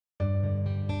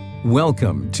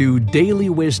Welcome to Daily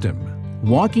Wisdom,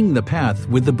 Walking the Path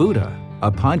with the Buddha,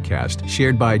 a podcast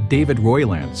shared by David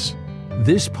Roylance.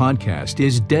 This podcast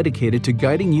is dedicated to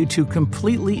guiding you to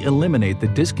completely eliminate the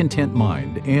discontent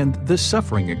mind and the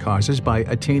suffering it causes by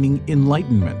attaining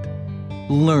enlightenment.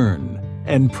 Learn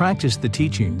and practice the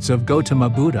teachings of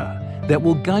Gautama Buddha that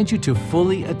will guide you to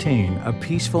fully attain a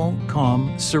peaceful,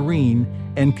 calm, serene,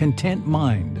 and content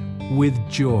mind with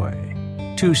joy.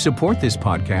 To support this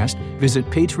podcast, visit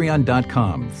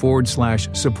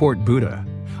patreon.com/support Buddha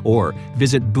or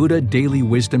visit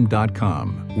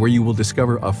buddhadailywisdom.com, where you will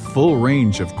discover a full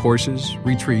range of courses,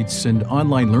 retreats, and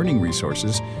online learning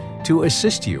resources to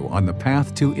assist you on the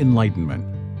path to enlightenment.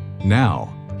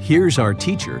 Now, here's our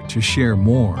teacher to share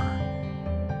more.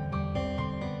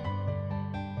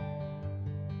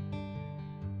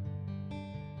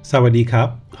 Sawadee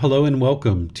Kap. Hello and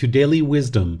welcome to Daily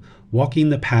Wisdom, Walking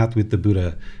the Path with the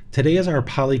Buddha. Today is our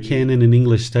Pali Canon and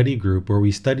English study group where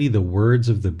we study the words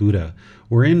of the Buddha.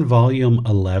 We're in volume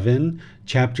 11,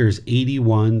 chapters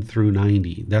 81 through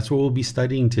 90. That's what we'll be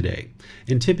studying today.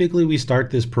 And typically we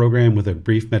start this program with a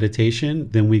brief meditation,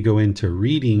 then we go into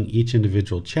reading each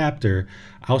individual chapter.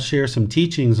 I'll share some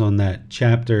teachings on that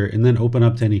chapter and then open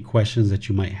up to any questions that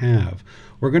you might have.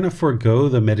 We're going to forego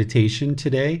the meditation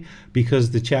today because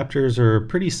the chapters are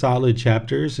pretty solid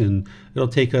chapters and it'll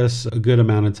take us a good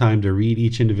amount of time to read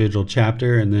each individual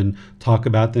chapter and then talk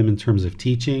about them in terms of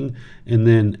teaching and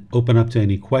then open up to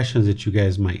any questions that you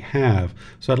guys might have.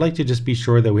 So I'd like to just be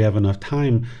sure that we have enough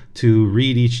time to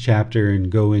read each chapter and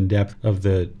go in depth of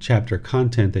the chapter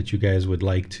content that you guys would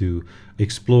like to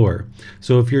explore.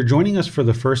 So if you're joining us for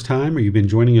the first time or you've been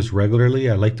joining us regularly,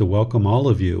 I'd like to welcome all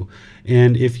of you.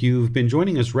 And if you've been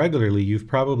joining us regularly, you've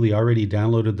probably already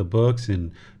downloaded the books and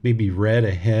maybe read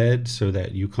ahead so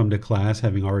that you come to class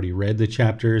having already read the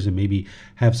chapters and maybe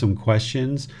have some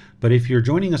questions. But if you're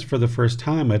joining us for the first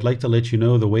time, I'd like to let you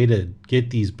know the way to get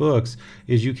these books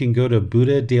is you can go to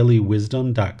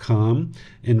buddhadailywisdom.com,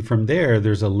 and from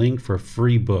there's a link for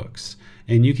free books.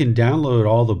 And you can download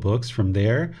all the books from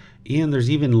there. And there's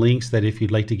even links that if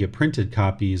you'd like to get printed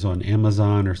copies on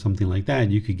Amazon or something like that,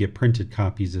 you could get printed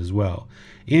copies as well.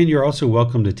 And you're also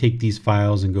welcome to take these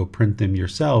files and go print them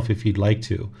yourself if you'd like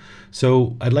to.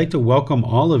 So I'd like to welcome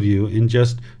all of you and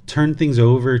just turn things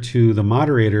over to the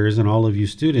moderators and all of you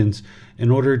students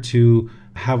in order to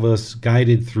have us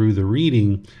guided through the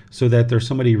reading so that there's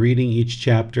somebody reading each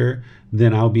chapter.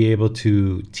 Then I'll be able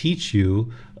to teach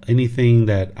you anything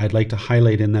that I'd like to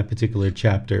highlight in that particular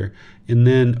chapter, and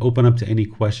then open up to any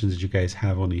questions that you guys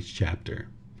have on each chapter.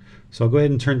 So I'll go ahead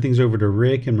and turn things over to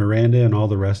Rick and Miranda and all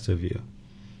the rest of you.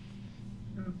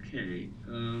 Okay,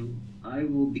 I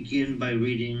will begin by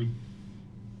reading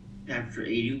chapter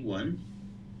 81,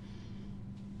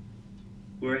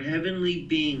 where heavenly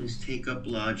beings take up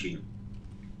lodging.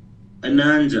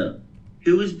 Ananda,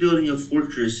 who is building a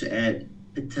fortress at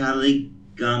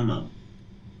Pataligama?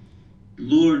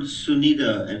 Lord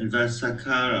Sunita and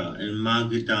Vasakara and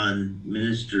Magadhan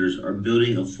ministers are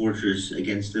building a fortress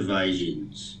against the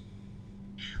Vajrayans.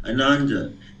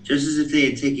 Ananda, just as if they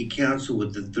had taken counsel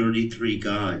with the 33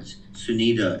 gods,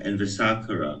 Sunita and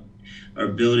Vasakara are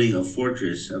building a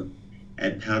fortress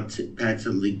at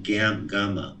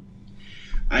Pataligama.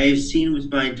 I have seen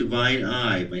with my divine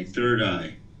eye, my third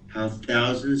eye, how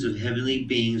thousands of heavenly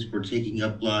beings were taking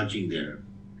up lodging there.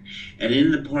 And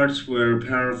in the parts where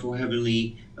powerful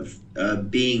heavenly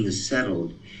beings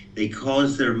settled, they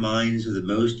caused their minds of the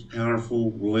most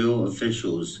powerful royal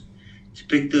officials to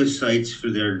pick those sites for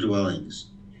their dwellings.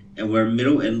 And where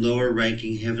middle and lower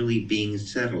ranking heavenly beings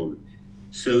settled,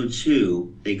 so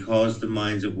too they caused the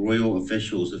minds of royal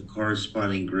officials of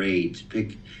corresponding grade to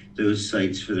pick those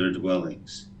sites for their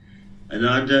dwellings.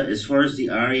 Ananda, as far as the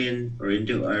Aryan or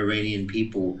Indo-Iranian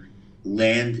people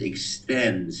land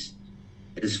extends,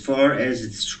 as far as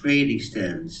its trade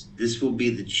extends, this will be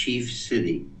the chief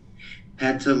city,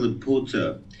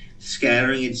 Pataliputra,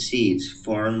 scattering its seeds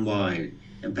far and wide,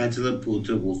 and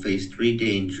Pataliputra will face three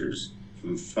dangers: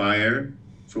 from fire,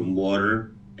 from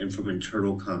water, and from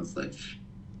internal conflict.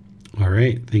 All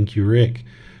right, thank you, Rick.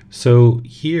 So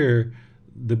here,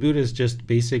 the Buddha is just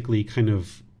basically kind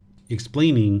of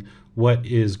explaining what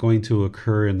is going to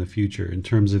occur in the future in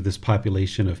terms of this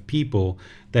population of people,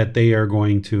 that they are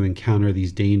going to encounter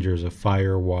these dangers of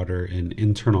fire, water, and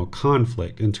internal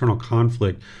conflict. Internal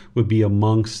conflict would be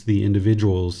amongst the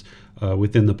individuals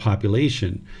within the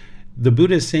population. The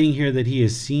Buddha is saying here that he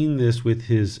has seen this with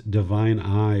his divine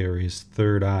eye or his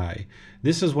third eye.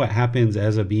 This is what happens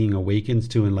as a being awakens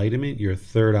to enlightenment. Your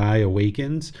third eye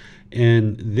awakens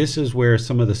And this is where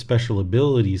some of the special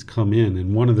abilities come in.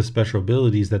 And one of the special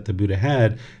abilities that the Buddha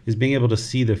had is being able to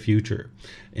see the future.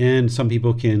 And some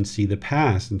people can see the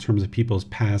past in terms of people's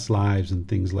past lives and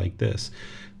things like this.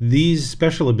 These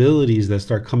special abilities that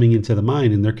start coming into the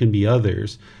mind, and there can be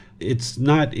others, it's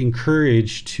not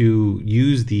encouraged to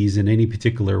use these in any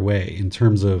particular way in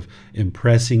terms of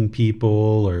impressing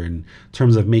people or in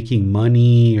terms of making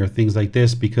money or things like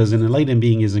this, because an enlightened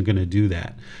being isn't going to do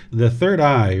that. The third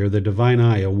eye, or the divine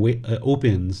eye,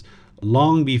 opens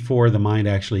long before the mind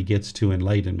actually gets to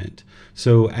enlightenment.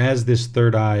 So as this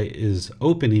third eye is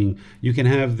opening, you can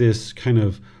have this kind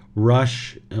of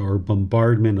rush or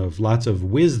bombardment of lots of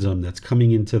wisdom that's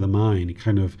coming into the mind,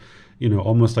 kind of,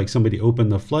 almost like somebody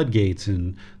opened the floodgates,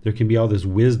 and there can be all this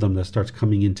wisdom that starts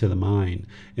coming into the mind.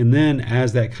 And then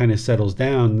as that kind of settles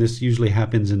down, this usually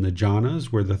happens in the jhanas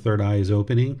where the third eye is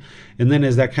opening. And then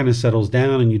as that kind of settles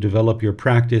down and you develop your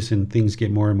practice and things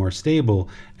get more and more stable,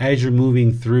 as you're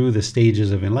moving through the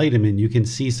stages of enlightenment, you can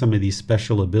see some of these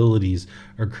special abilities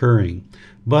occurring.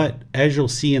 But as you'll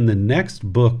see in the next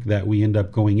book that we end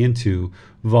up going into,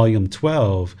 volume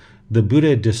 12, the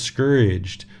Buddha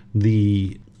discouraged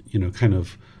the kind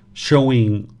of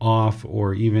showing off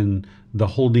or even the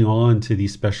holding on to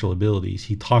these special abilities.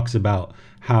 He talks about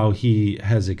how he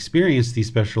has experienced these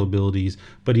special abilities,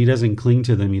 but he doesn't cling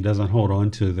to them. He doesn't hold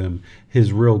on to them.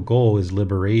 His real goal is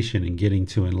liberation and getting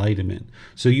to enlightenment.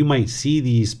 So you might see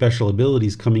these special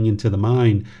abilities coming into the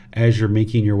mind as you're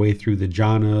making your way through the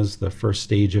jhanas, the first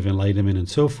stage of enlightenment, and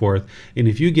so forth. And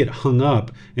if you get hung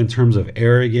up in terms of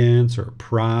arrogance or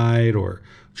pride or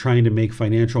trying to make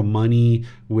financial money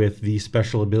with these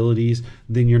special abilities,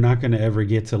 then you're not going to ever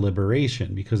get to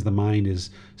liberation, because the mind is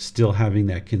still having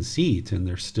that conceit and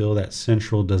there's still that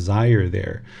central desire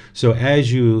there. So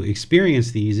as you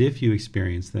experience these, if you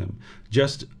experience them,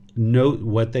 just note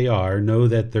what they are, know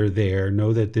that they're there,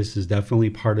 know that this is definitely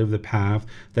part of the path,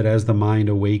 that as the mind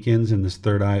awakens and this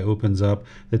third eye opens up,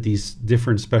 that these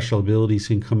different special abilities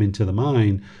can come into the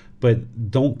mind. But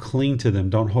don't cling to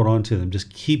them. Don't hold on to them.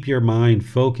 Just keep your mind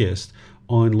focused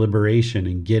on liberation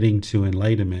and getting to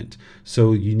enlightenment.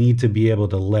 So you need to be able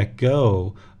to let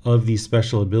go of these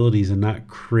special abilities and not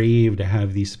crave to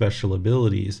have these special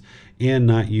abilities and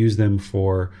not use them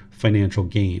for financial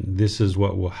gain. This is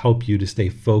what will help you to stay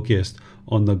focused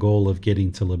on the goal of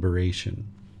getting to liberation.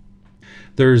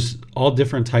 There's all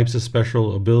different types of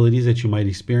special abilities that you might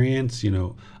experience.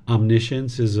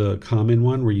 Omniscience is a common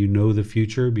one, where you know the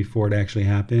future before it actually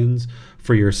happens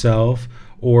for yourself,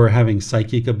 or having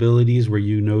psychic abilities where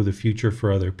you know the future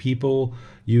for other people.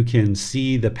 You can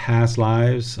see the past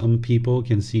lives. Some people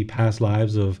can see past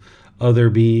lives of other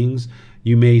beings.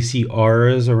 You may see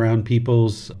auras around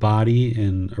people's body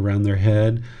and around their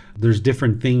head. There's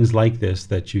different things like this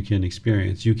that you can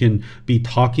experience. You can be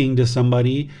talking to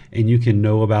somebody and you can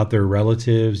know about their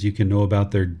relatives. You can know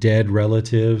about their dead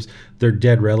relatives. Their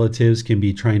dead relatives can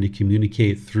be trying to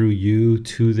communicate through you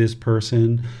to this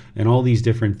person. And all these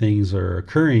different things are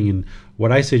occurring. And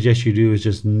what I suggest you do is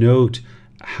just note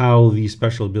how these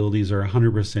special abilities are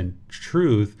 100%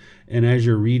 truth. And as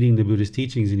you're reading the Buddhist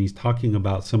teachings and he's talking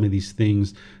about some of these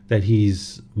things that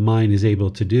his mind is able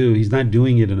to do, he's not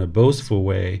doing it in a boastful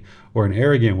way or an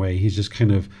arrogant way. He's just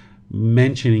kind of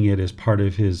mentioning it as part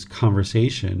of his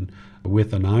conversation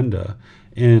with Ananda.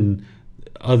 And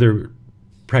other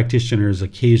practitioners,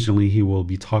 occasionally he will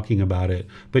be talking about it.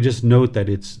 But just note that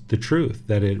it's the truth,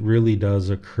 that it really does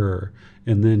occur.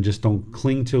 And then just don't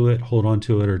cling to it, hold on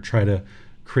to it, or try to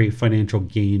create financial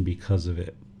gain because of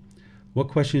it. What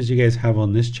questions do you guys have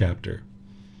on this chapter?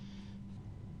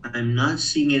 I'm not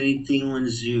seeing anything on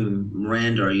Zoom.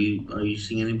 Miranda, are you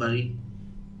seeing anybody?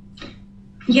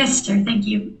 Yes, sir. Thank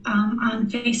you. On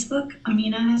Facebook,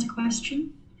 Amina has a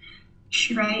question.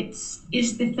 She writes,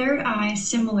 is the third eye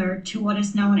similar to what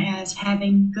is known as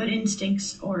having good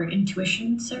instincts or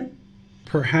intuition, sir?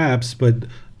 Perhaps, but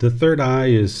the third eye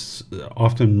is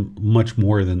often much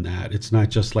more than that. It's not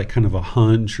just like kind of a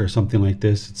hunch or something like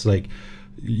this. It's like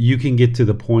you can get to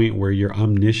the point where your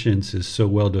omniscience is so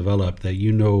well developed that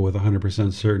you know with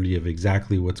 100% certainty of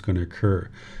exactly what's going to occur.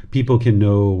 People can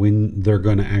know when they're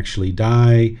going to actually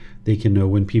die. They can know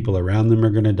when people around them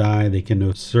are going to die. They can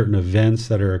know certain events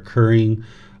that are occurring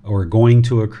or going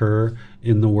to occur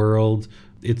in the world.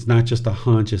 It's not just a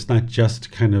hunch. It's not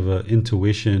just kind of an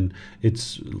intuition.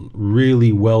 It's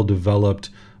really well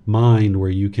developed mind where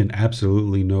you can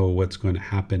absolutely know what's going to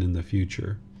happen in the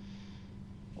future.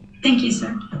 Thank you,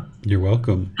 sir. You're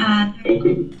welcome.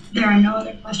 There are no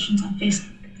other questions on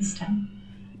Facebook at this time.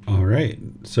 All right.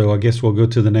 So I guess we'll go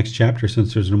to the next chapter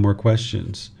since there's no more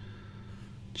questions.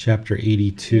 Chapter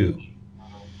 82.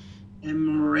 And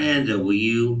Miranda, will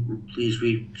you please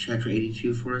read chapter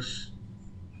 82 for us?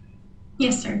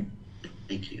 Yes, sir.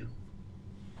 Thank you.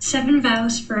 7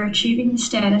 vows for achieving the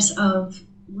status of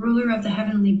ruler of the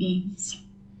heavenly beings.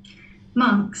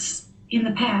 Monks, in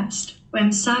the past,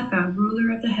 when Saka,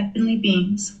 ruler of the heavenly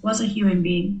beings, was a human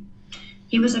being,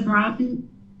 he was a Brahmin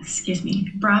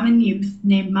youth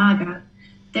named Maga,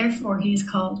 therefore he is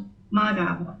called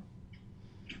Magava.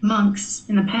 Monks,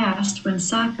 in the past, when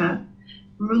Saka,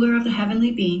 ruler of the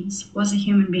heavenly beings, was a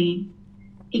human being,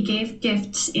 he gave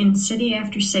gifts in city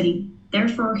after city,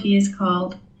 therefore he is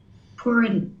called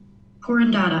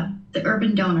Purandata, the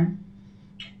urban donor.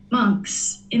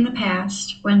 Monks, in the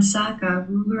past, when Saka,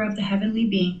 ruler of the heavenly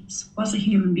beings, was a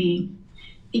human being,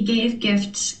 he gave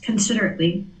gifts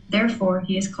considerately, therefore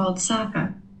he is called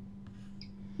Saka.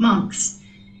 Monks,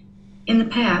 in the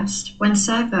past, when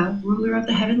Saka, ruler of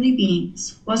the heavenly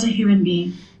beings, was a human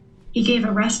being, he gave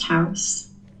a rest house,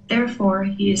 therefore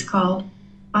he is called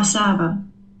Vasava.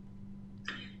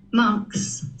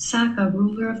 Monks, Saka,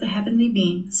 ruler of the heavenly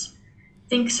beings,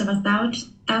 thinks of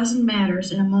 1,000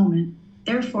 matters in a moment,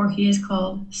 therefore he is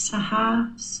called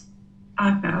Sahasaka,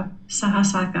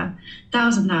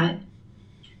 1,000-eyed.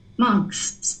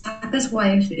 Monks, Saka's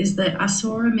wife is the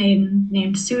Asura maiden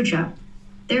named Suja,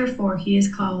 therefore he is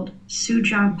called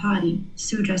Sujampati,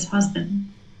 Suja's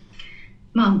husband.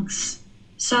 Monks,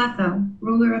 Saka,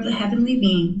 ruler of the heavenly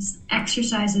beings,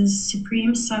 exercises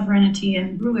supreme sovereignty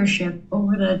and rulership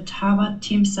over the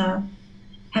Tavatimsa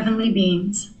heavenly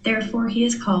beings, therefore he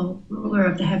is called ruler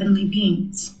of the heavenly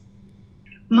beings.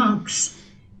 Monks,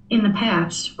 in the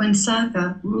past, when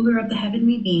Saka, ruler of the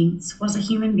heavenly beings, was a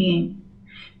human being,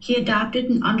 he adopted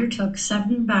and undertook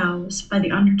 7 vows, by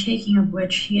the undertaking of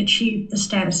which he achieved the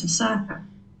status of Saka.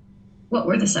 What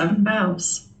were the 7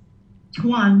 vows?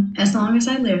 1. As long as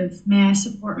I live, may I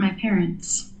support my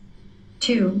parents.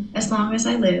 2. As long as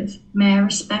I live, may I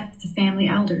respect the family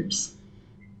elders.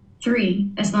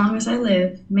 3. As long as I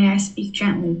live, may I speak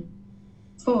gently.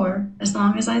 4. As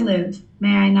long as I live,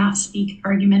 may I not speak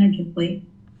argumentatively.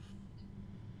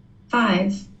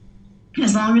 5.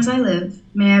 As long as I live,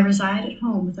 may I reside at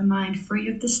home with a mind free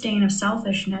of the stain of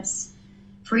selfishness,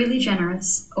 freely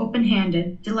generous,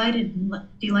 open-handed,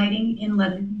 delighting in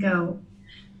letting go,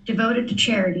 devoted to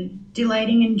charity,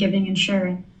 delighting in giving and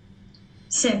sharing.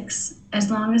 6.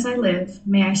 As long as I live,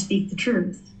 may I speak the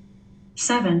truth.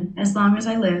 7. As long as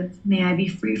I live, may I be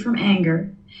free from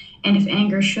anger, and if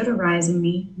anger should arise in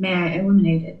me, may I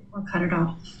eliminate it or cut it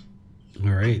off.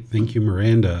 All right. Thank you,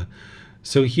 Miranda.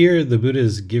 So here the Buddha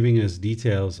is giving us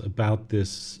details about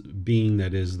this being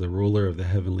that is the ruler of the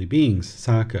heavenly beings,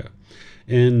 Saka.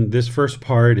 And this first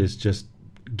part is just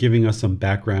giving us some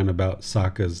background about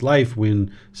Saka's life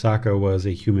when Saka was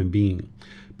a human being.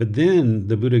 But then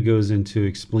the Buddha goes into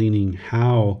explaining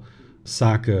how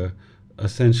Saka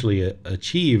essentially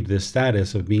achieved this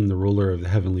status of being the ruler of the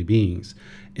heavenly beings.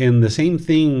 And the same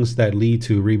things that lead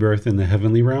to rebirth in the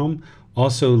heavenly realm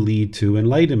also lead to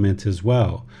enlightenment as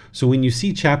well. So when you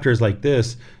see chapters like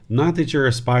this, not that you're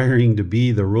aspiring to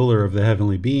be the ruler of the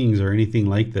heavenly beings or anything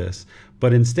like this,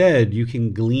 but instead you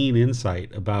can glean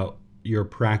insight about your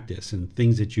practice and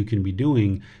things that you can be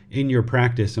doing in your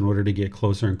practice in order to get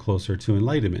closer and closer to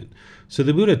enlightenment. So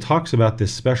the Buddha talks about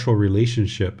this special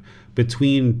relationship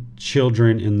between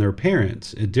children and their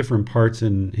parents at different parts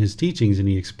in his teachings, and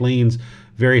he explains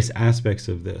various aspects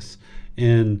of this.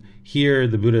 And here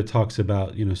the Buddha talks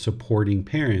about, supporting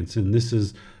parents. And this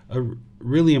is a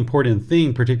really important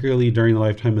thing, particularly during the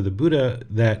lifetime of the Buddha,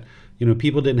 that,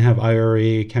 people didn't have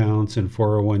IRA accounts and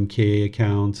 401k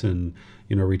accounts and,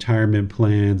 retirement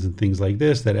plans and things like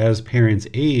this, that as parents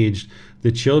aged,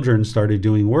 the children started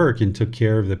doing work and took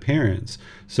care of the parents.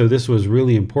 So this was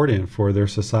really important for their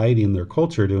society and their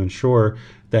culture to ensure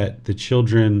that the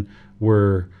children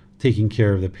were taking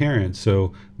care of the parents.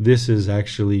 So this is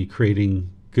actually creating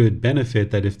good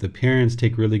benefit, that if the parents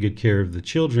take really good care of the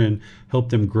children, help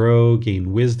them grow,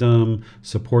 gain wisdom,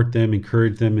 support them,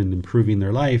 encourage them in improving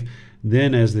their life,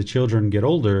 then as the children get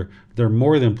older, they're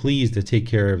more than pleased to take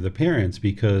care of the parents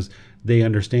because they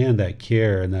understand that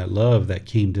care and that love that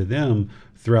came to them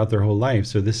throughout their whole life.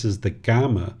 So this is the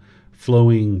Kamma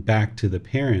flowing back to the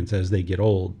parents as they get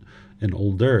old and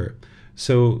older.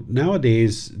 So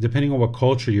nowadays, depending on what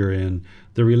culture you're in,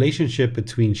 the relationship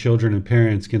between children and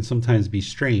parents can sometimes be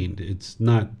strained. It's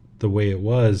not the way it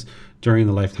was during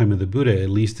the lifetime of the Buddha, at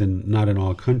least not in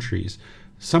all countries.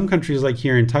 Some countries, like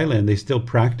here in Thailand, they still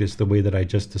practice the way that I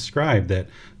just described, that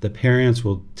the parents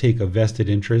will take a vested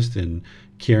interest in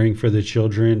caring for the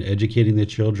children, educating the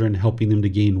children, helping them to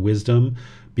gain wisdom,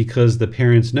 because the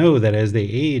parents know that as they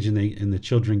age and the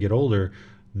children get older,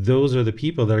 those are the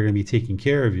people that are going to be taking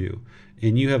care of you.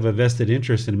 And you have a vested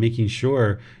interest in making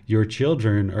sure your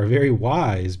children are very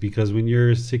wise, because when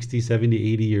you're 60,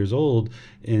 70, 80 years old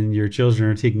and your children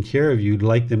are taking care of you, you'd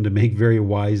like them to make very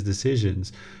wise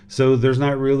decisions. So there's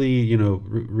not really,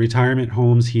 retirement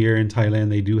homes here in Thailand.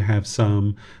 They do have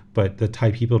some, but the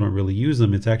Thai people don't really use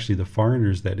them. It's actually the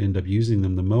foreigners that end up using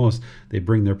them the most. They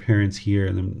bring their parents here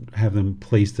and then have them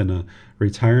placed in a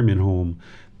retirement home.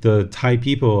 The Thai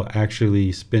people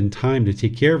actually spend time to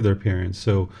take care of their parents.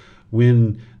 So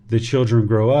when the children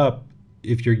grow up,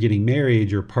 if you're getting married,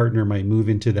 your partner might move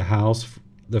into the house,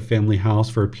 the family house,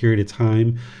 for a period of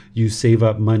time. You save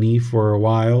up money for a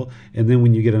while, and then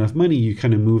when you get enough money, you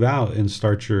kind of move out and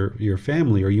start your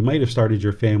family. Or you might have started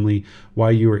your family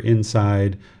while you were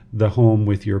inside the home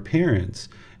with your parents,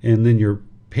 and then your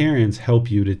parents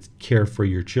help you to care for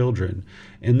your children.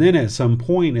 And then at some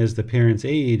point, as the parents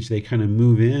age, they kind of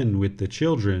move in with the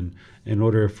children in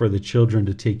order for the children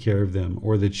to take care of them,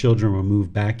 or the children will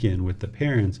move back in with the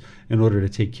parents in order to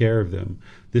take care of them.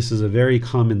 This is a very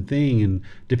common thing, and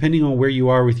depending on where you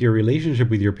are with your relationship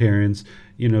with your parents,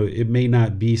 it may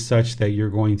not be such that you're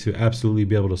going to absolutely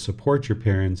be able to support your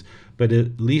parents, but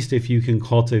at least if you can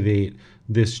cultivate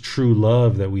this true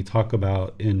love that we talk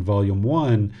about in Volume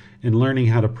 1, and learning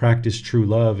how to practice true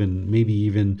love, and maybe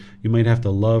even you might have to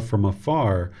love from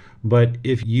afar. But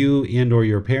if you and or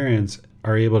your parents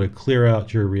are able to clear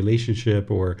out your relationship,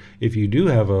 or if you do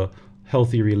have a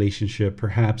healthy relationship,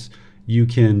 perhaps you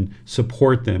can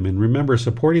support them. And remember,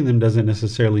 supporting them doesn't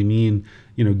necessarily mean,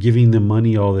 giving them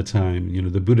money all the time.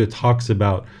 The Buddha talks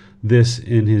about this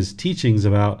in his teachings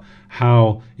about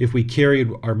how if we carried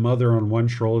our mother on one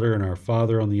shoulder and our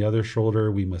father on the other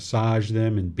shoulder, we massaged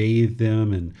them and bathed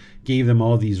them and gave them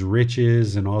all these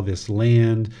riches and all this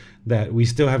land, that we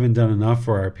still haven't done enough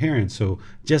for our parents. So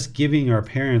just giving our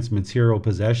parents material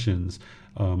possessions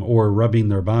or rubbing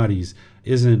their bodies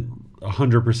isn't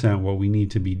 100% what we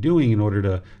need to be doing in order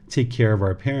to take care of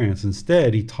our parents.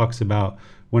 Instead, he talks about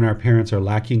when our parents are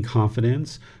lacking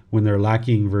confidence, when they're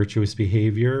lacking virtuous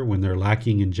behavior, when they're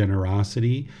lacking in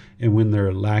generosity, and when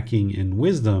they're lacking in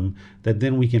wisdom, that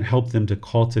then we can help them to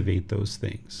cultivate those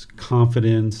things: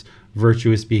 confidence,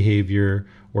 virtuous behavior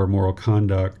or moral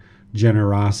conduct,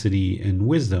 generosity, and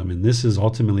wisdom. And this is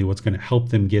ultimately what's going to help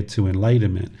them get to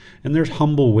enlightenment. And there's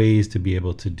humble ways to be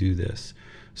able to do this.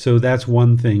 So that's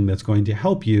one thing that's going to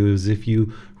help you, is if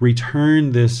you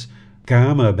return this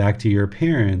Kama back to your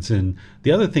parents. And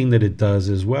the other thing that it does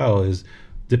as well is,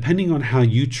 depending on how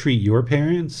you treat your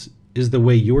parents is the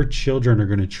way your children are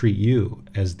going to treat you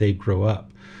as they grow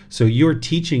up. So you're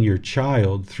teaching your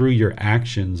child through your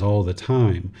actions all the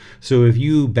time. So if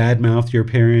you badmouth your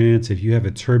parents, if you have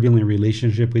a turbulent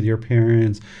relationship with your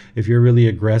parents, if you're really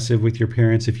aggressive with your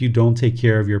parents, if you don't take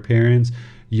care of your parents,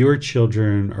 your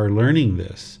children are learning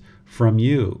this from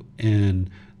you. And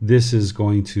this is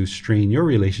going to strain your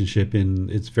relationship,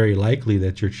 and it's very likely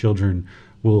that your children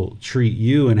will treat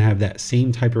you and have that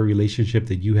same type of relationship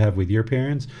that you have with your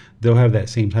parents. They'll have that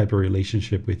same type of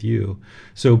relationship with you.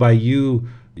 So by you,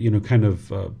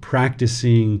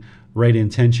 practicing right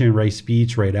intention, right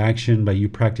speech, right action, by you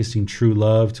practicing true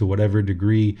love to whatever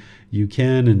degree you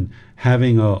can, and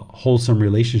having a wholesome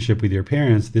relationship with your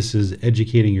parents, this is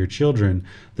educating your children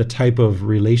the type of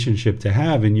relationship to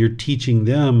have, and you're teaching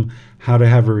them how to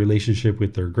have a relationship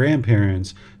with their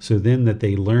grandparents, so then that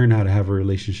they learn how to have a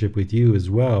relationship with you as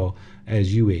well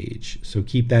as you age. So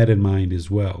keep that in mind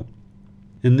as well.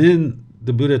 And then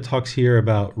the Buddha talks here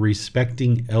about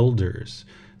respecting elders.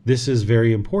 This is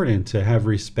very important, to have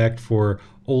respect for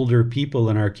older people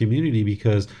in our community,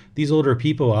 because these older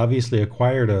people obviously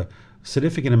acquired a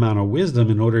significant amount of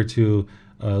wisdom in order to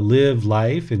live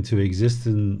life and to exist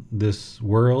in this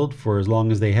world for as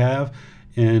long as they have.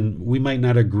 And we might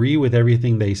not agree with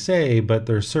everything they say, but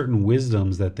there are certain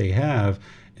wisdoms that they have.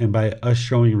 And by us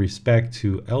showing respect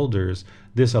to elders,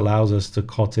 this allows us to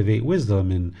cultivate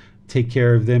wisdom and take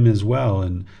care of them as well.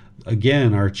 And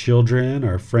again, our children,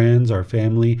 our friends, our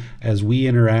family, as we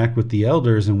interact with the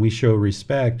elders and we show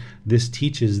respect, this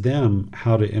teaches them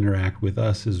how to interact with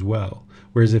us as well.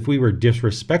 Whereas if we were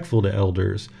disrespectful to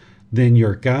elders, then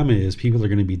your karma is people are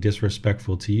going to be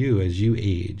disrespectful to you as you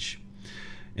age.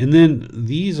 And then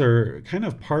these are kind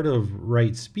of part of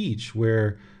right speech,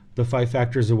 where the 5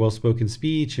 factors of well-spoken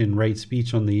speech and right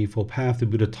speech on the Eightfold Path, the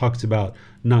Buddha talks about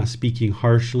not speaking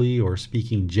harshly or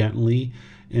speaking gently.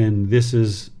 And this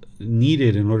is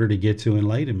needed in order to get to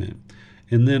enlightenment.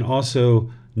 And then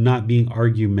also not being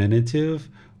argumentative,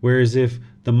 whereas if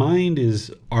the mind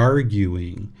is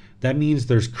arguing, that means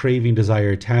there's craving, desire,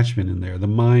 attachment in there. The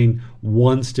mind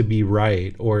wants to be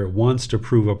right, or it wants to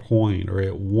prove a point, or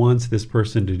it wants this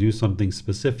person to do something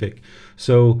specific.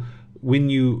 So when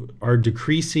you are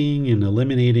decreasing and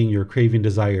eliminating your craving,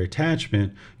 desire,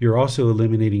 attachment, you're also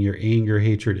eliminating your anger,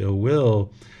 hatred, ill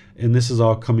will. And this is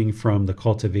all coming from the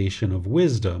cultivation of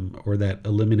wisdom, or that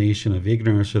elimination of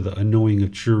ignorance, or the unknowing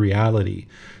of true reality.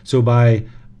 So by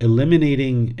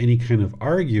eliminating any kind of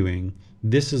arguing,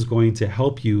 this is going to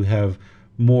help you have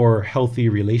more healthy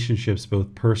relationships,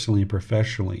 both personally and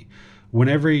professionally.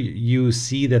 Whenever you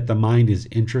see that the mind is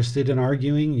interested in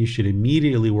arguing, you should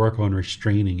immediately work on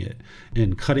restraining it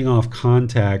and cutting off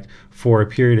contact for a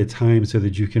period of time so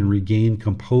that you can regain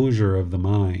composure of the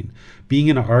mind. Being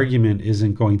in an argument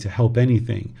isn't going to help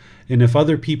anything. And if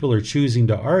other people are choosing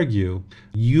to argue,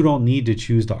 you don't need to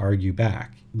choose to argue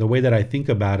back. The way that I think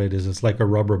about it is it's like a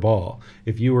rubber ball.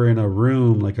 If you were in a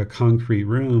room, like a concrete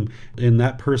room, and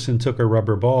that person took a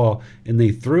rubber ball and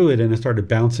they threw it and it started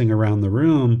bouncing around the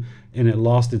room and it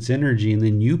lost its energy, and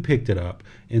then you picked it up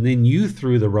and then you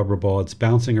threw the rubber ball, it's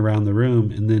bouncing around the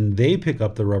room, and then they pick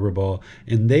up the rubber ball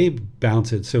and they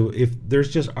bounce it. So if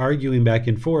there's just arguing back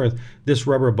and forth, this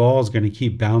rubber ball is going to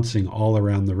keep bouncing all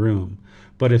around the room.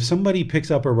 But if somebody picks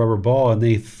up a rubber ball and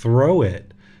they throw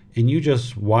it, and you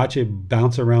just watch it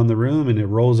bounce around the room and it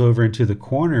rolls over into the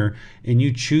corner, and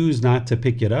you choose not to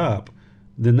pick it up,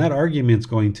 then that argument's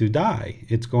going to die.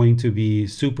 It's going to be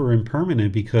super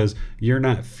impermanent because you're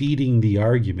not feeding the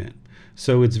argument.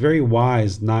 So it's very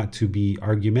wise not to be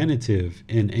argumentative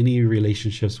in any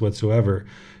relationships whatsoever.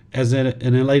 As an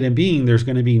enlightened being, there's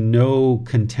going to be no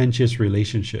contentious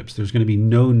relationships. There's going to be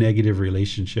no negative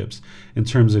relationships in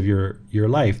terms of your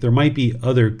life. There might be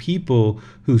other people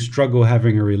who struggle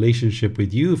having a relationship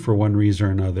with you for one reason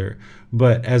or another.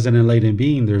 But as an enlightened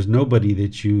being, there's nobody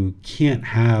that you can't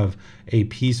have a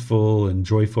peaceful and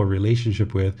joyful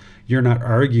relationship with. You're not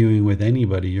arguing with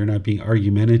anybody. You're not being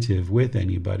argumentative with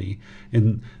anybody.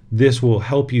 And this will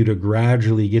help you to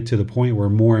gradually get to the point where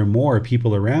more and more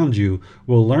people around you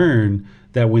will learn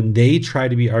that when they try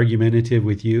to be argumentative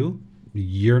with you,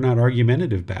 you're not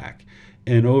argumentative back.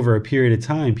 And over a period of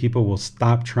time, people will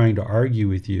stop trying to argue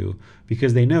with you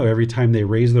because they know every time they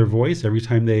raise their voice, every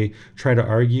time they try to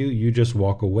argue, you just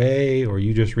walk away, or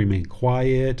you just remain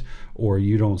quiet, or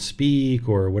you don't speak,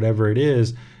 or whatever it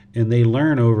is. And they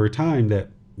learn over time that,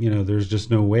 there's just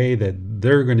no way that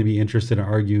they're going to be interested in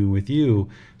arguing with you.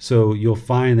 So you'll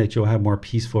find that you'll have more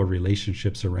peaceful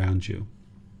relationships around you.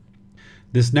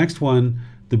 This next one,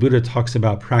 the Buddha talks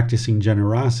about practicing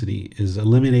generosity, is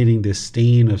eliminating this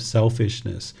stain of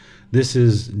selfishness. This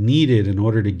is needed in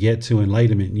order to get to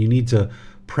enlightenment. You need to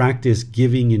practice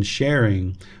giving and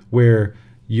sharing where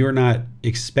you're not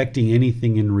expecting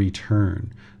anything in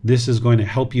return. This is going to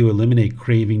help you eliminate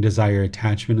craving, desire,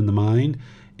 attachment in the mind,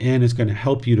 and it's going to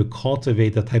help you to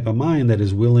cultivate the type of mind that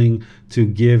is willing to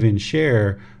give and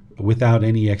share without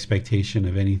any expectation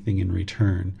of anything in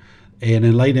return. An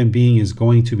enlightened being is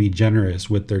going to be generous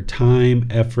with their time,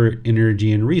 effort,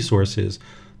 energy, and resources.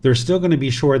 They're still going to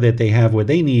be sure that they have what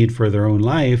they need for their own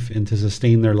life and to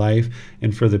sustain their life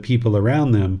and for the people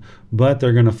around them, but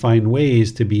they're going to find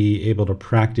ways to be able to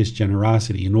practice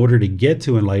generosity. In order to get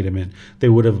to enlightenment, they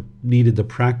would have needed to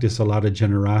practice a lot of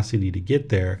generosity to get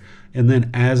there. And then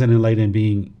as an enlightened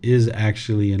being is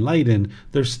actually enlightened,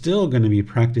 they're still going to be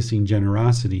practicing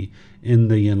generosity in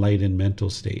the enlightened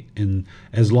mental state. And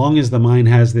as long as the mind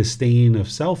has this stain of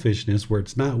selfishness where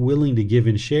it's not willing to give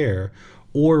and share,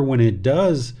 or when it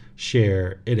does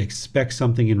share, it expects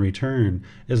something in return,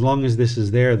 as long as this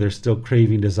is there, there's still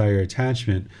craving, desire,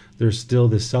 attachment. There's still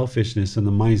this selfishness, and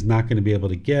the mind's not going to be able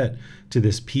to get to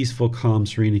this peaceful, calm,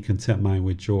 serene, and content mind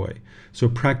with joy. So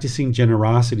practicing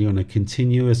generosity on a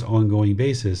continuous, ongoing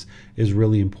basis is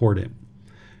really important.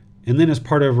 And then as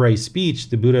part of right speech,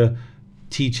 the Buddha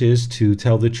teaches to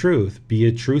tell the truth, be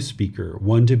a truth speaker,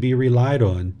 one to be relied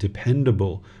on,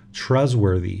 dependable,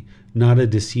 trustworthy, not a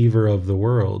deceiver of the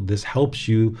world. This helps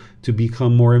you to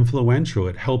become more influential.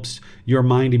 It helps your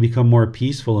mind to become more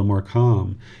peaceful and more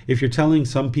calm. If you're telling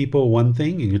some people one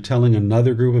thing and you're telling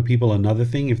another group of people another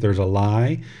thing, if there's a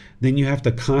lie, then you have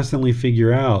to constantly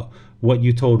figure out what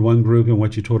you told one group and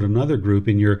what you told another group,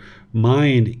 and your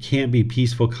mind can't be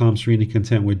peaceful, calm, serene, and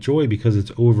content with joy because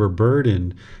it's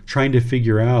overburdened trying to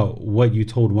figure out what you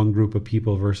told one group of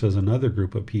people versus another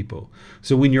group of people.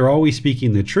 So when you're always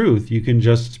speaking the truth, you can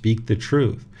just speak the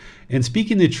truth. And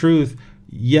speaking the truth,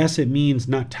 yes, it means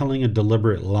not telling a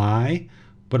deliberate lie,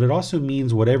 but it also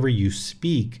means whatever you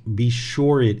speak, be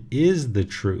sure it is the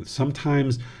truth.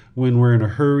 Sometimes when we're in a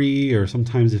hurry, or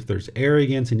sometimes if there's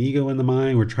arrogance and ego in the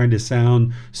mind, we're trying to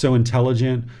sound so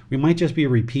intelligent, we might just be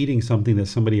repeating something that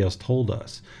somebody else told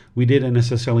us. We didn't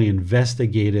necessarily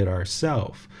investigate it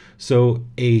ourselves. So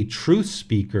a truth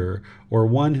speaker, or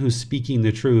one who's speaking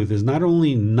the truth, is not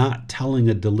only not telling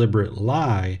a deliberate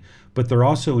lie, but they're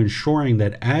also ensuring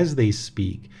that as they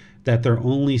speak, that they're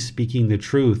only speaking the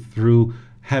truth through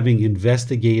having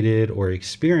investigated or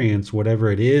experienced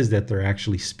whatever it is that they're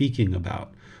actually speaking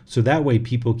about. So that way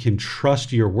people can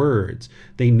trust your words.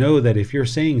 They know that if you're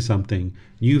saying something,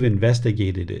 you've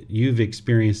investigated it, you've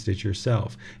experienced it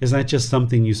yourself. It's not just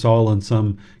something you saw on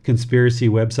some conspiracy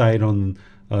website on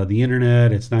the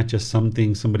internet. It's not just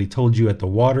something somebody told you at the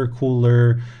water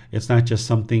cooler. It's not just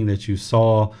something that you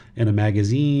saw in a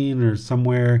magazine or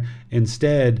somewhere.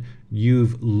 Instead,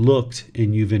 you've looked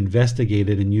and you've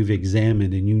investigated and you've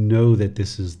examined, and you know that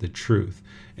this is the truth.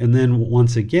 And then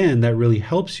once again, that really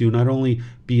helps you not only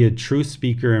be a truth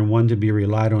speaker and one to be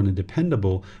relied on and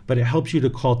dependable, but it helps you to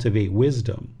cultivate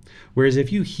wisdom. Whereas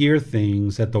if you hear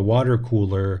things at the water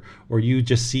cooler, or you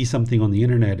just see something on the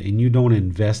internet and you don't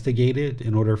investigate it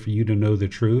in order for you to know the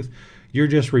truth, you're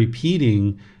just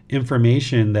repeating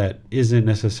information that isn't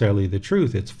necessarily the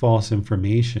truth. It's false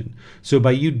information. So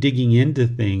by you digging into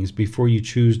things before you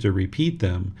choose to repeat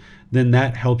them, then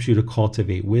that helps you to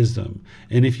cultivate wisdom.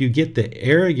 And if you get the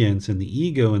arrogance and the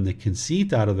ego and the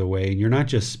conceit out of the way, and you're not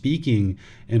just speaking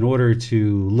in order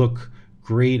to look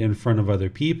great in front of other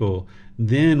people,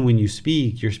 then when you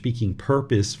speak, you're speaking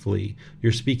purposefully.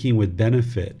 You're speaking with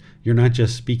benefit. You're not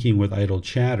just speaking with idle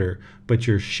chatter, but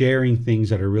you're sharing things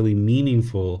that are really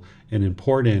meaningful and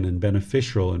important and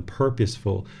beneficial and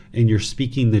purposeful. And you're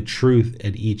speaking the truth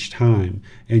at each time.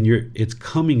 And it's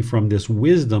coming from this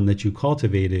wisdom that you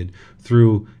cultivated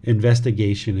through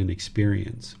investigation and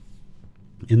experience.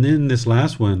 And then this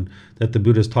last one that the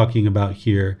Buddha is talking about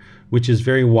here, which is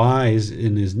very wise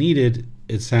and is needed,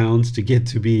 it sounds, to get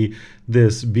to be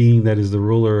this being that is the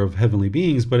ruler of heavenly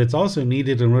beings, but it's also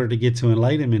needed in order to get to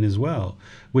enlightenment as well,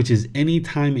 which is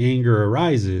anytime anger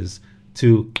arises,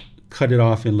 to cut it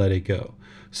off and let it go.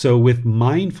 So with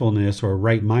mindfulness, or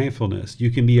right mindfulness,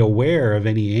 you can be aware of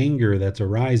any anger that's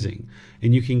arising,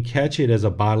 and you can catch it as a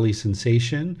bodily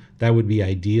sensation. That would be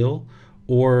ideal,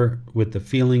 or with the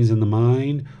feelings in the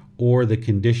mind, or the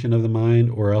condition of the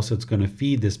mind, or else it's going to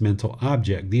feed this mental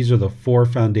object. These are the 4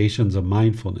 foundations of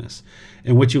mindfulness.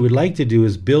 And what you would like to do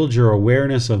is build your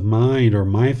awareness of mind or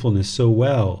mindfulness so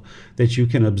well that you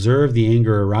can observe the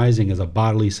anger arising as a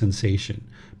bodily sensation.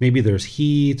 Maybe there's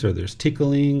heat, or there's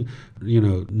tickling,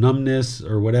 numbness,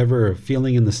 or whatever, or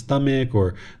feeling in the stomach,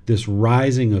 or this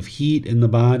rising of heat in the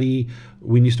body.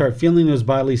 When you start feeling those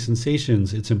bodily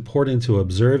sensations, it's important to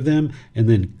observe them and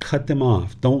then cut them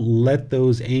off. Don't let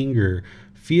those anger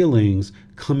feelings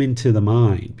come into the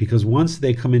mind, because once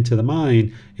they come into the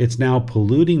mind, it's now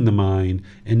polluting the mind,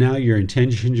 and now your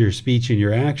intentions, your speech, and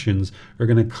your actions are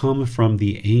going to come from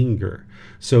the anger.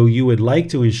 So you would like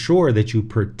to ensure that you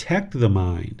protect the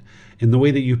mind. And the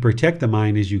way that you protect the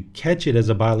mind is you catch it as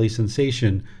a bodily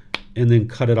sensation and then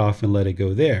cut it off and let it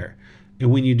go there.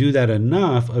 And when you do that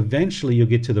enough, eventually you'll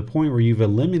get to the point where you've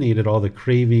eliminated all the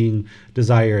craving,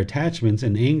 desire, attachments,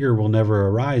 and anger will never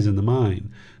arise in the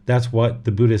mind. That's what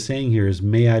the Buddha is saying here is,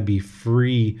 may I be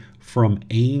free from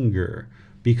anger.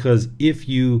 Because if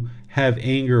you have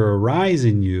anger arise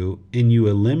in you and you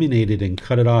eliminate it and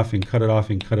cut it off and cut it off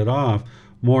and cut it off,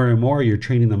 more and more you're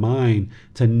training the mind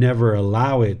to never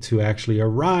allow it to actually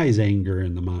arise anger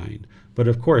in the mind. But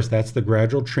of course, that's the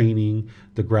gradual training,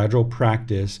 the gradual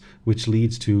practice, which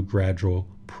leads to gradual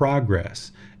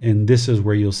progress. And this is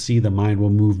where you'll see the mind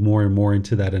will move more and more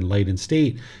into that enlightened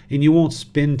state. And you won't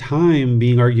spend time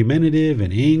being argumentative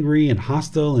and angry and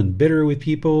hostile and bitter with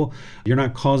people. You're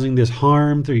not causing this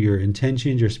harm through your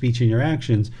intentions, your speech, and your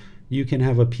actions. You can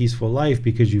have a peaceful life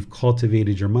because you've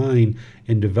cultivated your mind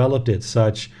and developed it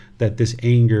such that this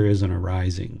anger isn't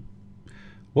arising.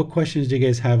 What questions do you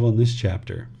guys have on this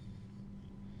chapter?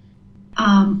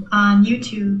 On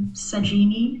YouTube,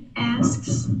 Sajini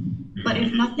asks, but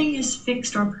if nothing is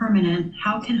fixed or permanent,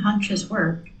 how can hunches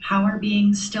work? How are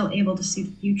beings still able to see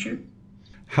the future?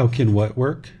 How can what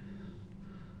work?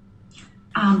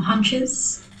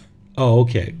 Hunches. Oh,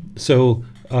 okay. So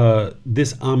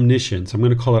this omniscience, I'm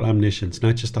going to call it omniscience,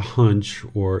 not just a hunch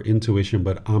or intuition,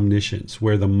 but omniscience,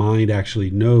 where the mind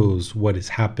actually knows what is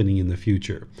happening in the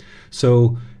future.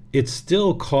 So it's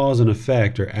still cause and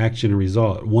effect, or action and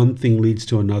result. One thing leads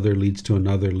to another, leads to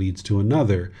another, leads to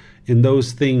another. And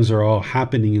those things are all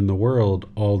happening in the world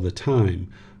all the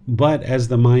time. But as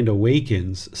the mind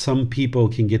awakens, some people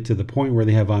can get to the point where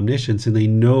they have omniscience and they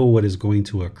know what is going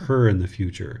to occur in the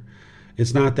future.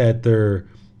 It's not that they're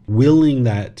willing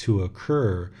that to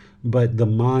occur, but the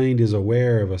mind is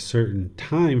aware of a certain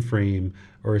time frame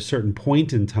or a certain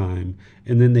point in time,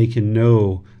 and then they can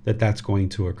know that that's going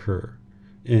to occur.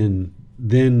 And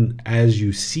then as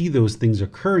you see those things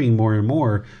occurring more and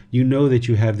more, you know that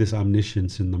you have this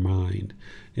omniscience in the mind.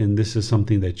 And this is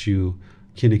something that you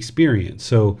can experience.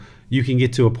 So you can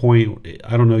get to a point,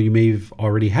 I don't know, you may have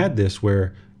already had this,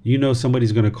 where you know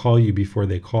somebody's going to call you before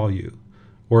they call you.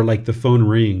 Or like the phone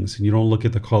rings and you don't look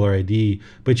at the caller ID,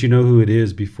 but you know who it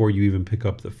is before you even pick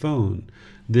up the phone.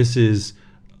 This is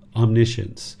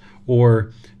omniscience.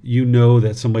 Or you know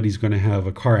that somebody's going to have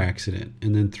a car accident,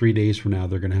 and then 3 days from now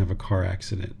they're going to have a car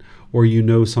accident. Or you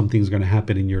know something's going to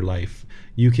happen in your life.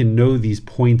 You can know these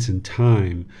points in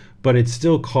time, but it's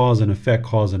still cause and effect,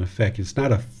 cause and effect. It's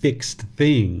not a fixed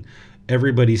thing.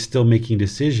 Everybody's still making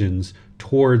decisions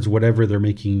towards whatever they're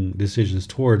making decisions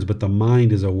towards, but the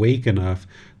mind is awake enough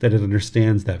that it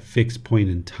understands that fixed point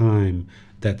in time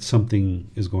that something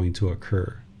is going to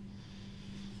occur.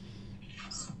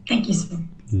 Thank you, sir.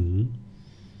 Mm-hmm.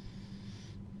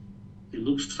 It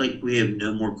looks like we have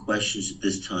no more questions at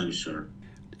this time, sir.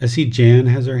 I see Jan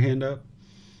has her hand up.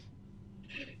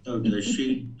 Oh, does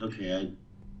she? Okay,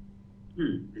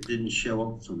 it didn't show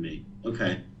up for me.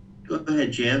 Okay, go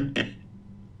ahead, Jan.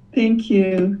 Thank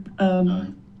you. Yeah.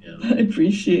 I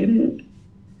appreciate it.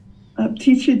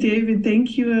 Teacher David,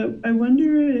 thank you. I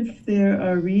wonder if there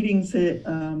are readings that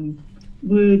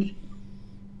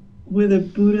where the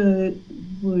Buddha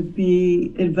would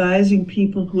be advising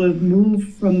people who have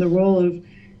moved from the role of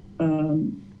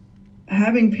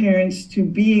having parents to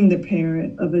being the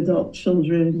parent of adult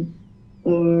children,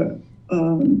 or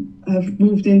have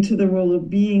moved into the role of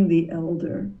being the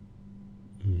elder.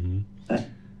 Mm-hmm.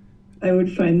 I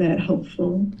would find that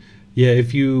helpful. Yeah,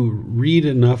 if you read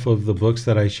enough of the books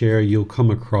that I share, you'll come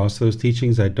across those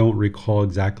teachings. I don't recall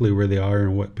exactly where they are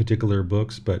in what particular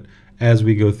books, but as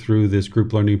we go through this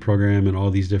group learning program and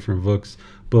all these different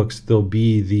books, there'll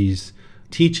be these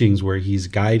teachings where he's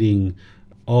guiding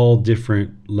all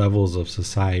different levels of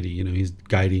society. You know, he's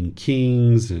guiding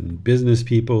kings and business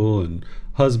people and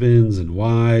husbands and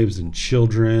wives and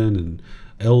children and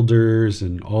elders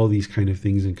and all these kind of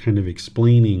things, and kind of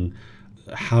explaining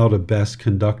how to best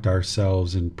conduct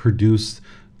ourselves and produce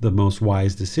the most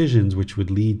wise decisions, which would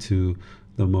lead to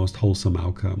the most wholesome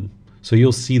outcome. So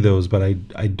you'll see those, but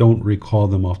I don't recall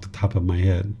them off the top of my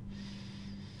head.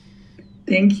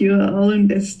 Thank you. I'll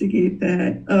investigate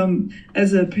that.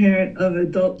 As a parent of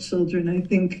adult children, I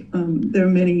think there are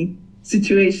many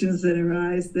situations that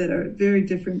arise that are very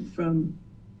different from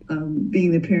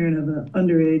being the parent of an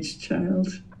underage child.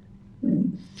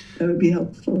 And that would be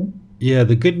helpful. Yeah,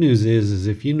 the good news is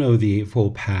if you know the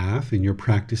Eightfold Path and you're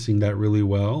practicing that really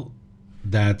well,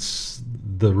 that's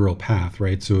the real path,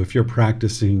 right? So if you're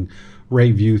practicing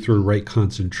right view through right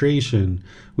concentration,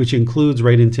 which includes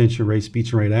right intention, right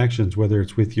speech, and right actions, whether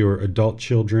it's with your adult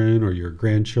children or your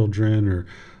grandchildren or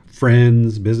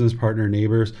friends, business partner,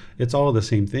 neighbors, it's all the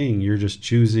same thing. You're just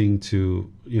choosing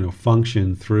to,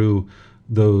 function through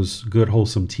those good,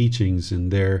 wholesome teachings,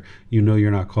 and there,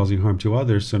 you're not causing harm to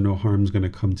others, so no harm is going to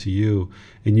come to you.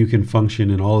 And you can function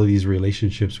in all of these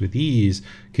relationships with ease,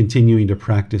 continuing to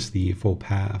practice the Eightfold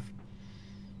Path.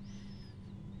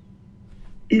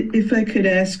 If I could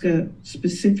ask a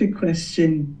specific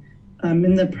question, I'm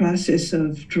in the process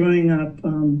of drawing up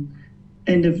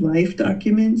end-of-life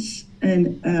documents,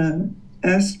 and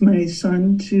asked my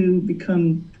son to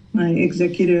become my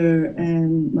executor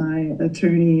and my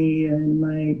attorney and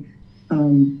my,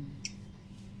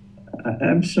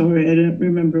 I'm sorry, I don't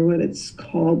remember what it's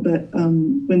called, but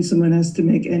when someone has to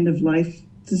make end-of-life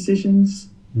decisions.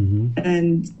 Mm-hmm.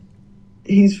 And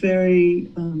he's very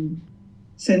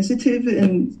sensitive,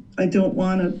 and I don't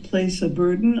want to place a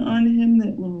burden on him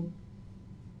that will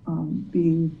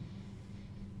be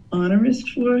onerous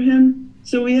for him.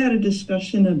 So we had a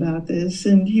discussion about this,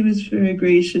 and he was very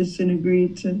gracious and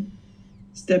agreed to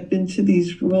step into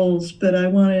these roles. But I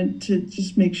wanted to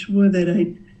just make sure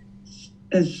that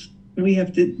as we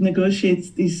have to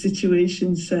negotiate these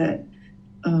situations, that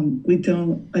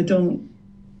I don't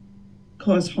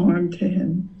cause harm to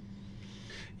him.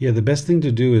 Yeah, the best thing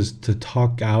to do is to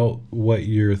talk out what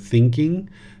you're thinking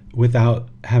without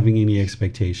having any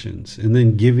expectations, and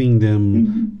then giving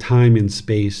them time and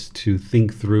space to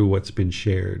think through what's been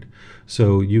shared.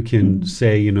 So you can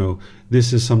say,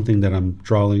 this is something that I'm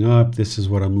drawing up, this is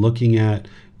what I'm looking at,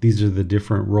 these are the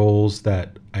different roles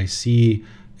that I see,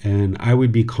 And I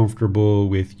would be comfortable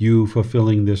with you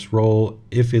fulfilling this role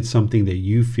if it's something that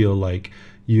you feel like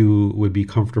you would be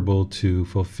comfortable to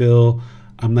fulfill.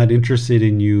 I'm not interested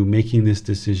in you making this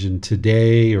decision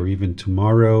today or even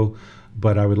tomorrow,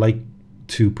 but I would like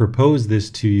to propose this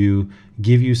to you,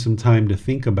 give you some time to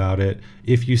think about it.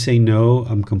 If you say no,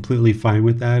 I'm completely fine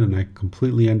with that, and I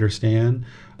completely understand.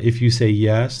 If you say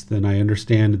yes, then I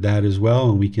understand that as well,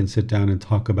 and we can sit down and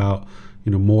talk about,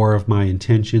 more of my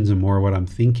intentions and more of what I'm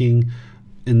thinking.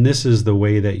 And this is the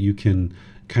way that you can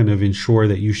kind of ensure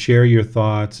that you share your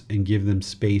thoughts and give them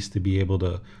space to be able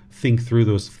to think through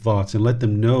those thoughts, and let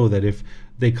them know that if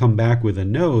they come back with a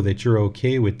no, that you're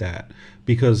okay with that.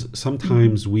 Because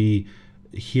sometimes we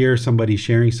hear somebody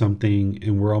sharing something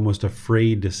and we're almost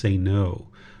afraid to say no,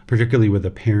 particularly with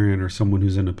a parent or someone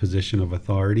who's in a position of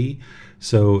authority.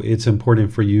 So it's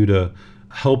important for you to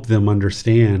help them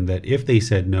understand that if they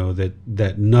said no,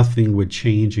 that nothing would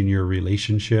change in your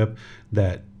relationship,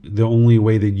 that the only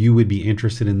way that you would be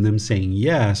interested in them saying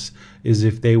yes is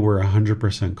if they were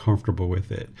 100% comfortable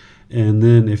with it. And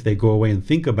then if they go away and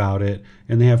think about it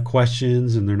and they have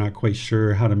questions and they're not quite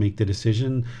sure how to make the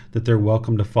decision, that they're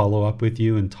welcome to follow up with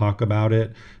you and talk about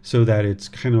it, so that it's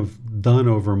kind of done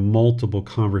over multiple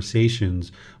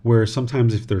conversations, where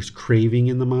sometimes if there's craving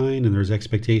in the mind and there's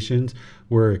expectations,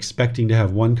 we're expecting to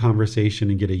have one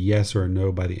conversation and get a yes or a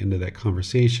no by the end of that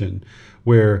conversation.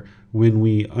 Where when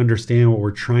we understand what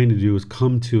we're trying to do is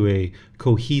come to a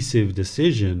cohesive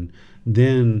decision,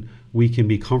 then we can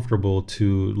be comfortable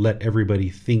to let everybody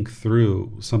think through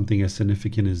something as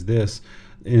significant as this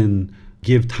and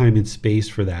give time and space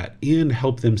for that, and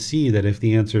help them see that if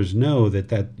the answer is no,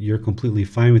 that you're completely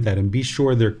fine with that, and be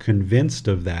sure they're convinced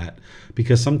of that.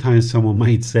 Because sometimes someone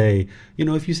might say,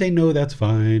 if you say no, that's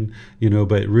fine,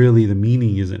 but really the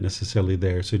meaning isn't necessarily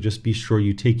there. So just be sure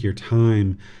you take your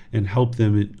time and help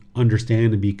them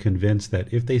understand and be convinced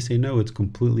that if they say no, it's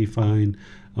completely fine.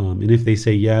 And if they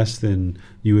say yes, then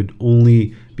you would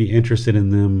only be interested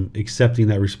in them accepting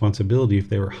that responsibility if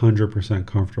they were 100%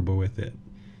 comfortable with it.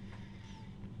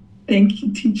 Thank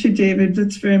you, Teacher David.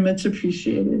 That's very much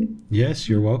appreciated. Yes,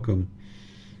 you're welcome.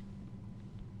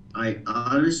 I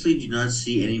honestly do not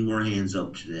see any more hands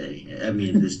up today.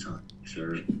 This time,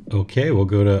 sir. Okay, we'll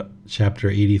go to chapter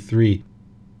 83.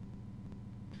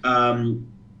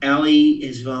 Allie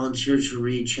has volunteered to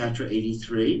read chapter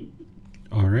 83.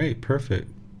 All right,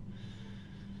 perfect.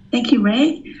 Thank you,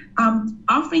 Ray.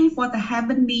 Offering for the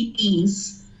heavenly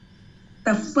beings,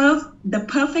 the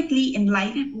perfectly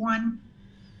enlightened one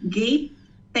gave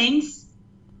thanks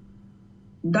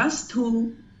thus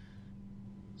to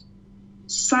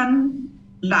Sun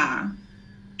La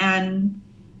and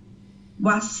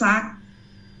Vasakara,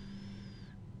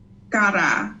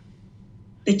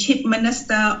 the chief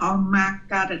minister of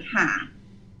Magadha.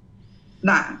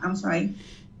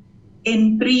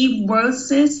 In 3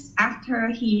 verses after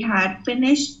he had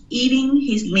finished eating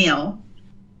his meal,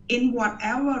 in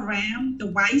whatever realm the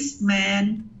wise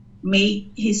man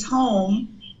made his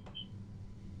home,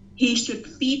 he should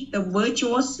feed the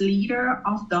virtuous leader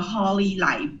of the holy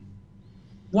life.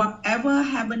 Whatever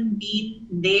heaven being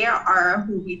there are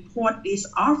who report this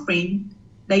offering,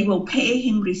 they will pay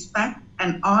him respect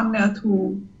and honor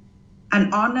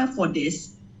for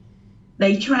this.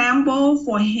 They tremble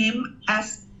for him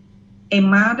as a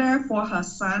mother for her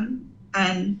son,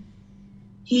 and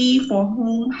he for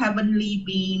whom heavenly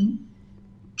being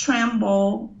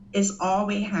tremble is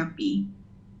always happy.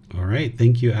 All right,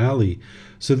 thank you, Ali.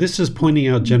 So this is pointing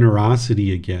out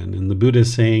generosity again, and the Buddha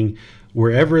is saying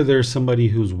wherever there's somebody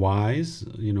who's wise,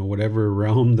 whatever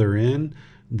realm they're in,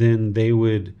 then they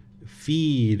would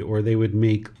feed or they would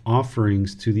make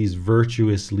offerings to these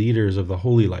virtuous leaders of the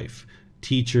holy life,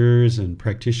 teachers and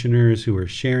practitioners who are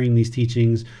sharing these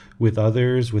teachings with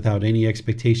others without any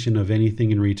expectation of anything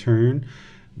in return.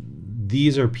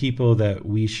 These are people that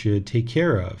we should take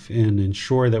care of and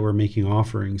ensure that we're making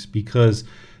offerings, because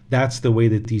that's the way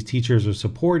that these teachers are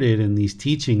supported and these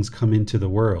teachings come into the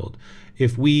world.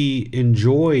 If we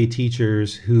enjoy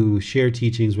teachers who share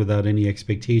teachings without any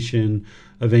expectation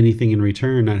of anything in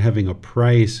return, not having a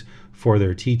price for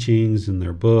their teachings and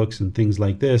their books and things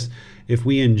like this, if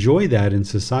we enjoy that in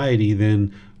society,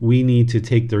 then we need to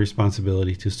take the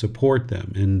responsibility to support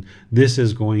them. And this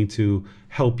is going to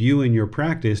help you in your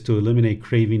practice to eliminate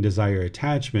craving, desire,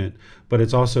 attachment, but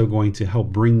it's also going to help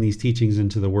bring these teachings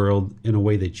into the world in a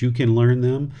way that you can learn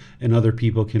them and other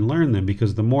people can learn them,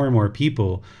 because the more and more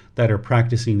people that are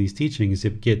practicing these teachings,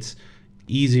 it gets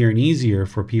easier and easier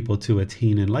for people to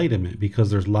attain enlightenment because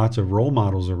there's lots of role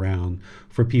models around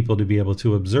for people to be able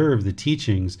to observe the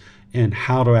teachings and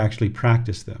how to actually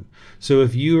practice them. So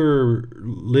if you're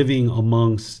living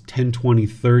amongst 10, 20,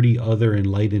 30 other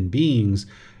enlightened beings,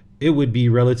 it would be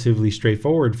relatively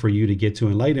straightforward for you to get to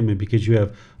enlightenment because you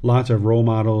have lots of role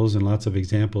models and lots of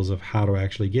examples of how to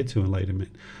actually get to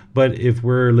enlightenment. But if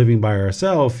we're living by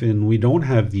ourselves and we don't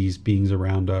have these beings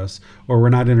around us, or we're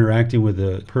not interacting with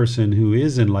a person who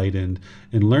is enlightened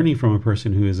and learning from a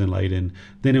person who is enlightened,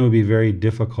 then it would be very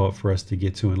difficult for us to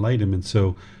get to enlightenment.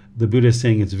 So the Buddha is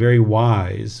saying it's very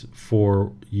wise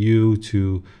for you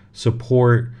to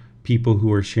support people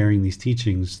who are sharing these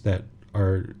teachings that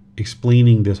are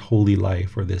explaining this holy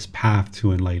life or this path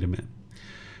to enlightenment.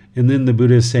 And then the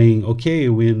Buddha is saying, okay,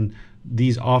 when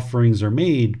these offerings are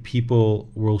made, people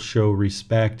will show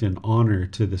respect and honor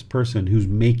to this person who's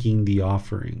making the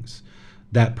offerings.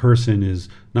 That person is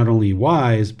not only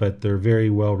wise, but they're very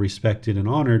well respected and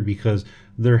honored because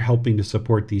they're helping to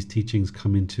support these teachings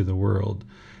come into the world.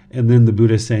 And then the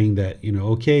Buddha is saying that,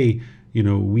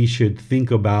 we should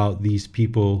think about these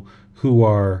people who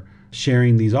are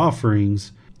sharing these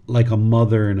offerings like a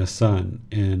mother and a son,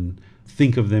 and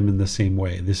think of them in the same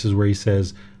way. This is where he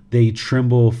says, they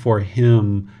tremble for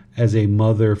him as a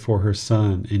mother for her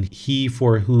son, and he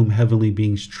for whom heavenly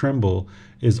beings tremble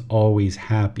is always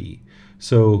happy.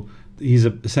 So he's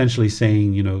essentially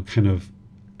saying, kind of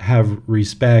have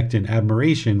respect and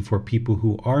admiration for people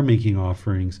who are making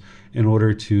offerings in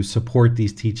order to support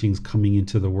these teachings coming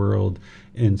into the world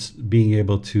and being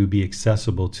able to be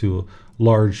accessible to a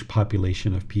large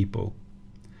population of people.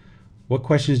 What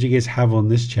questions do you guys have on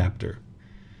this chapter?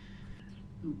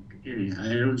 Okay,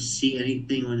 I don't see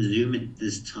anything on Zoom at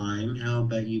this time. How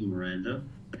about you, Miranda?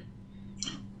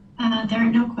 There are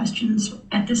no questions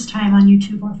at this time on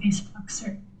YouTube or Facebook,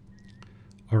 sir.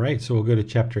 All right, so we'll go to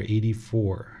chapter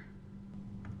 84.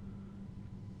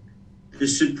 The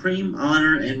supreme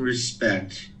honor and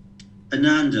respect.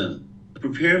 Ananda,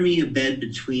 prepare me a bed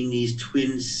between these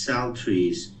twin sal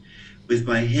trees, with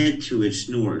my head to its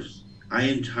north. I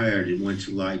am tired and want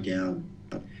to lie down.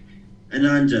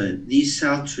 Ananda, these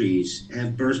sal trees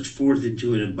have burst forth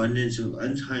into an abundance of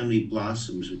untimely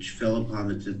blossoms which fell upon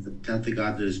the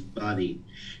Tathagata's body,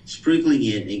 sprinkling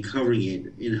it and covering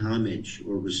it in homage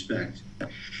or respect.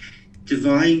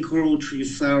 Divine coral tree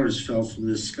flowers fell from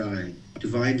the sky.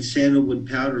 Divine sandalwood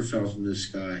powder fell from the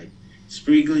sky,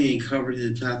 sprinkling and covering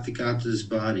the Tathagata's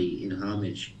body in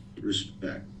homage and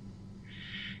respect.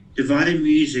 Divine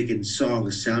music and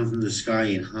song sound from the sky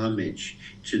in homage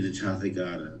to the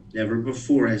Tathagata. Never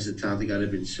before has the Tathagata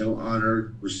been so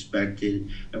honored, respected,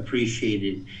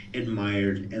 appreciated,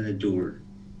 admired, and adored.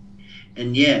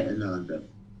 And yet, Ananda,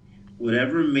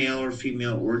 whatever male or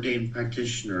female ordained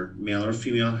practitioner, male or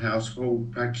female household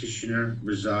practitioner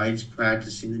resides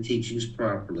practicing the teachings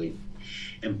properly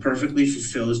and perfectly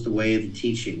fulfills the way of the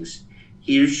teachings,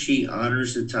 he or she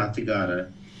honors the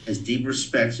Tathagata, has deep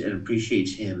respect and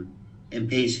appreciates him, and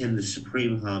pays him the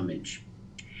supreme homage.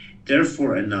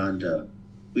 Therefore, Ananda,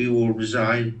 we will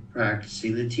reside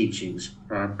practicing the teachings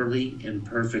properly and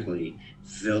perfectly,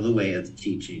 fulfill the way of the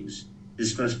teachings.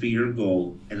 This must be your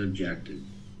goal and objective.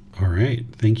 All right.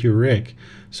 Thank you, Rick.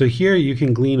 So here you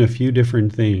can glean a few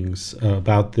different things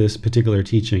about this particular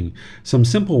teaching. Some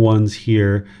simple ones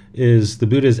here is the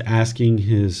Buddha is asking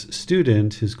his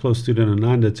student, his close student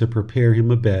Ananda, to prepare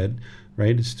him a bed.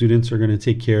 Right? Students are going to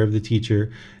take care of the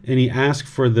teacher. And he asked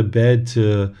for the bed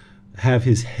to have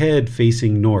his head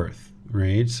facing north,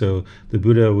 right? So the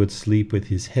Buddha would sleep with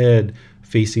his head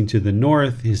facing to the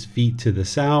north, his feet to the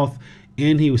south,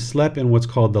 and he slept in what's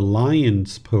called the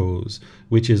lion's pose,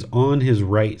 which is on his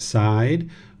right side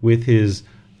with his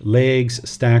legs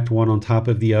stacked one on top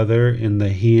of the other and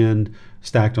the hand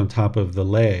stacked on top of the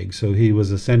leg. So he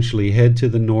was essentially head to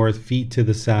the north, feet to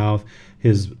the south,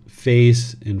 his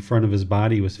face in front of his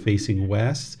body was facing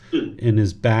west, and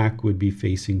his back would be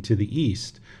facing to the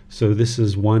east. So this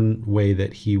is one way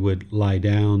that he would lie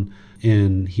down,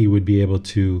 and he would be able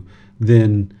to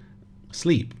then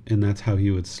sleep, and that's how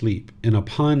he would sleep. And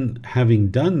upon having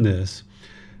done this,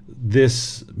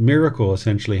 this miracle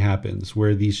essentially happens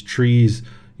where these trees,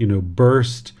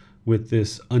 burst with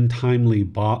this untimely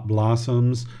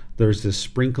blossoms. There's this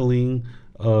sprinkling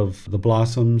of the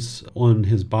blossoms on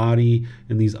his body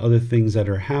and these other things that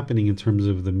are happening in terms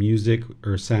of the music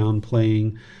or sound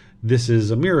playing. This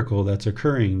is a miracle that's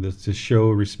occurring that's to show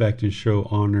respect and show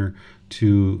honor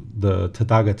to the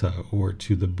Tathagata or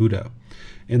to the Buddha.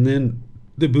 And then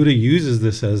the Buddha uses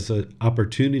this as an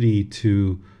opportunity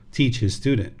to teach his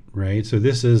student, right? So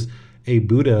this is a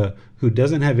Buddha who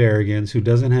doesn't have arrogance, who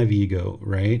doesn't have ego,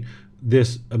 right?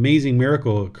 this amazing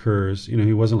miracle occurs,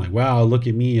 he wasn't like, wow, look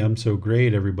at me, I'm so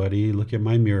great, everybody, look at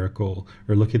my miracle,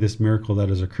 or look at this miracle that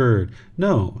has occurred.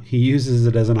 No, he uses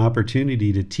it as an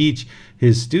opportunity to teach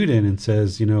his student and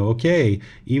says, okay,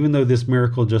 even though this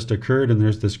miracle just occurred and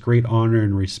there's this great honor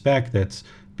and respect that's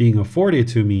being afforded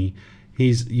to me,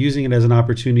 he's using it as an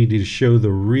opportunity to show the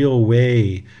real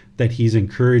way that he's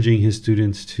encouraging his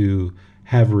students to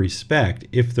have respect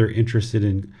if they're interested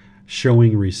in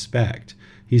showing respect.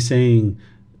 He's saying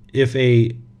if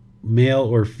a male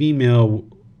or female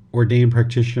ordained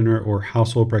practitioner or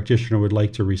household practitioner would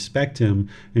like to respect him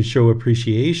and show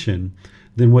appreciation,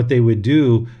 then what they would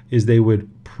do is they would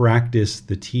practice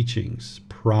the teachings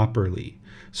properly.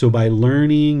 So by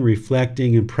learning,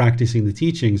 reflecting, and practicing the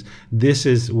teachings, this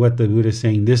is what the Buddha is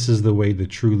saying. This is the way to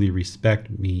truly respect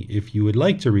me if you would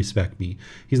like to respect me.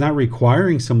 He's not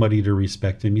requiring somebody to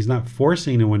respect him. He's not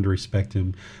forcing anyone to respect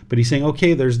him. But he's saying,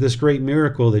 okay, there's this great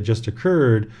miracle that just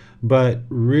occurred, but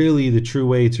really the true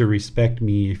way to respect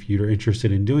me, if you're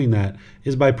interested in doing that,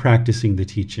 is by practicing the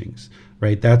teachings.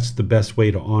 Right? That's the best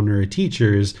way to honor a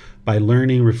teacher, is by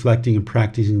learning, reflecting, and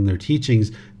practicing their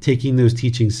teachings, taking those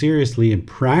teachings seriously and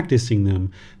practicing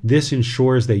them. This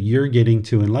ensures that you're getting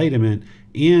to enlightenment.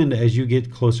 And as you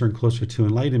get closer and closer to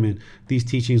enlightenment, these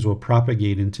teachings will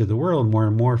propagate into the world more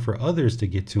and more for others to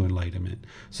get to enlightenment.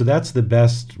 So that's the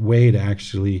best way to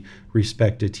actually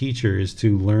respect a teacher, is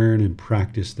to learn and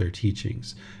practice their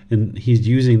teachings. And he's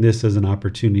using this as an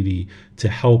opportunity to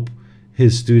help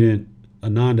his student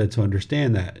Ananda to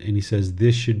understand that. And he says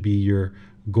this should be your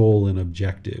goal and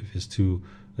objective, is to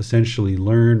essentially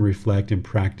learn, reflect, and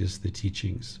practice the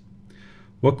teachings.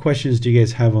 What questions do you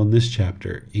guys have on this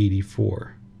chapter,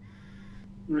 84?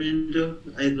 Miranda,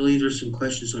 I believe there's some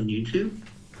questions on YouTube.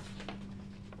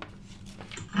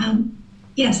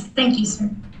 Yes, thank you, sir.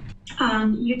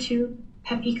 On YouTube,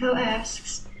 Peppico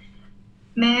asks,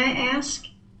 may I ask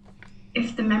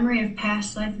if the memory of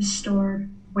past life is stored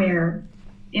where?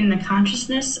 In the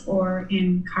consciousness or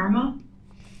in karma?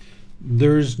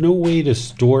 There's no way to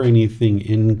store anything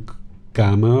in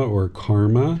Kama or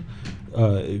karma.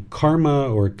 Karma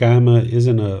or Kama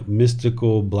isn't a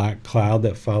mystical black cloud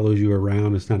that follows you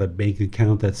around. It's not a bank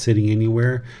account that's sitting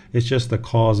anywhere. It's just the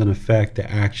cause and effect, the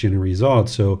action and result.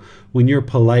 So when you're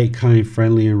polite, kind,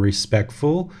 friendly, and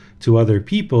respectful to other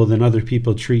people, then other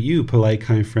people treat you polite,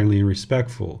 kind, friendly, and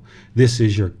respectful. This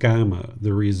is your Kama,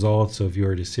 the results of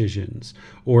your decisions.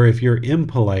 Or if you're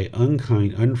impolite,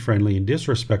 unkind, unfriendly, and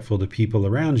disrespectful to people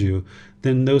around you,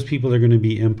 then those people are going to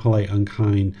be impolite,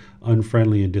 unkind,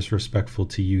 unfriendly, and disrespectful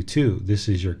to you too. This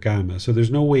is your Kama. So there's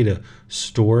no way to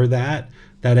store that.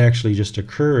 That actually just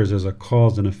occurs as a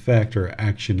cause and effect, or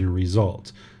action and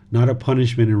result. Not a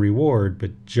punishment and reward,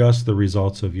 but just the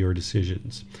results of your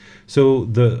decisions. So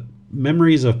the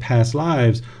memories of past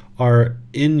lives are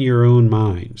in your own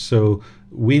mind. So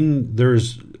when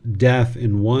there's death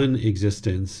in one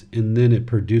existence and then it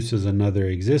produces another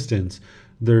existence,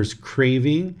 there's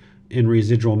craving and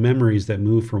residual memories that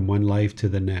move from one life to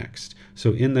the next.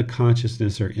 So in the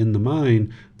consciousness or in the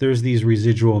mind, there's these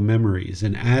residual memories.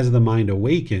 And as the mind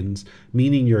awakens,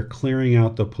 meaning you're clearing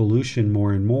out the pollution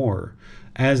more and more,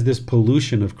 as this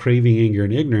pollution of craving, anger,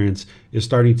 and ignorance is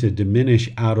starting to diminish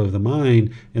out of the mind,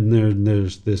 and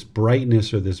there's this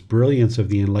brightness or this brilliance of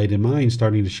the enlightened mind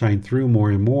starting to shine through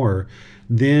more and more,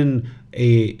 then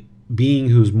a being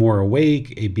who's more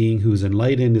awake, a being who's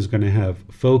enlightened, is going to have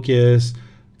focus,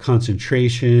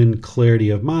 concentration, clarity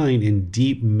of mind, and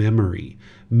deep memory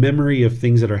of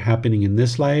things that are happening in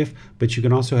this life, but you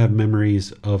can also have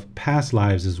memories of past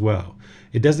lives as well.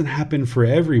 It doesn't happen for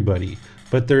everybody,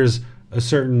 but there's a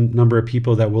certain number of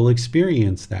people that will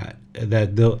experience that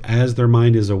they'll, as their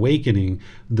mind is awakening,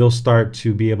 they'll start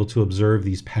to be able to observe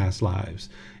these past lives.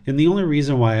 And the only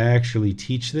reason why I actually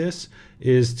teach this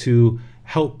is to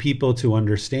help people to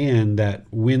understand that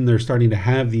when they're starting to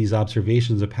have these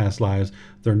observations of past lives,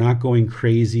 they're not going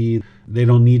crazy. They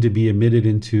don't need to be admitted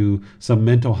into some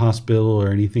mental hospital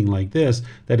or anything like this,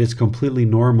 that it's completely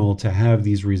normal to have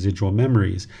these residual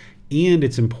memories. And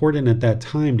it's important at that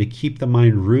time to keep the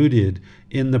mind rooted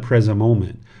in the present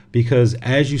moment, because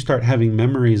as you start having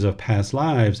memories of past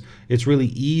lives, it's really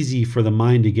easy for the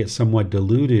mind to get somewhat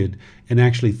diluted and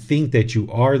actually think that you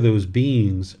are those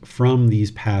beings from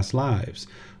these past lives.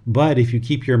 But if you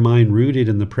keep your mind rooted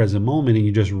in the present moment and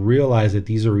you just realize that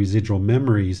these are residual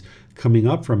memories coming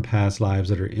up from past lives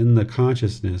that are in the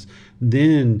consciousness,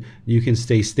 then you can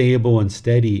stay stable and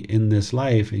steady in this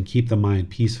life and keep the mind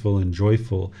peaceful and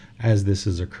joyful as this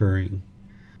is occurring.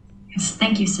 Yes,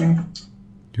 thank you, sir.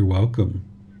 You're welcome.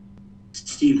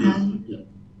 Steve,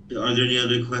 are there any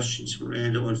other questions,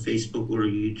 Miranda, on Facebook or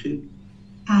YouTube?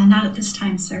 Not at this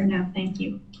time, sir. No, thank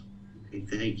you. Okay,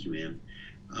 thank you,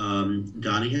 ma'am.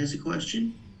 Donnie has a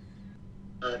question.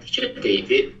 Teacher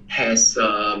David, has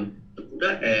the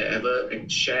Buddha ever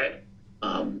shared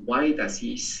why does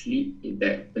he sleep in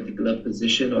that particular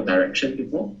position or direction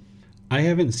before? I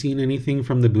haven't seen anything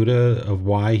from the Buddha of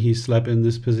why he slept in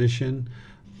this position.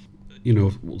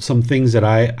 Some things that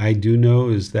I do know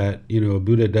is that, a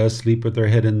Buddha does sleep with their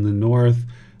head in the north.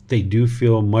 They do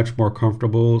feel much more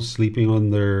comfortable sleeping on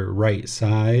their right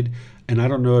side. And I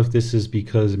don't know if this is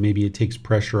because maybe it takes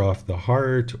pressure off the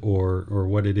heart or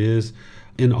what it is.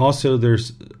 And also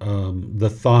there's the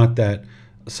thought that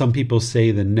some people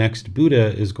say the next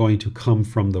Buddha is going to come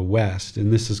from the west.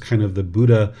 And this is kind of the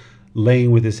Buddha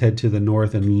laying with his head to the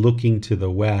north and looking to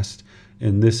the west.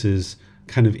 And this is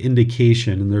kind of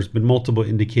indication, and there's been multiple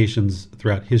indications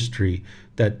throughout history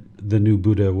that the new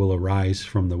Buddha will arise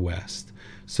from the west.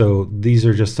 So these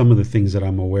are just some of the things that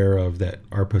I'm aware of that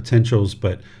are potentials,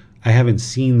 but I haven't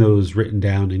seen those written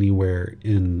down anywhere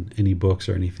in any books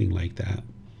or anything like that.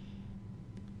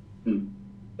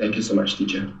 Thank you so much,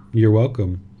 teacher. You're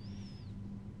welcome.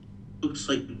 Looks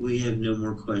like we have no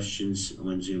more questions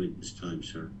on Zoom at this time,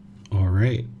 sir. All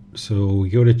right. So we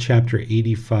go to chapter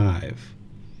 85.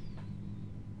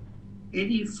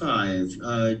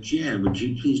 85. Jan, would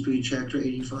you please read chapter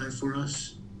 85 for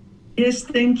us? Yes,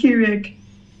 thank you, Rick.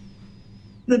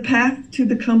 The path to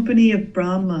the company of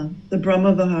Brahma, the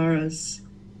Brahma Viharas.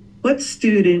 What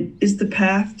student is the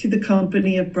path to the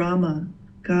company of Brahma,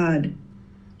 God?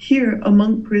 Here a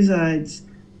monk resides,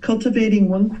 cultivating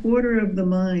 1/4 of the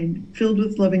mind, filled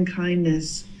with loving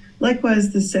kindness,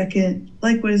 likewise the second,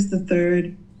 likewise the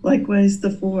third, likewise the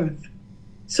fourth.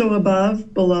 So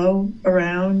above, below,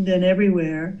 around, and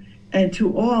everywhere, and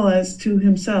to all as to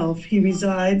himself, he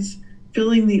resides,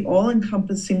 filling the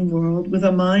all-encompassing world with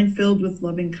a mind filled with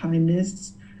loving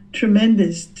kindness,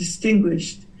 tremendous,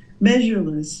 distinguished,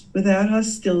 measureless, without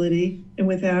hostility and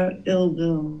without ill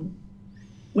will.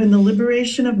 When the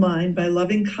liberation of mind by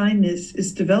loving kindness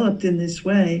is developed in this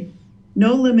way,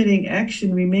 no limiting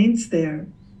action remains there,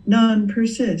 none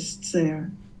persists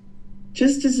there.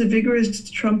 Just as a vigorous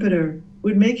trumpeter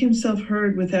would make himself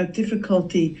heard without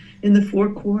difficulty in the 4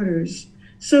 quarters,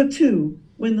 so too,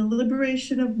 when the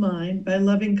liberation of mind by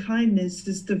loving kindness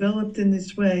is developed in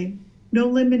this way, no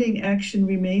limiting action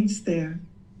remains there,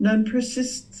 none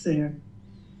persists there.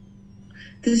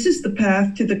 This is the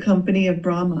path to the company of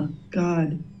Brahma,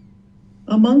 God.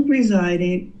 A monk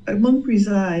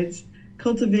resides,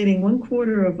 cultivating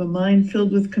 1/4 of a mind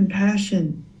filled with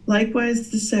compassion, likewise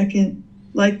the second,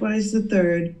 likewise the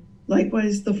third,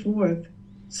 likewise the fourth,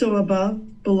 so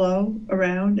above, below,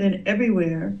 around, and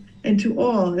everywhere, and to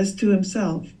all as to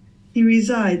himself, he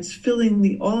resides, filling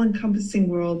the all-encompassing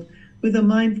world with a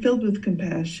mind filled with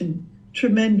compassion,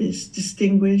 tremendous,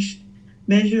 distinguished,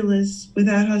 measureless,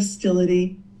 without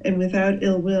hostility, and without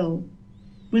ill will.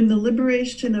 When the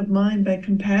liberation of mind by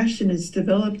compassion is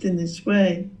developed in this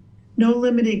way, no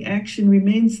limiting action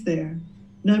remains there,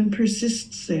 none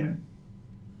persists there.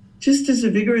 Just as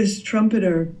a vigorous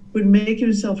trumpeter would make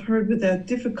himself heard without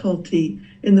difficulty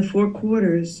in the 4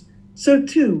 quarters, so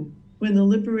too, when the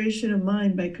liberation of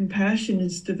mind by compassion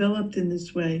is developed in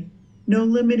this way, no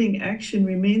limiting action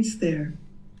remains there,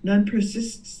 none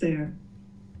persists there.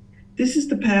 This is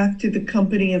the path to the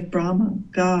company of Brahma,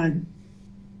 God.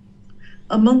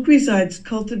 A monk resides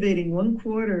cultivating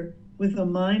 1/4 with a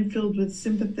mind filled with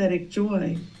sympathetic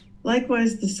joy,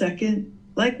 likewise the second,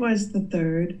 likewise the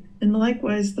third, and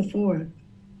likewise the fourth.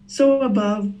 So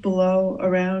above, below,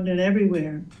 around, and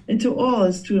everywhere, and to all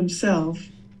as to himself,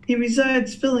 he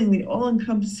resides, filling the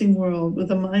all-encompassing world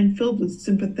with a mind filled with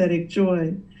sympathetic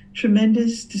joy,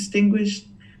 tremendous, distinguished,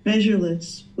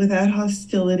 measureless, without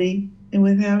hostility, and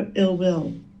without ill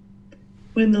will.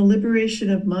 When the liberation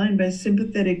of mind by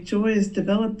sympathetic joy is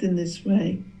developed in this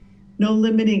way, no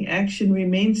limiting action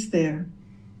remains there,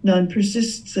 none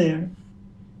persists there.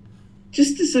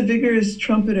 Just as a vigorous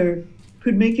trumpeter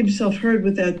could make himself heard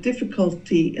without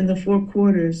difficulty in the 4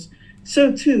 quarters,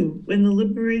 so too, when the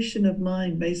liberation of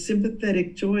mind by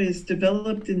sympathetic joy is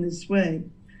developed in this way,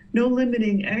 no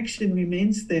limiting action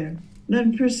remains there,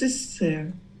 none persists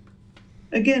there.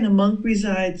 Again, a monk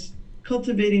resides,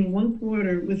 cultivating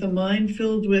 1/4 with a mind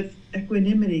filled with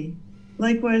equanimity,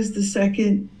 likewise the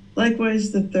second,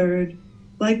 likewise the third,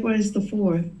 likewise the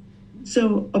fourth.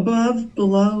 So above,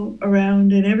 below,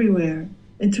 around, and everywhere,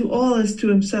 and to all as to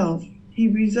himself, he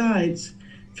resides,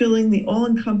 filling the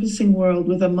all-encompassing world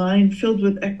with a mind filled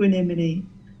with equanimity,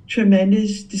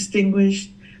 tremendous,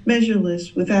 distinguished,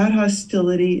 measureless, without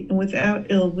hostility, and without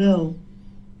ill will.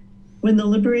 When the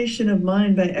liberation of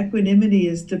mind by equanimity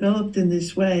is developed in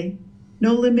this way,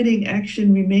 No limiting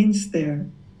action remains there.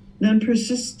 None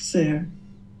persists there.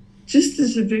 Just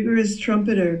as a vigorous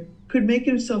trumpeter could make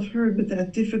himself heard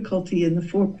without difficulty in the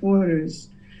four quarters,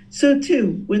 so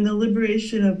too, when the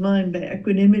liberation of mind by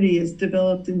equanimity is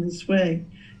developed in this way,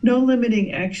 no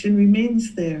limiting action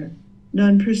remains there.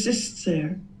 None persists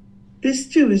there. This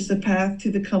too is the path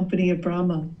to the company of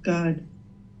Brahma, God.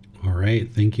 All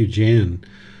right. Thank you, Jan.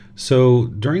 So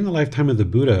during the lifetime of the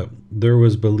Buddha, there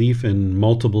was belief in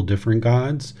multiple different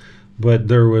gods, but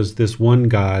there was this one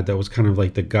god that was kind of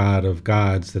like the god of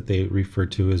gods that they refer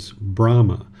to as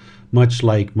Brahma, much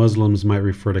like Muslims might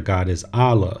refer to God as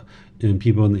Allah, and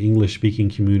people in the English-speaking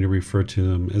community refer to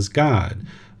them as God.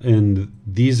 And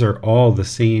these are all the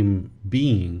same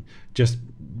being, just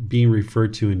being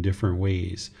referred to in different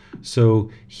ways. So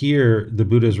here the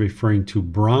Buddha is referring to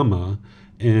Brahma,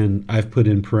 and I've put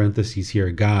in parentheses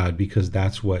here God, because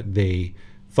that's what they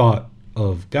thought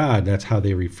of God. That's how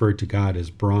they referred to God, as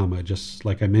Brahma. Just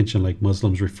like I mentioned, like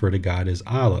Muslims refer to God as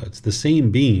Allah. It's the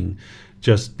same being,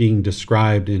 just being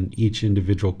described in each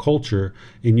individual culture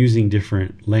and using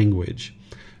different language.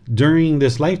 During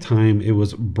this lifetime, it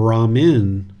was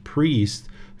Brahmin priests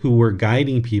who were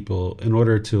guiding people in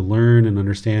order to learn and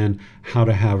understand how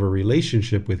to have a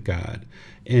relationship with God.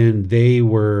 And they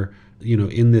were,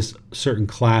 in this certain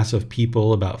class of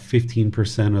people, about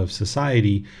 15% of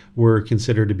society were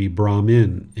considered to be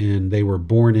Brahmin, and they were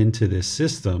born into this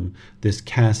system, this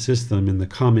caste system, and the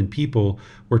common people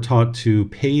were taught to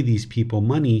pay these people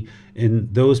money,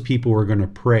 and those people were going to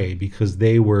pray because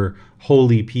they were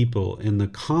holy people, and the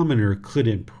commoner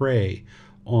couldn't pray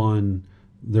on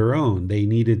their own. They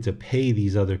needed to pay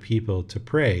these other people to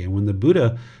pray. And when the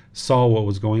Buddha saw what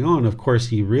was going on, of course,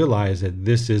 he realized that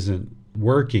this isn't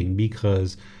working,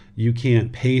 because you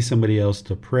can't pay somebody else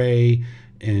to pray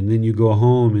and then you go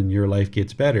home and your life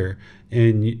gets better.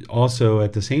 And also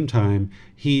at the same time,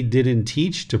 he didn't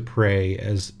teach to pray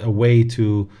as a way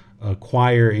to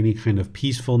acquire any kind of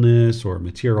peacefulness or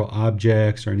material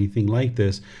objects or anything like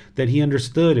this, that he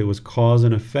understood it was cause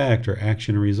and effect, or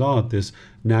action and result, this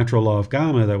natural law of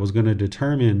karma that was going to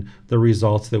determine the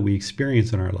results that we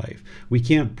experience in our life. We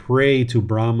can't pray to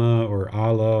Brahma or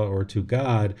Allah or to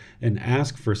God and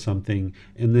ask for something,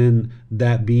 and then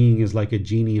that being is like a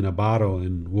genie in a bottle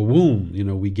and boom,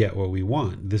 we get what we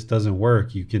want. This doesn't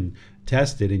work. You can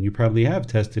test it, and you probably have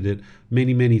tested it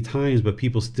many, many times, but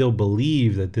people still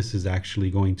believe that this is actually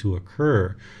going to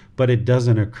occur. But it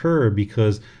doesn't occur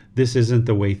because this isn't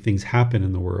the way things happen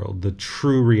in the world. The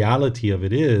true reality of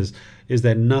it is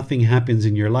that nothing happens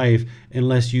in your life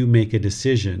unless you make a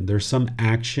decision. There's some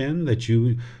action that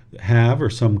you have or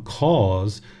some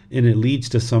cause, and it leads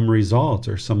to some result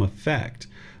or some effect.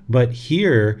 But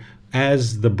here,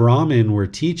 as the Brahmin were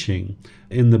teaching,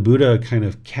 and the Buddha kind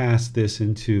of cast this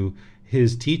into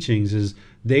his teachings, is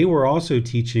they were also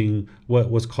teaching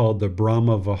what was called the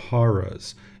Brahma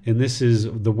Viharas. And this is,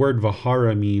 the word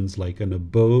Vihara means like an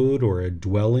abode or a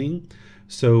dwelling.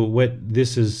 So what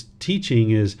this is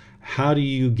teaching is, how do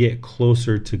you get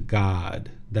closer to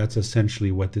God? That's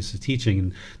essentially what this is teaching.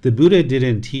 And the Buddha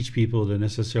didn't teach people to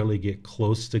necessarily get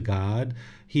close to God.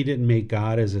 He didn't make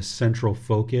God as a central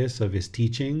focus of his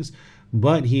teachings,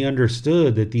 but he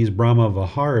understood that these Brahma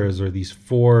Viharas, or these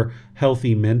 4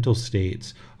 healthy mental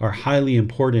states, are highly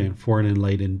important for an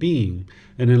enlightened being.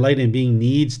 An enlightened being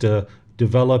needs to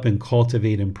develop and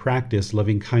cultivate and practice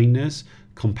loving kindness,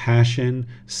 compassion,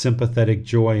 sympathetic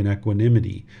joy, and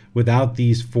equanimity. Without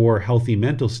these 4 healthy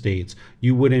mental states,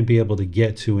 you wouldn't be able to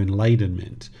get to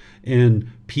enlightenment. And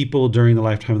people during the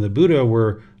lifetime of the Buddha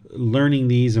were learning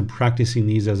these and practicing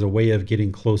these as a way of getting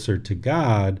closer to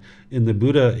God. And the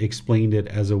Buddha explained it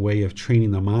as a way of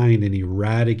training the mind and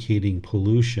eradicating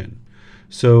pollution.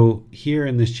 So here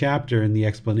in this chapter, in the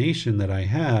explanation that I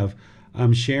have,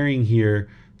 I'm sharing here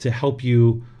to help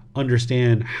you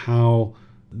understand how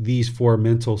these 4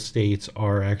 mental states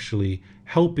are actually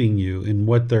helping you and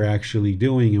what they're actually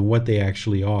doing and what they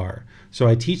actually are. So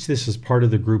I teach this as part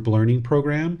of the group learning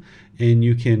program, and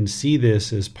you can see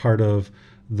this as part of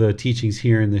the teachings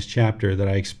here in this chapter, that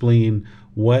I explain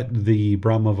what the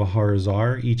Brahma Viharas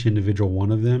are, each individual one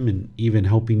of them, and even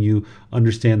helping you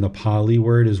understand the Pali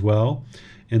word as well.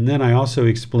 And then I also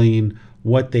explain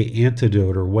what they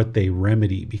antidote, or what they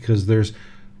remedy, because there's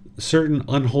certain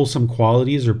unwholesome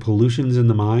qualities or pollutions in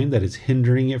the mind that is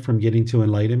hindering it from getting to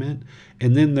enlightenment.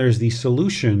 And then there's these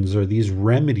solutions, or these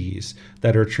remedies,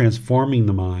 that are transforming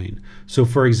the mind. So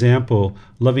for example,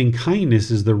 loving kindness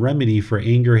is the remedy for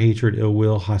anger, hatred, ill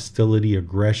will, hostility,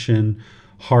 aggression,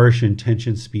 harsh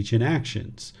intention, speech, and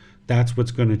actions. That's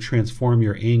what's going to transform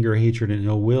your anger, hatred, and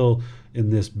ill will, in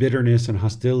this bitterness and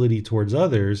hostility towards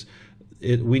others.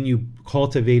 when you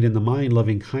cultivate in the mind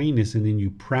loving kindness and then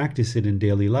you practice it in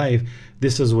daily life,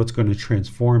 this is what's going to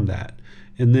transform that.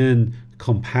 And then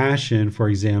compassion, for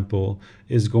example,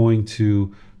 is going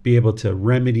to be able to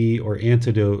remedy or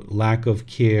antidote lack of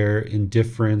care,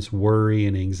 indifference, worry,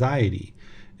 and anxiety.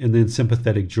 And then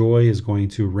sympathetic joy is going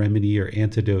to remedy or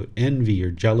antidote envy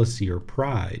or jealousy or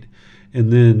pride.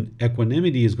 And then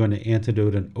equanimity is going to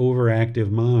antidote an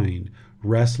overactive mind,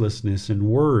 restlessness, and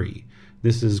worry.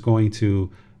 This is going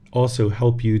to also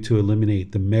help you to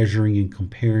eliminate the measuring and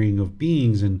comparing of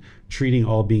beings and treating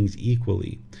all beings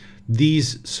equally.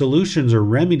 These solutions or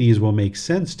remedies will make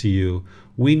sense to you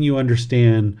when you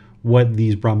understand what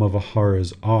these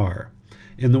Brahmaviharas are.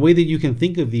 And the way that you can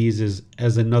think of these is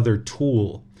as another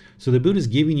tool. So the Buddha is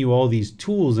giving you all these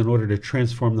tools in order to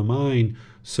transform the mind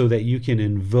so that you can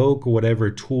invoke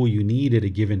whatever tool you need at a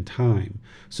given time.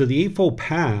 So the Eightfold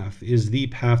Path is the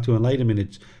path to enlightenment.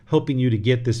 It's helping you to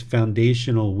get this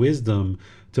foundational wisdom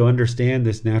to understand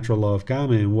this natural law of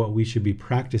karma and what we should be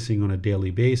practicing on a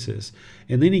daily basis.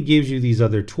 And then he gives you these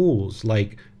other tools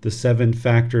like the 7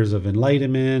 factors of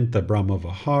enlightenment, the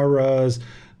Brahmaviharas,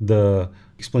 the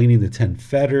explaining the 10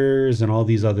 fetters, and all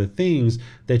these other things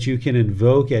that you can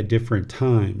invoke at different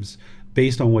times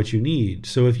based on what you need.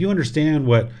 So if you understand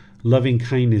what loving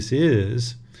kindness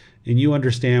is and you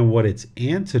understand what it's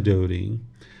antidoting,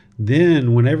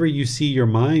 then whenever you see your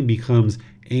mind becomes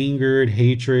angered,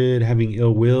 hatred, having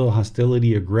ill will,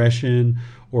 hostility, aggression,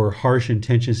 or harsh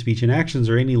intention, speech, and actions,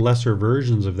 or any lesser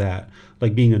versions of that,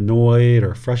 like being annoyed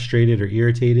or frustrated or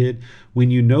irritated,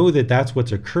 when you know that that's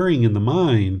what's occurring in the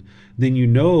mind, then you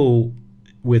know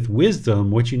with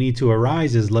wisdom what you need to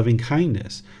arise is loving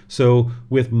kindness. So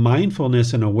with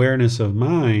mindfulness and awareness of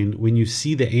mind, when you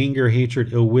see the anger,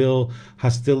 hatred, ill will,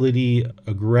 hostility,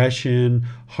 aggression,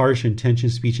 harsh intention,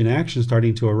 speech, and action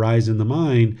starting to arise in the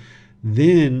mind,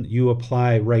 then you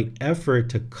apply right effort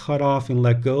to cut off and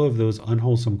let go of those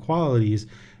unwholesome qualities,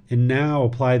 and now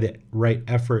apply the right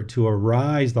effort to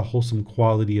arise the wholesome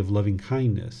quality of loving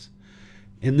kindness.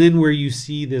 And then where you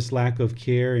see this lack of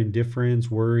care, indifference,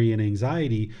 worry, and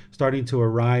anxiety starting to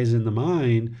arise in the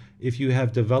mind, if you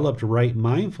have developed right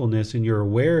mindfulness and you're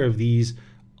aware of these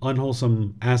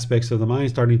unwholesome aspects of the mind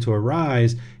starting to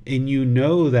arise, and you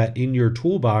know that in your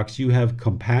toolbox you have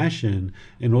compassion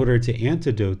in order to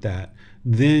antidote that,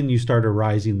 then you start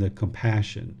arising the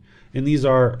compassion. And these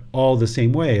are all the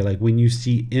same way. Like when you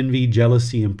see envy,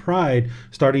 jealousy, and pride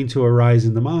starting to arise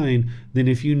in the mind, then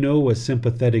if you know what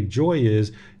sympathetic joy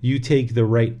is, you take the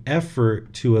right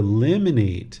effort to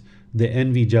eliminate the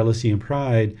envy, jealousy, and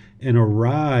pride and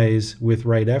arise with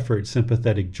right effort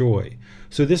sympathetic joy.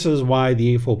 So this is why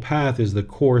the Eightfold Path is the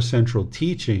core central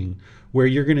teaching, where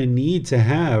you're going to need to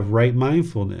have right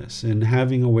mindfulness and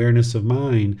having awareness of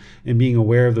mind and being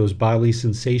aware of those bodily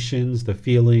sensations, the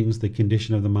feelings, the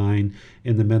condition of the mind,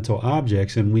 and the mental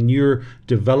objects. And when you're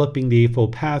developing the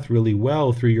Eightfold Path really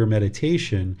well through your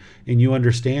meditation and you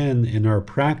understand and are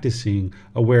practicing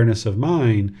awareness of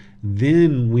mind,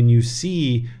 then when you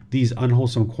see these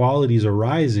unwholesome qualities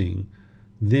arising,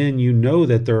 then you know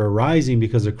that they're arising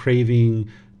because of craving,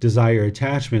 desire,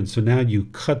 attachment. So now you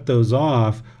cut those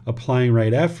off, applying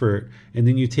right effort, and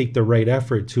then you take the right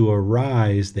effort to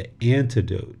arise the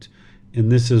antidote.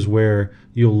 And this is where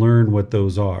you'll learn what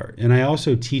those are. And I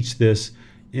also teach this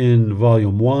in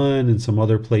Volume 1 and some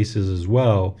other places as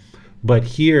well. But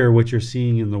here, what you're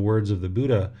seeing in the words of the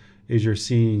Buddha is you're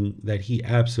seeing that he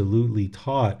absolutely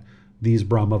taught these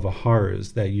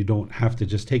Brahmaviharas, that you don't have to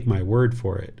just take my word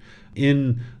for it.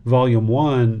 In Volume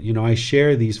 1, I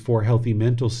share these 4 healthy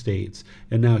mental states.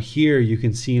 And now here you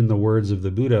can see in the words of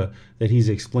the Buddha that he's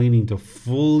explaining to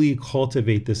fully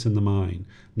cultivate this in the mind.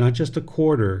 Not just a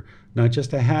quarter, not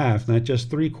just a half, not just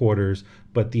 3/4,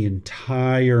 but the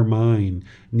entire mind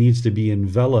needs to be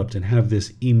enveloped and have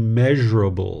this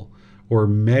immeasurable or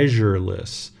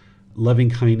measureless loving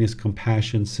kindness,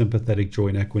 compassion, sympathetic joy,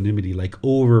 and equanimity, like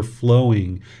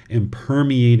overflowing and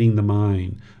permeating the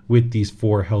mind with these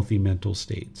 4 healthy mental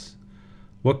states.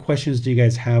 What questions do you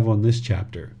guys have on this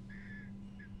chapter?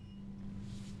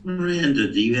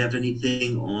 Miranda, do you have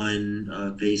anything on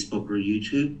Facebook or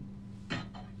YouTube?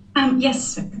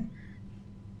 Yes, sir.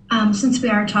 Since we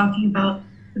are talking about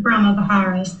the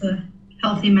Brahmaviharas, the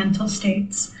healthy mental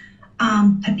states,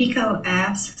 Papiko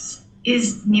asks,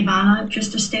 is Nibbana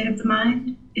just a state of the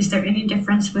mind? Is there any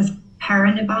difference with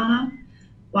Parinibbana?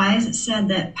 Why is it said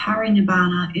that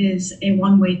Parinibbana is a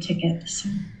one-way ticket?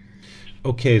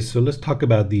 Okay, so let's talk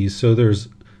about these. So there's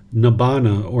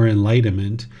Nibbana, or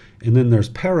enlightenment, and then there's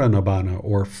Parinibbana,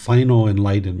 or final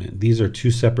enlightenment. These are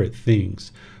 2 separate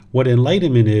things. What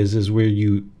enlightenment is where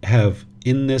you have,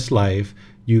 in this life,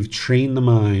 You've trained the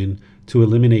mind to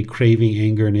eliminate craving,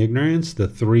 anger, and ignorance, the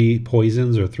 3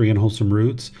 poisons or 3 unwholesome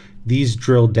roots. These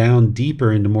drill down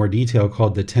deeper into more detail,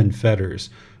 called the 10 fetters.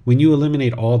 When you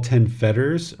eliminate all 10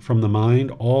 fetters from the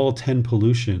mind, all 10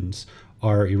 pollutions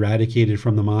are eradicated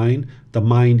from the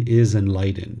mind is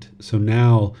enlightened. So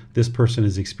now this person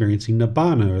is experiencing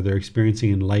nibbana, or they're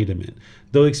experiencing enlightenment.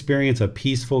 They'll experience a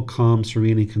peaceful, calm,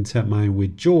 serene, and content mind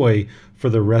with joy for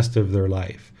the rest of their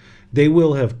life. They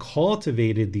will have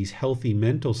cultivated these healthy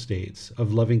mental states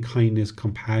of loving kindness,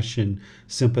 compassion,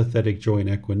 sympathetic joy, and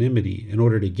equanimity in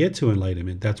order to get to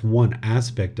enlightenment. That's one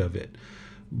aspect of it.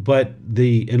 But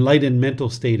the enlightened mental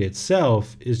state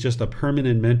itself is just a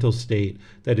permanent mental state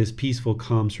that is peaceful,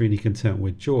 calm, serene, and content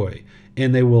with joy.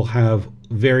 And they will have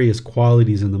various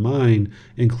qualities in the mind,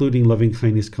 including loving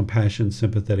kindness, compassion,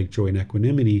 sympathetic joy, and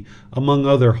equanimity, among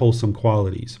other wholesome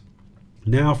qualities.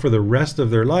 Now, for the rest of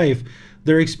their life,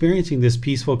 they're experiencing this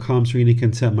peaceful, calm, serene, and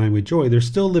content mind with joy. They're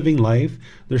still living life.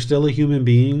 They're still a human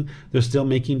being. They're still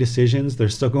making decisions. They're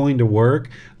still going to work.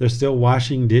 They're still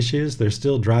washing dishes. They're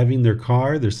still driving their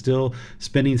car. They're still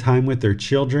spending time with their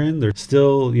children. They're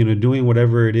still, doing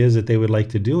whatever it is that they would like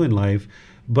to do in life.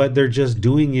 But they're just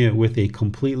doing it with a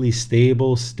completely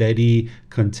stable, steady,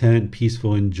 content,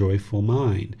 peaceful, and joyful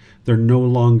mind. They're no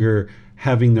longer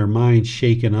having their mind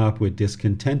shaken up with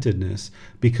discontentedness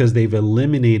because they've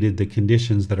eliminated the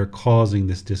conditions that are causing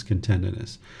this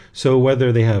discontentedness. So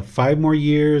whether they have 5 more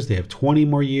years, they have 20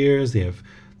 more years, they have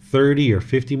 30 or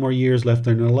 50 more years left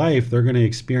in their life, they're going to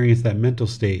experience that mental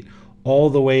state all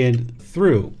the way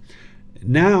through.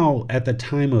 Now, at the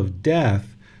time of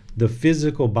death, the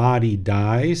physical body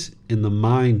dies and the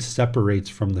mind separates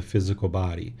from the physical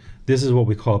body. This is what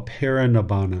we call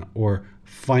paranibbana, or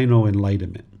final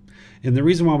enlightenment. And the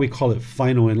reason why we call it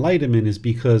final enlightenment is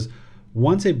because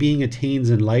once a being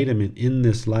attains enlightenment in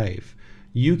this life,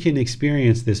 you can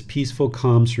experience this peaceful,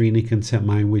 calm, serene, and content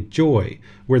mind with joy,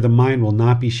 where the mind will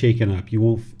not be shaken up. You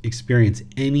won't experience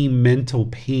any mental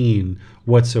pain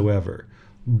whatsoever.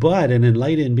 But an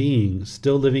enlightened being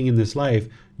still living in this life,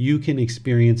 you can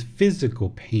experience physical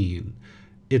pain.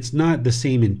 It's not the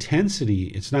same intensity.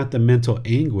 It's not the mental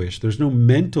anguish. There's no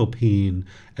mental pain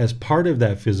as part of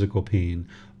that physical pain.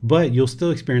 But you'll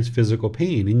still experience physical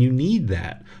pain, and you need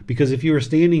that, because if you are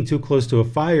standing too close to a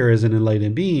fire as an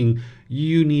enlightened being,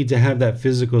 you need to have that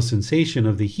physical sensation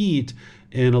of the heat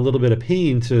and a little bit of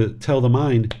pain to tell the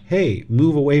mind, hey,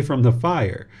 move away from the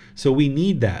fire. So we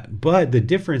need that. But the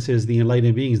difference is the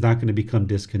enlightened being is not going to become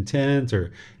discontent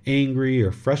or angry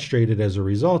or frustrated as a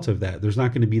result of that. There's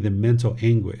not going to be the mental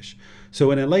anguish.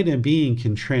 So an enlightened being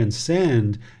can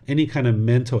transcend any kind of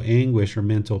mental anguish or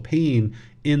mental pain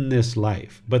in this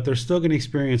life, but they're still going to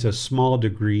experience a small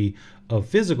degree of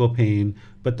physical pain,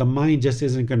 but the mind just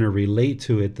isn't going to relate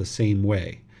to it the same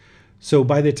way. So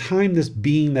by the time this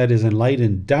being that is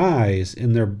enlightened dies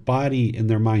and their body and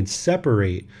their mind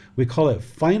separate, we call it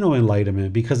final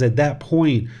enlightenment, because at that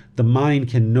point, the mind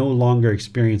can no longer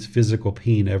experience physical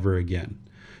pain ever again.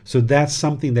 So that's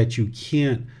something that you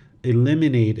can't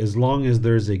eliminate as long as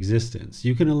there's existence.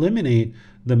 You can eliminate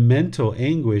the mental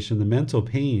anguish and the mental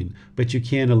pain, but you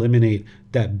can't eliminate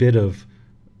that bit of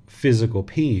physical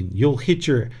pain. You'll hit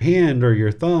your hand or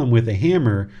your thumb with a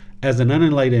hammer. As an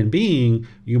unenlightened being,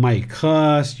 you might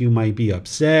cuss, you might be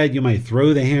upset, you might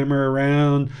throw the hammer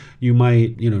around, you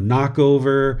might, knock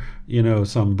over,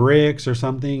 some bricks or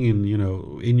something, and,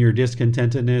 in your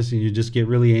discontentedness, and you just get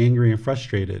really angry and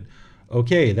frustrated.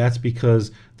 Okay, that's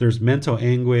because there's mental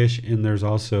anguish and there's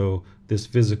also this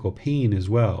physical pain as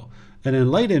well. An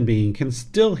enlightened being can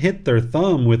still hit their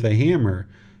thumb with a hammer.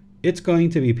 It's going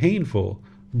to be painful,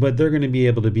 but they're going to be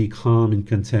able to be calm and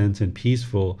content and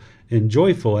peaceful and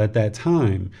joyful at that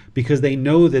time, because they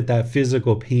know that that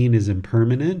physical pain is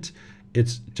impermanent.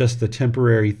 It's just a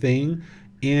temporary thing.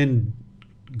 And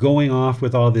going off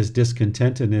with all this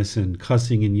discontentedness and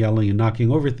cussing and yelling and knocking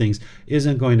over things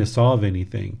isn't going to solve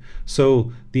anything.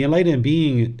 So the enlightened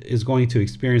being is going to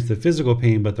experience the physical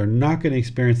pain, but they're not going to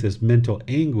experience this mental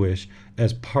anguish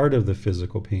as part of the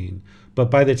physical pain.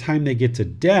 But by the time they get to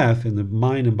death and the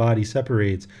mind and body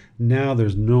separates, now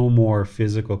there's no more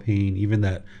physical pain, even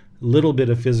that little bit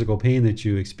of physical pain that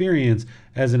you experience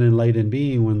as an enlightened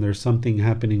being when there's something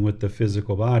happening with the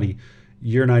physical body.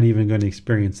 You're not even going to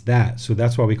experience that. So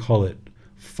that's why we call it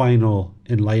final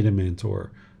enlightenment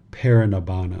or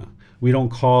paranibbana. We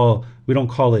don't call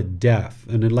it death.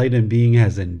 An enlightened being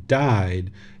hasn't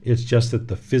died. It's just that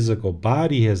the physical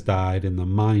body has died and the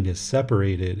mind is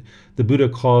separated. The Buddha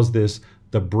calls this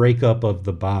the breakup of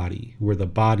the body, where the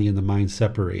body and the mind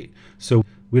separate. So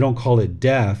we don't call it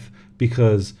death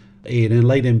because an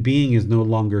enlightened being is no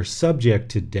longer subject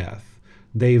to death.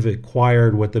 they've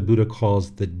acquired what the Buddha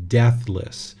calls the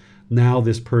deathless. Now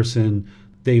this person,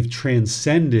 they've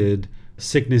transcended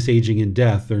sickness, aging, and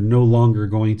death. They're no longer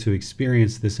going to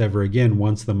experience this ever again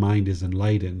once the mind is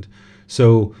enlightened.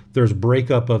 So there's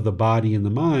breakup of the body and the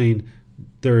mind.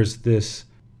 There's this,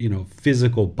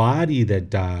 physical body that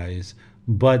dies,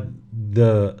 but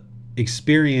the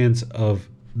experience of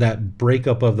that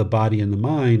breakup of the body and the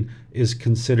mind is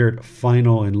considered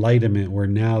final enlightenment, where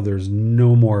now there's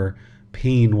no more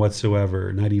pain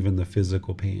whatsoever, not even the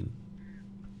physical pain.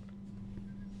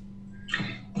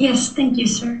 Yes, thank you,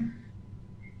 sir.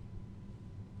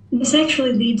 This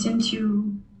actually leads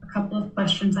into a couple of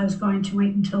questions I was going to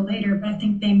wait until later, but I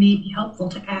think they may be helpful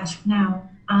to ask now.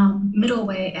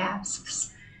 Middleway asks,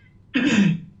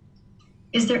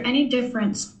 is there any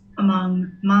difference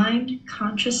among mind,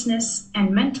 consciousness,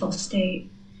 and mental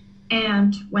state?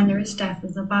 And when there is death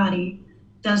of the body,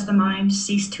 does the mind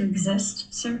cease to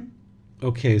exist, sir?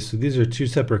 Okay, so these are two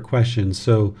separate questions.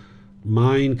 So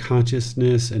mind,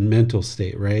 consciousness, and mental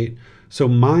state, right? So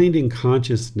mind and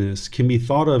consciousness can be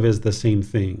thought of as the same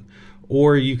thing,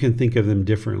 or you can think of them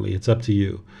differently. It's up to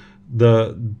you.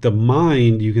 The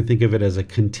mind, you can think of it as a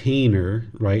container,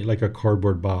 right? Like a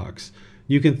cardboard box.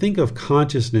 You can think of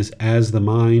consciousness as the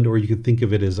mind, or you can think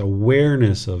of it as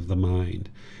awareness of the mind.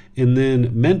 And then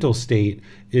mental state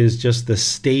is just the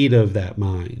state of that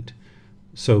mind.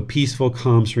 So peaceful,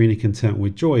 calm, serene, and content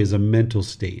with joy is a mental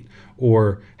state.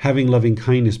 Or having loving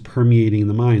kindness permeating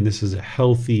the mind. This is a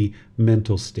healthy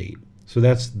mental state. So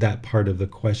that's that part of the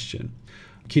question.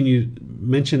 Can you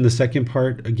mention the second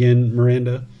part again,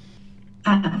 Miranda?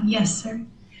 Yes, sir.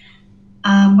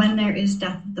 When there is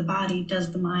death of the body,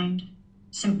 does the mind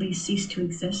simply cease to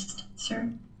exist,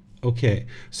 sir? Okay,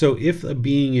 so if a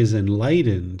being is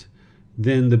enlightened,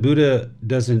 then the Buddha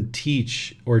doesn't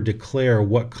teach or declare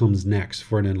what comes next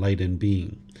for an enlightened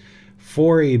being.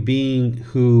 For a being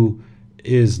who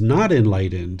is not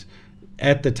enlightened,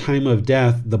 at the time of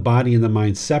death, the body and the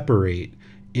mind separate,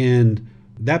 and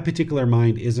that particular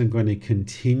mind isn't going to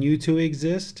continue to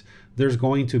exist. There's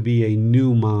going to be a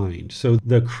new mind. So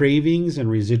the cravings and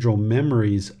residual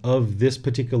memories of this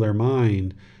particular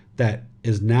mind that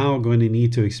is now going to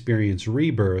need to experience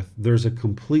rebirth, there's a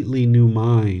completely new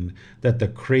mind that the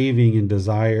craving and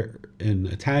desire and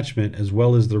attachment, as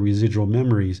well as the residual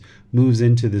memories, moves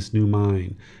into this new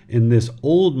mind. And this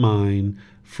old mind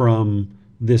from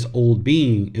this old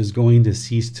being is going to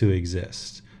cease to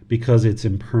exist because it's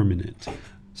impermanent.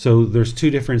 So there's two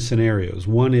different scenarios.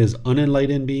 One is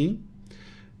unenlightened being,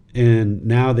 and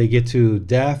now they get to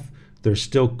death. There's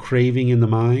still craving in the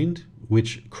mind,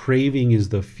 which craving is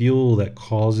the fuel that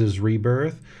causes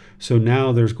rebirth. So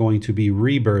now there's going to be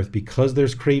rebirth. Because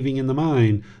there's craving in the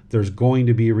mind, there's going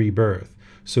to be rebirth.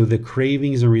 So the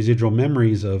cravings and residual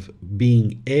memories of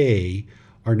being A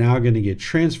are now going to get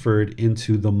transferred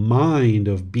into the mind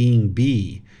of being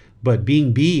B. But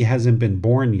being B hasn't been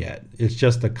born yet. It's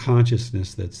just the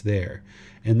consciousness that's there.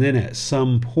 And then at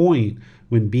some point,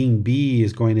 when being B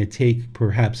is going to take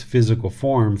perhaps physical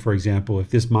form, for example, if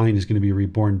this mind is going to be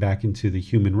reborn back into the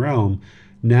human realm,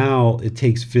 now it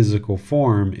takes physical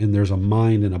form and there's a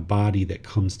mind and a body that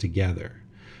comes together.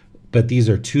 But these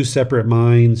are two separate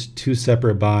minds, two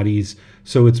separate bodies.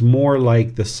 So it's more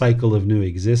like the cycle of new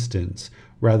existence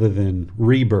rather than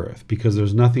rebirth, because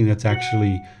there's nothing that's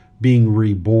actually being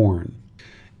reborn.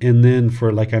 And then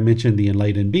for, like I mentioned, the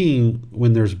enlightened being,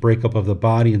 when there's breakup of the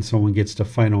body and someone gets to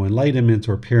final enlightenment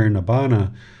or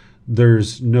parinibbana,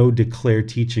 there's no declared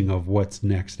teaching of what's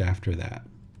next after that.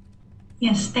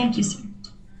 Yes, thank you, sir.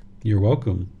 You're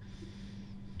welcome.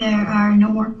 There are no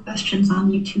more questions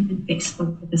on YouTube and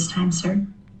Facebook at this time, sir.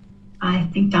 I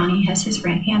think Donnie has his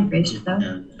right hand raised, though.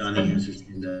 Yeah, Donnie has his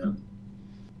hand up.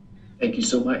 Thank you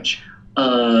so much.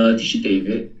 Teacher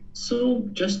David, so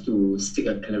just to seek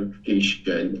a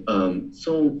clarification,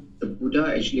 so the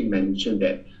Buddha actually mentioned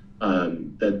that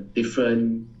the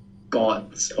different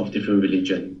gods of different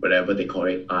religion, whatever they call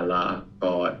it, Allah,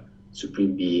 God,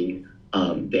 Supreme Being,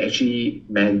 they actually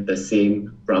meant the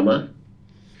same Brahma?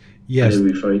 Yes. Are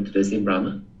they referring to the same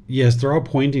Brahma? Yes, they're all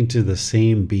pointing to the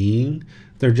same being.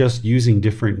 They're just using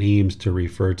different names to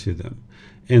refer to them.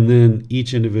 And then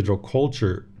each individual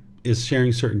culture is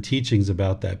sharing certain teachings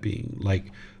about that being.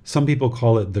 Like some people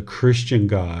call it the Christian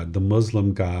God, the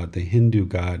Muslim God, the Hindu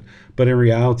God. But in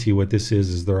reality, what this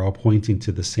is they're all pointing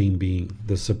to the same being,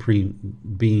 the supreme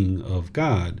being of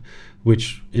God,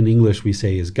 which in English we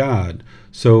say is God.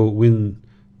 So when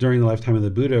during the lifetime of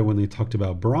the Buddha, when they talked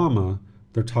about Brahma,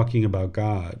 they're talking about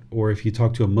God. Or if you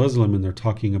talk to a Muslim and they're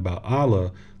talking about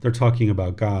Allah, they're talking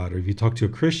about God. Or if you talk to a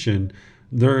Christian,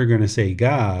 they're going to say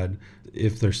God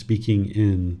if they're speaking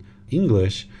in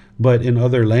English, but in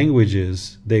other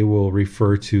languages, they will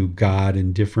refer to God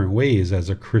in different ways as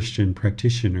a Christian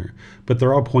practitioner, but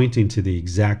they're all pointing to the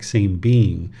exact same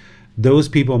being. Those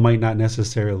people might not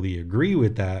necessarily agree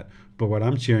with that, but what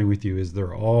I'm sharing with you is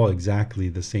they're all exactly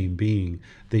the same being.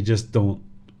 They just don't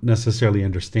necessarily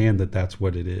understand that that's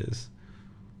what it is.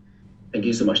 Thank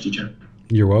you so much, teacher.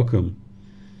 You're welcome.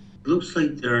 Looks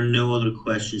like there are no other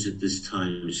questions at this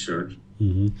time, sir.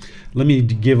 Mm-hmm. Let me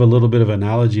give a little bit of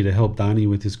analogy to help Donnie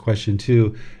with his question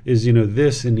too. Is,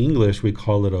 this in English, we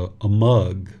call it a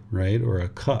mug, right? Or a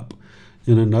cup.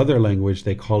 In another language,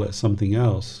 they call it something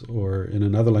else. Or in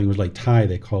another language like Thai,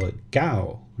 they call it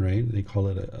gao, right? They call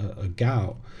it a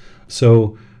gao.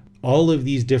 So all of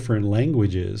these different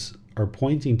languages are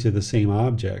pointing to the same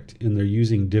object, and they're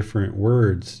using different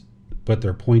words, but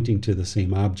they're pointing to the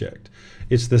same object.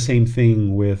 It's the same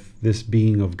thing with this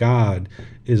being of God,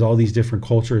 is all these different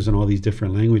cultures and all these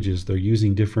different languages, they're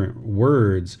using different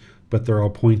words, but they're all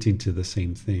pointing to the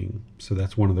same thing. So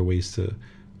that's one of the ways to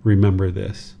remember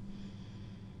this.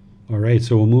 All right,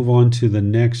 so we'll move on to the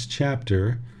next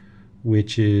chapter,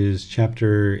 which is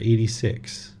chapter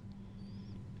 86.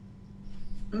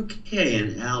 Okay,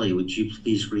 and Allie, would you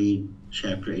please read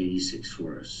chapter 86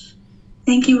 for us?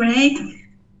 Thank you, Ray.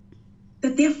 The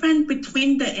difference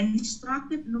between the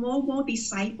instructed noble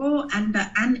disciple and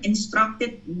the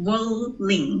uninstructed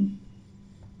worldling.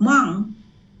 Monk,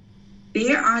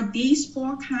 there are these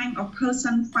four kinds of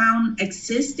persons found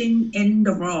existing in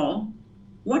the world.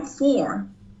 What for?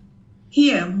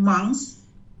 Here, monks,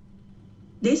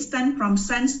 distant from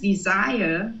sense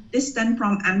desire, distant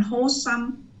from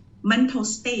unwholesome mental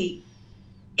state,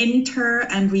 enter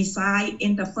and reside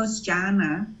in the first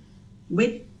jhana,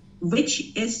 which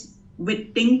is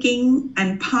with thinking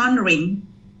and pondering,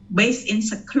 based in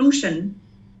seclusion,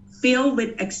 filled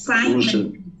with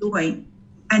excitement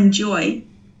and joy.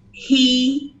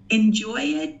 He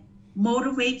enjoys it,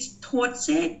 motivates towards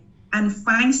it, and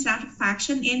finds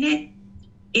satisfaction in it.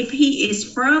 If he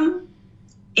is firm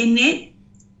in it,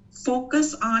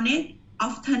 focus on it,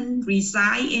 often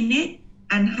reside in it,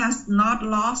 and has not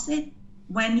lost it,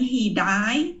 when he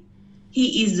dies,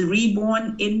 he is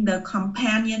reborn in the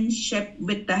companionship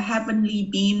with the heavenly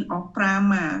being of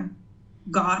Brahma,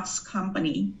 God's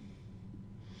company.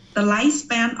 The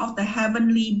lifespan of the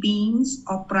heavenly beings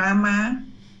of Brahma,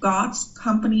 God's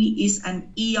company, is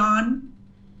an eon,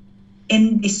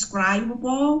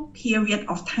 indescribable period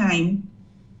of time.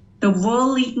 The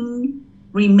worldling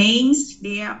remains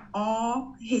there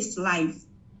all his life,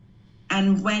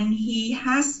 and when he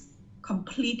has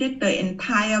completed the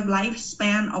entire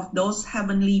lifespan of those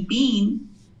heavenly beings,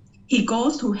 he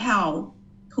goes to hell,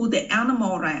 to the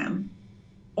animal realm,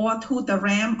 or to the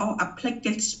realm of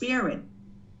afflicted spirit.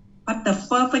 But the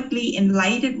perfectly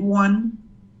enlightened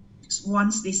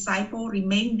one's disciple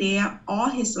remained there all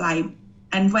his life,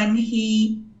 and when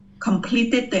he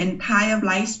completed the entire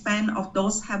lifespan of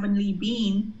those heavenly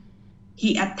beings,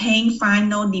 he attained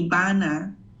final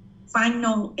nibbana,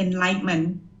 final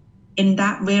enlightenment, in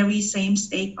that very same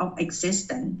state of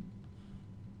existence.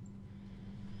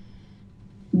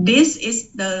 This is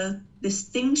the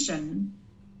distinction,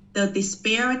 the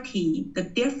disparity, the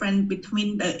difference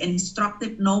between the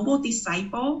instructed noble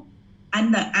disciple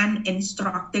and the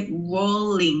uninstructed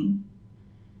worldling.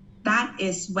 That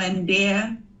is when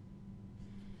there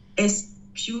is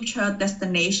future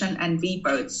destination and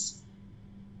rebirths.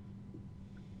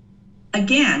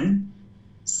 Again,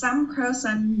 some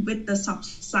person with the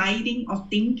subsiding of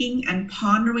thinking and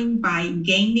pondering by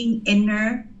gaining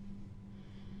inner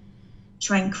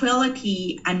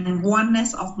tranquility and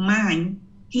oneness of mind,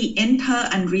 he enter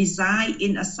and reside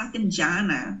in a second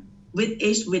jhana, which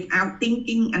is without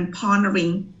thinking and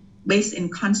pondering, based in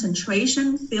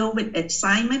concentration, filled with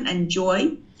excitement and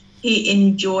joy. He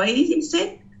enjoys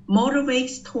it,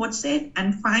 motivates towards it,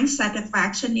 and finds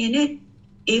satisfaction in it.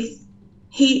 If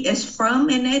he is firm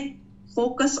in it,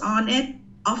 focus on it,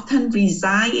 often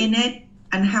reside in it,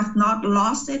 and have not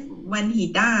lost it when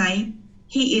he died,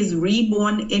 he is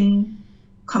reborn in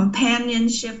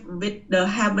companionship with the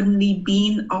heavenly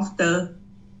being of the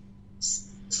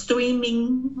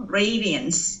streaming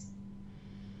radiance.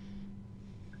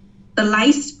 The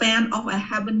lifespan of a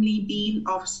heavenly being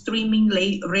of streaming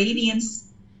radiance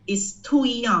is 2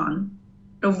 eons.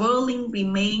 The worldling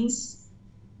remains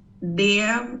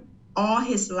there all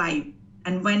his life.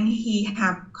 And when he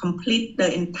have completed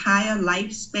the entire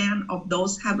lifespan of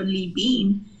those heavenly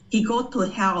beings, he go to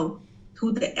hell,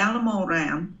 to the animal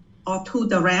realm, or to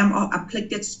the realm of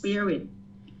afflicted spirit.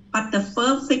 But the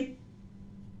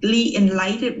perfectly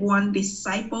enlightened one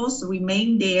disciples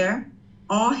remain there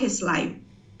all his life,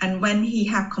 And when he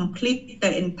had completed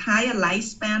the entire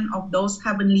lifespan of those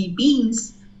heavenly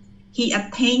beings, he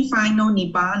attained final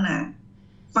nibbana,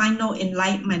 final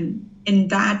enlightenment in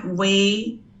that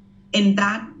way, in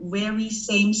that very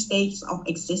same states of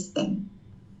existence.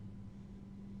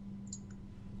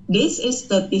 This is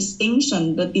the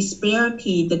distinction, the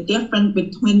disparity, the difference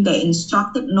between the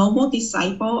instructed noble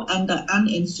disciple and the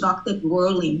uninstructed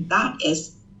worldling. That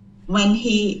is, when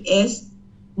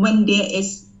there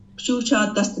is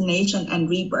future destination and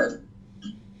rebirth.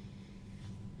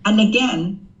 And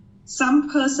again, some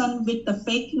person with the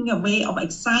faking away of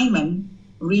excitement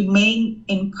remain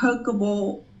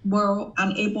incapable, were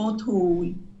unable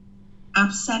to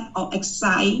upset or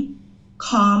excite,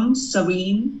 calm,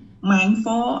 serene,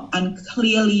 mindful, and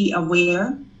clearly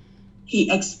aware.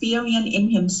 He experienced in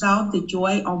himself the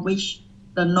joy of which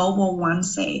the noble one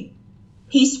said,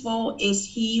 "Peaceful is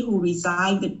he who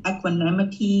resides with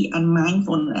equanimity and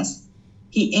mindfulness."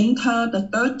 He enters the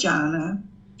third jhana.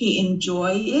 He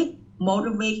enjoys it,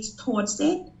 motivates towards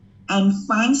it, and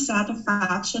finds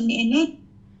satisfaction in it.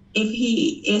 If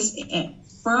he is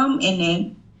firm in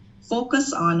it,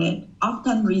 focus on it,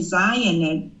 often reside in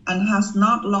it, and has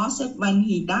not lost it when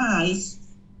he dies,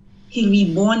 he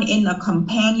reborn in a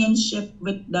companionship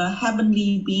with the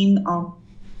heavenly being of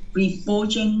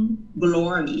refulgent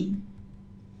glory.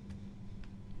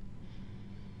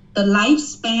 The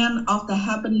lifespan of the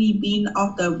heavenly being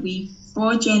of the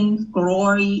refulgent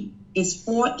glory is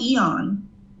 4 eons.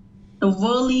 The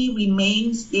worldly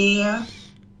remains there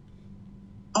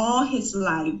all his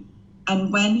life,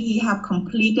 and when he have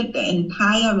completed the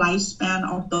entire lifespan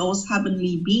of those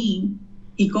heavenly beings,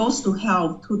 he goes to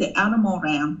hell, to the animal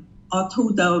realm, or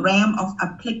to the realm of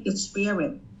afflicted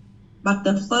spirit. But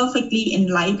the perfectly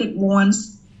enlightened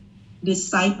one's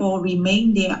disciple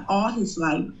remain there all his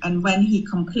life, and when he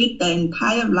complete the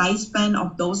entire lifespan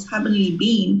of those heavenly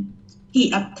beings,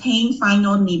 he attained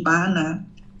final nibbana,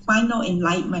 final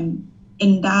enlightenment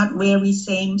in that very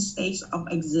same state of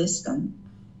existence.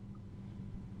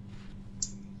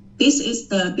 This is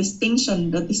the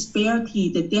distinction, the disparity,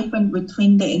 the difference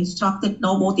between the instructed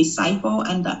noble disciple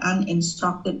and the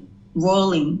uninstructed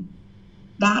worldling.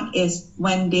 That is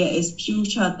when there is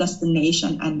future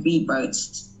destination and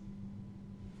rebirths.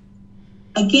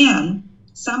 Again,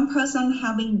 some person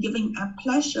having given up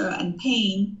pleasure and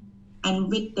pain, and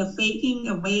with the fading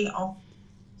away of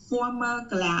former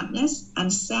gladness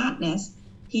and sadness,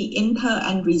 he enter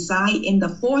and reside in the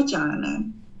fourth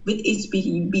jhana, which is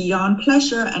beyond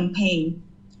pleasure and pain,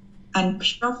 and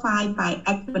purified by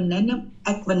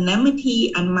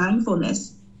equanimity and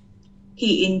mindfulness.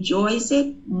 He enjoys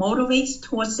it, motivates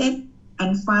towards it,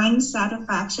 and finds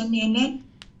satisfaction in it.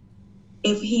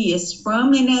 If he is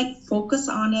firm in it, focus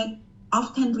on it,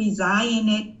 often reside in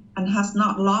it, and has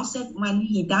not lost it when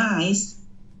he dies,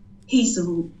 he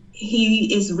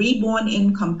is reborn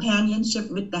in companionship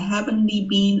with the heavenly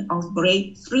being of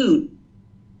great fruit.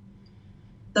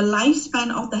 The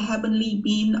lifespan of the heavenly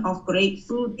being of great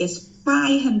fruit is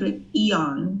 500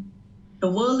 eons. The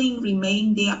worldling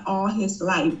remained there all his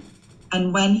life,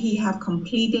 and when he have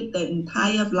completed the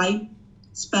entire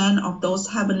lifespan of those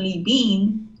heavenly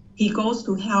beings, he goes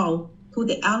to hell, to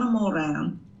the animal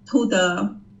realm, to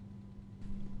the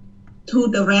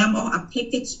realm of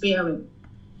afflicted spirit.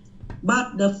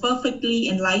 But the perfectly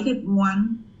enlightened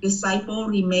one, disciple,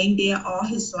 remained there all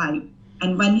his life,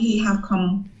 and when he have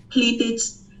completed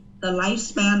the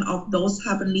lifespan of those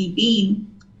heavenly beings,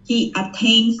 he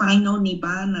attained final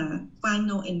nibbana,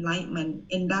 final enlightenment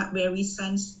in that very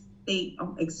sense state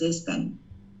of existence.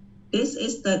 This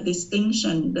is the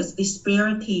distinction, the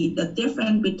disparity, the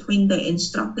difference between the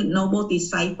instructed noble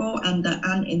disciple and the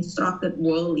uninstructed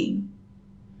worldling.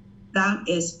 That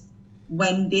is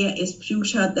when there is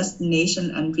future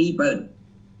destination and rebirth.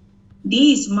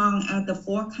 These monks are the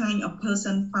 4 kinds of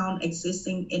person found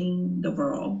existing in the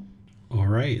world. All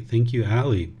right. Thank you,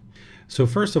 Ali. So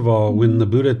first of all, when the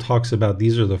Buddha talks about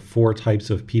these are the 4 types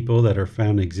of people that are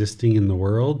found existing in the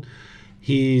world,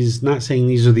 he's not saying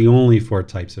these are the only 4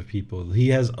 types of people. He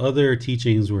has other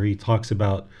teachings where he talks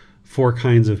about 4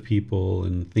 kinds of people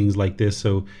and things like this.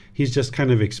 So he's just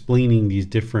kind of explaining these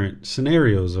different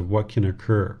scenarios of what can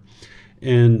occur.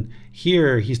 And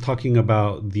here he's talking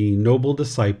about the noble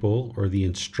disciple or the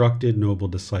instructed noble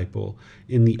disciple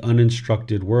in the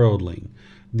uninstructed worldling.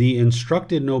 The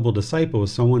instructed noble disciple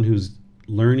is someone who's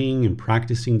learning and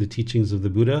practicing the teachings of the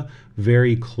Buddha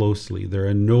very closely. They're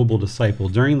a noble disciple.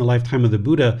 During the lifetime of the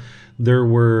Buddha, there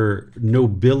were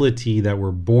nobility that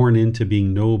were born into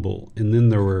being noble. And then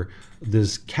there were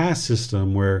this caste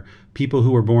system where people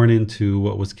who were born into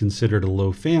what was considered a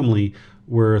low family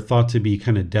were thought to be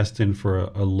kind of destined for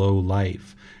a low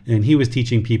life. And he was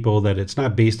teaching people that it's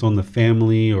not based on the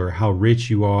family or how rich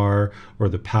you are or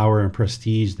the power and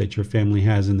prestige that your family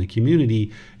has in the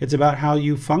community. It's about how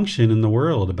you function in the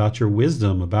world, about your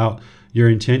wisdom, about your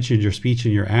intentions, your speech,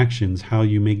 and your actions, how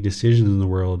you make decisions in the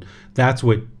world. That's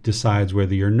what decides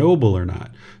whether you're noble or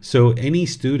not. So any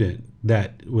student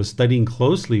that was studying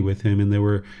closely with him and they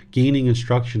were gaining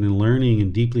instruction and learning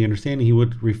and deeply understanding, he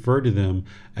would refer to them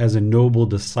as a noble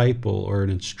disciple or an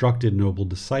instructed noble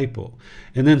disciple.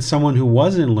 And then someone who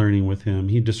wasn't learning with him,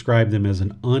 he described them as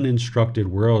an uninstructed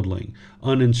worldling.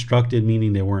 Uninstructed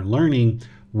meaning they weren't learning,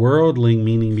 worldling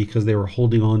meaning because they were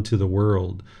holding on to the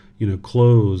world,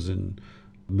 clothes and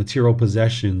material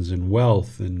possessions and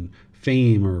wealth and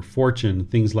fame or fortune,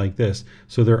 things like this.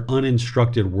 So they're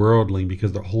uninstructed worldling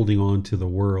because they're holding on to the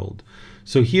world.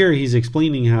 So here he's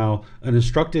explaining how an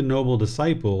instructed noble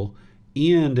disciple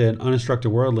and an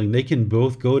uninstructed worldling, they can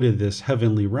both go to this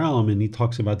heavenly realm, and he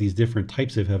talks about these different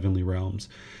types of heavenly realms.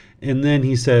 And then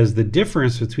he says the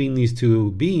difference between these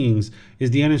two beings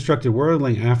is the uninstructed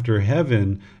worldling after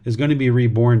heaven is going to be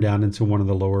reborn down into one of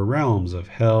the lower realms of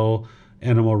hell,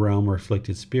 animal realm, or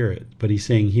afflicted spirit. But he's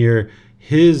saying here,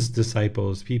 his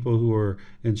disciples, people who are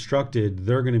instructed,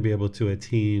 they're going to be able to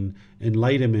attain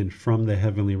enlightenment from the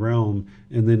heavenly realm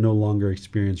and then no longer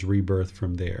experience rebirth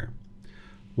from there.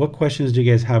 What questions do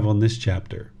you guys have on this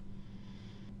chapter?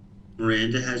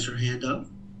 Miranda has her hand up.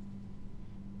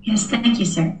 Yes, thank you,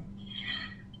 sir.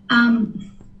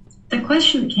 The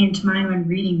question that came to mind when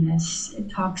reading this, it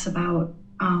talks about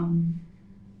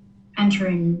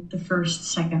entering the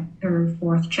first, second, or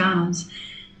fourth jhanas.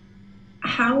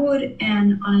 How would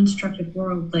an uninstructed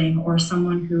worldling or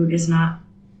someone who is not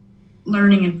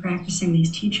learning and practicing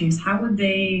these teachings, how would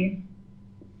they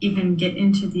even get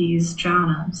into these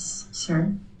jhanas,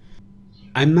 sir?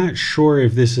 I'm not sure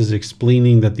if this is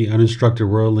explaining that the uninstructed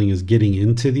worldling is getting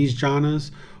into these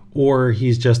jhanas, or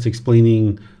he's just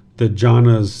explaining the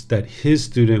jhanas that his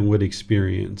student would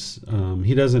experience.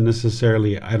 He doesn't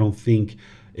necessarily, I don't think,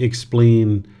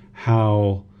 explain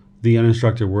how the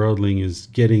uninstructed worldling is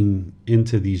getting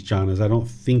into these jhanas. I don't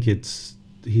think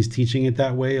he's teaching it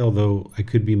that way, although I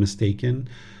could be mistaken.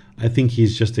 I think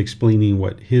he's just explaining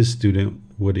what his student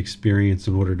would experience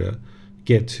in order to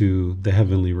get to the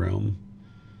heavenly realm.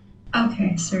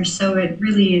 Okay, sir. So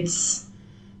it's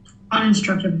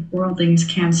uninstructed worldlings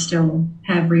can still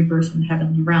have rebirth in the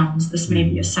heavenly realms. This may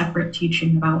be a separate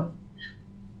teaching about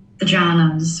the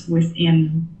jhanas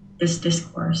within this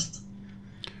discourse.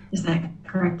 Is that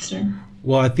correct, sir?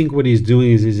 Well, I think what he's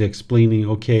doing is he's explaining,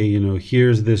 okay,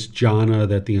 here's this jhana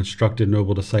that the instructed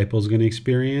noble disciple is going to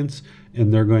experience,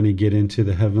 and they're going to get into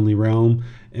the heavenly realm.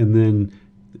 And then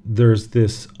there's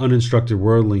this uninstructed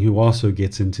worldling who also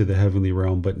gets into the heavenly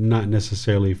realm, but not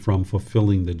necessarily from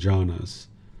fulfilling the jhanas.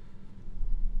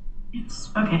 Yes.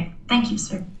 Okay. Thank you,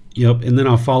 sir. Yep. And then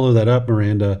I'll follow that up,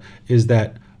 Miranda, is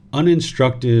that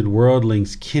uninstructed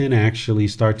worldlings can actually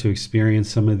start to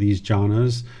experience some of these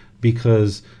jhanas,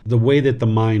 because the way that the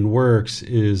mind works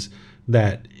is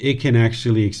that it can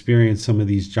actually experience some of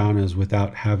these jhanas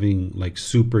without having like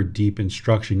super deep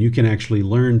instruction. You can actually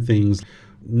learn things,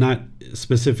 not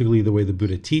specifically the way the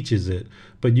Buddha teaches it,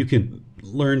 but you can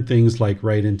learn things like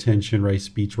right intention, right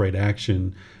speech, right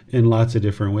action in lots of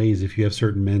different ways. If you have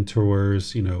certain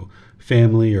mentors,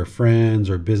 family or friends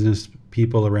or business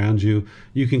people around you,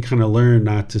 you can kind of learn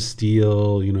not to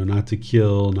steal, not to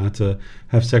kill, not to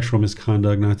have sexual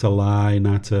misconduct, not to lie,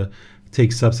 not to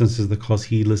take substances that cause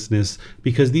heedlessness,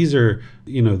 because these are,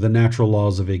 the natural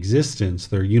laws of existence.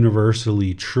 They're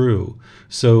universally true.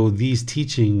 So these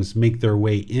teachings make their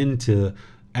way into,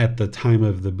 at the time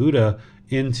of the Buddha,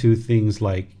 into things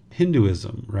like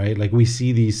Hinduism, right? Like we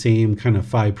see these same kind of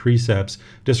 5 precepts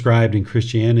described in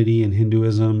Christianity and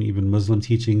Hinduism. Even Muslim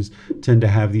teachings tend to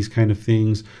have these kind of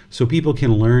things. So people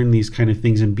can learn these kind of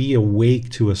things and be awake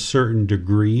to a certain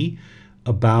degree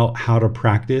about how to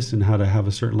practice and how to have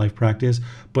a certain life practice,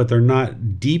 but they're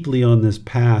not deeply on this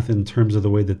path in terms of the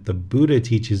way that the Buddha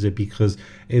teaches it, because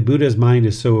a Buddha's mind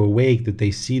is so awake that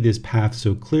they see this path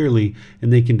so clearly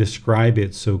and they can describe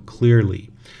it so clearly.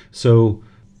 So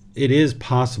it is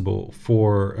possible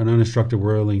for an uninstructed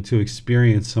worldling to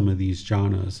experience some of these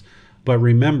jhanas. But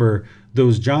remember,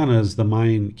 those jhanas, the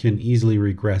mind can easily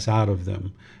regress out of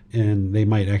them. And they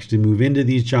might actually move into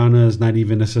these jhanas, not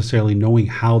even necessarily knowing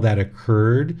how that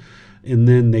occurred. and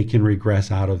then they can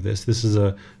regress out of this. This is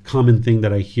a common thing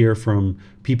that I hear from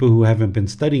people who haven't been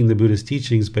studying the Buddhist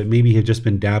teachings, but maybe have just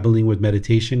been dabbling with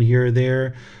meditation here or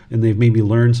there, and they've maybe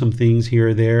learned some things here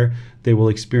or there. They will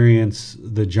experience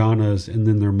the jhanas, and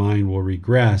then their mind will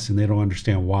regress, and they don't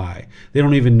understand why. They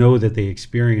don't even know that they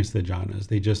experienced the jhanas.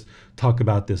 They just talk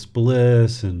about this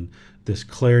bliss and this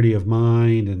clarity of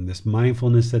mind and this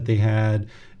mindfulness that they had,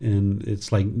 and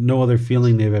it's like no other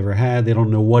feeling they've ever had. They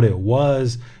don't know what it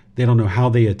was. They don't know how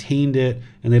they attained it,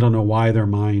 and they don't know why their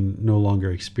mind no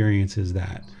longer experiences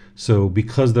that. So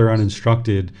because they're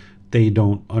uninstructed, they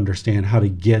don't understand how to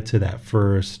get to that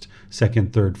first,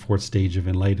 second, third, fourth stage of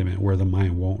enlightenment where the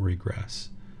mind won't regress.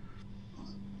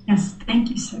 Yes, thank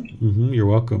you, sir. You're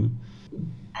welcome.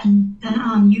 And then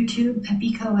on YouTube,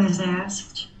 Pepiko has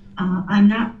asked,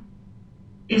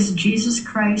 is Jesus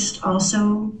Christ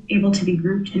also able to be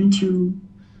grouped into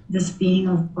this being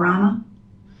of Brahma?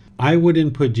 I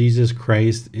wouldn't put Jesus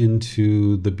Christ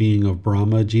into the being of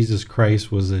Brahma. Jesus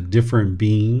Christ was a different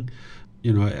being.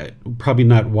 Probably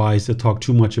not wise to talk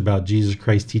too much about Jesus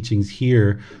Christ teachings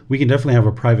here. We can definitely have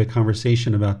a private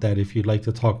conversation about that if you'd like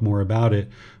to talk more about it.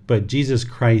 But Jesus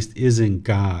Christ isn't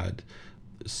God.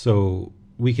 So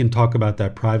we can talk about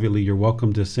that privately. You're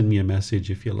welcome to send me a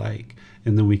message if you like,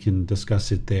 and then we can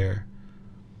discuss it there.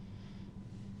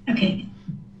 Okay.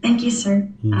 Thank you, sir.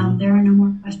 There are no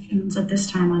more questions at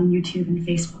this time on YouTube and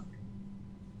Facebook.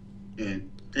 Okay.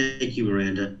 Thank you,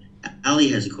 Miranda. Ali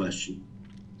has a question.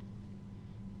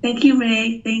 Thank you,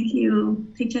 Ray. Thank you,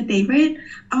 Teacher David.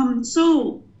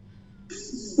 So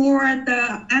for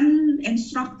the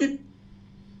uninstructed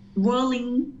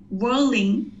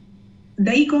worldling,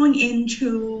 they going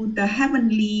into the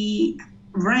heavenly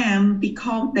realm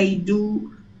because they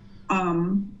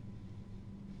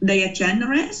are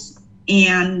generous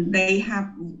and they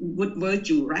have good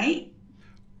virtue, right?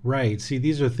 Right. See,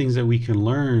 these are things that we can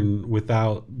learn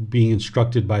without being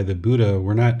instructed by the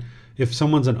Buddha. If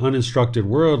someone's an uninstructed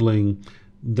worldling,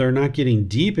 they're not getting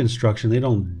deep instruction. They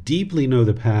don't deeply know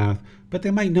the path, but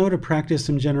they might know to practice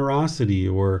some generosity,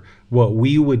 or what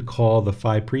we would call the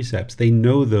 5 precepts. They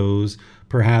know those,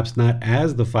 perhaps not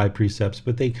as the 5 precepts,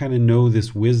 but they kind of know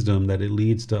this wisdom that it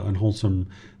leads to unwholesome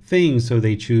things, so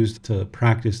they choose to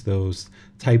practice those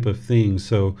type of things.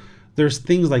 So there's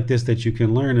things like this that you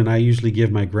can learn, and I usually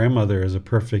give my grandmother as a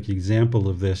perfect example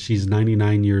of this. She's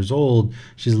 99 years old.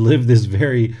 She's lived this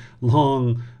very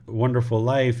long, wonderful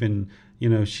life, and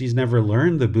she's never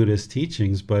learned the Buddhist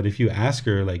teachings. But if you ask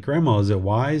her, like, Grandma, is it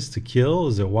wise to kill?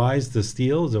 Is it wise to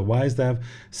steal? Is it wise to have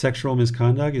sexual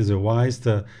misconduct? Is it wise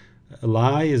to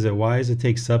lie? Is it wise to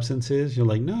take substances? You're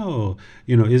like, no.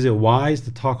 Is it wise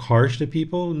to talk harsh to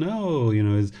people? No.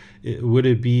 Would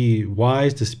it be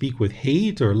wise to speak with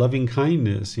hate or loving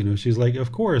kindness? She's like,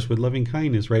 of course, with loving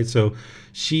kindness, right? So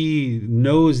she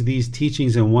knows these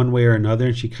teachings in one way or another,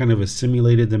 and she kind of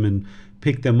assimilated them and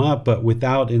picked them up, but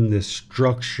without in this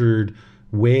structured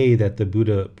way that the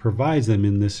Buddha provides them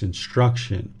in this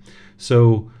instruction.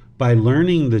 So by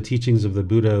learning the teachings of the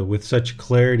Buddha with such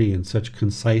clarity and such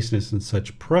conciseness and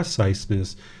such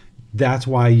preciseness, that's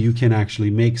why you can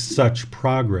actually make such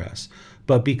progress.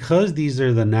 But because these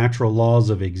are the natural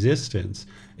laws of existence,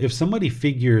 if somebody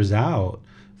figures out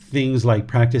things like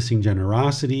practicing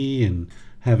generosity and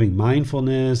having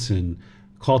mindfulness and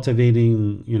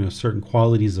cultivating, certain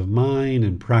qualities of mind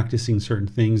and practicing certain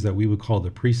things that we would call the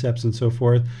precepts and so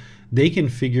forth, they can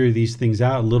figure these things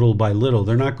out little by little.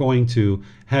 They're not going to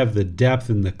have the depth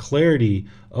and the clarity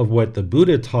of what the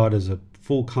Buddha taught as a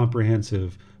full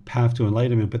comprehensive path to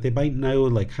enlightenment, but they might know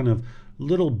like kind of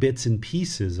little bits and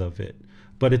pieces of it.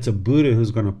 But it's a Buddha who's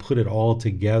going to put it all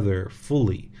together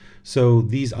fully. So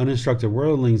these uninstructed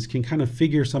worldlings can kind of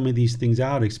figure some of these things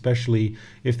out, especially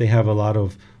if they have a lot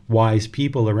of wise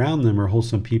people around them or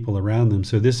wholesome people around them.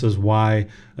 So this is why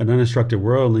an uninstructed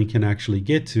worldling can actually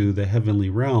get to the heavenly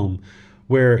realm,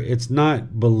 where it's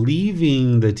not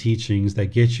believing the teachings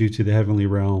that get you to the heavenly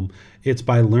realm. It's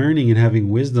by learning and having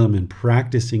wisdom and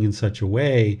practicing in such a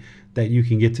way that you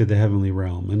can get to the heavenly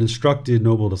realm. An instructed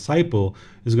noble disciple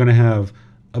is going to have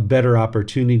a better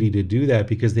opportunity to do that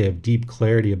because they have deep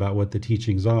clarity about what the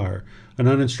teachings are. An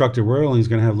uninstructed worldling is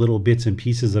going to have little bits and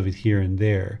pieces of it here and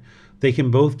there. They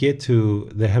can both get to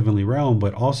the heavenly realm,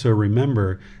 but also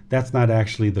remember that's not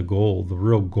actually the goal. The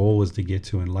real goal is to get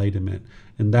to enlightenment.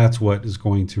 And that's what is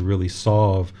going to really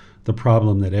solve the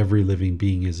problem that every living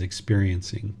being is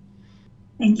experiencing.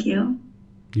 Thank you.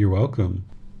 You're welcome.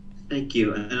 Thank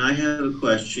you. And I have a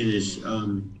question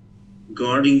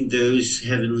regarding those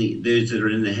that are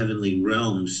in the heavenly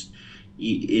realms.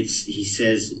 he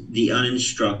says the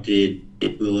uninstructed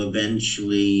will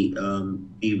eventually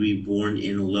be reborn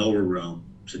in a lower realm,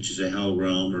 such as a hell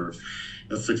realm or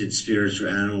afflicted spirits or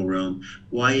animal realm.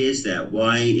 Why is that?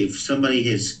 Why, if somebody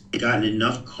has gotten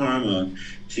enough karma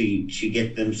to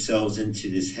get themselves into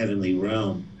this heavenly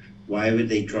realm, why would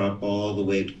they drop all the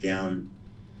way down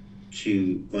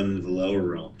to one of the lower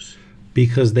realms?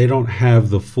 Because they don't have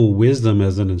the full wisdom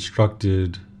as an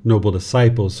instructed noble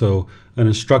disciple. So an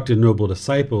instructed noble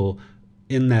disciple,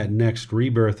 in that next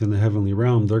rebirth in the heavenly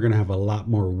realm, they're going to have a lot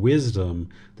more wisdom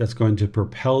that's going to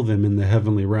propel them in the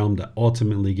heavenly realm to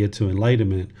ultimately get to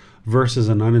enlightenment, versus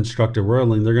an uninstructed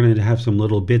worldling. They're going to have some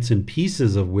little bits and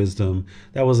pieces of wisdom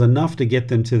that was enough to get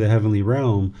them to the heavenly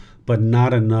realm, but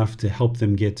not enough to help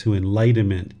them get to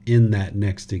enlightenment in that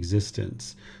next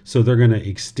existence. So they're going to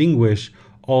extinguish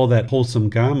all that wholesome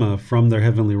karma from their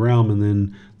heavenly realm, and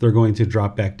then they're going to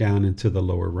drop back down into the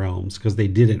lower realms because they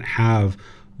didn't have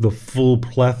the full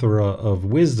plethora of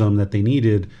wisdom that they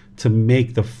needed to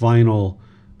make the final,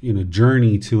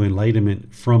 journey to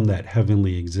enlightenment from that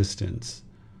heavenly existence.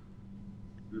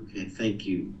 Okay, thank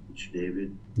you, Mr.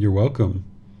 David. You're welcome.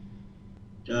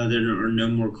 There are no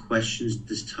more questions at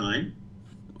this time.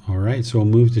 All right, so we'll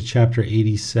move to chapter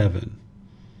 87.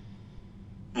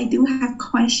 I do have a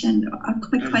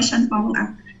quick question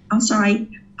follow-up. I'm sorry.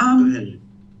 Go ahead.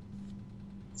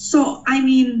 So,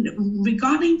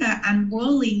 regarding the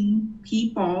unwilling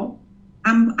people,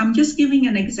 I'm just giving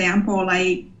an example.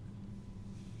 Like,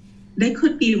 they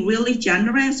could be really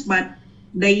generous, but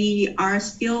they are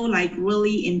still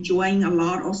really enjoying a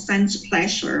lot of sense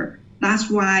pleasure. That's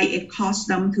why it caused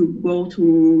them to go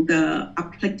to the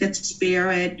afflicted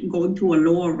spirit, going to a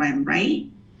lower realm, right?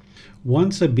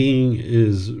 Once a being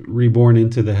is reborn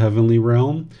into the heavenly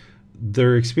realm,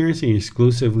 they're experiencing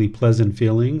exclusively pleasant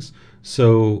feelings,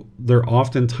 so they're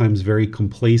oftentimes very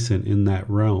complacent in that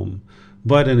realm.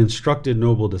 But an instructed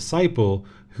noble disciple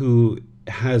who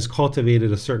has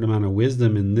cultivated a certain amount of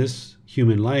wisdom in this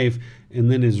human life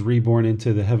and then is reborn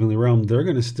into the heavenly realm, they're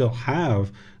going to still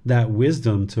have that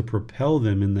wisdom to propel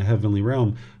them in the heavenly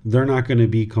realm. They're not going to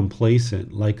be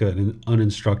complacent like an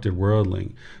uninstructed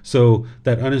worldling. So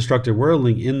that uninstructed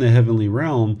worldling in the heavenly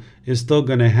realm is still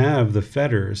going to have the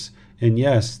fetters. And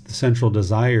yes, the central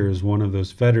desire is one of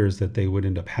those fetters that they would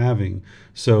end up having.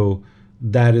 So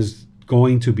that is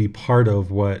going to be part of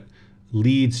what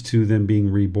leads to them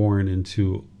being reborn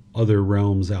into other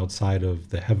realms outside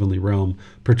of the heavenly realm.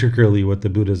 Particularly what the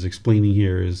Buddha is explaining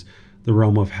here is the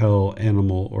realm of hell,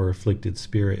 animal, or afflicted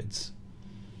spirits.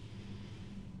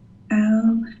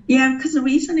 Yeah, because the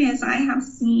reason is I have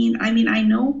seen, I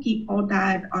know people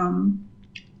that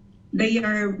they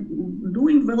are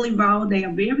doing really well. They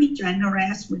are very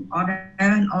generous with others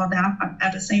and all that, but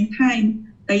at the same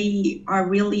time, they are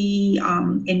really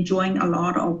enjoying a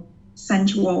lot of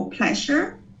sensual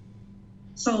pleasure.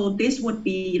 So this would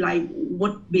be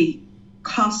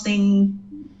causing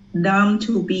them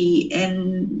to be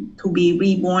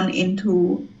reborn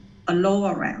into a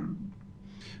lower realm.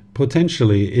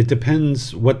 Potentially. It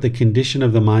depends what the condition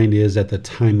of the mind is at the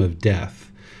time of death.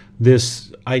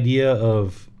 This idea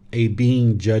of a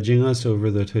being judging us over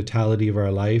the totality of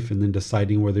our life and then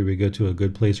deciding whether we go to a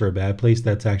good place or a bad place,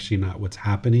 that's actually not what's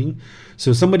happening.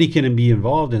 So somebody can be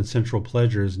involved in sensual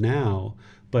pleasures now,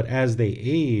 but as they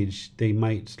age, they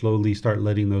might slowly start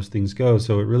letting those things go.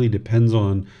 So it really depends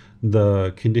on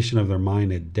the condition of their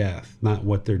mind at death, not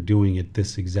what they're doing at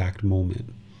this exact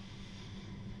moment.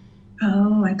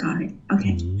 Oh, I got it.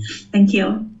 Okay. Thank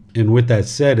you. And with that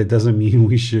said, it doesn't mean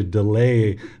we should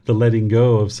delay the letting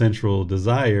go of sensual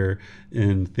desire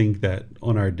and think that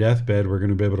on our deathbed we're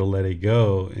going to be able to let it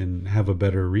go and have a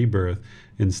better rebirth.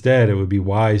 Instead, it would be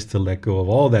wise to let go of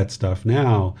all that stuff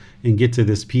now and get to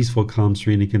this peaceful, calm,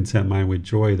 serene, and content mind with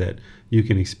joy that you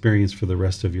can experience for the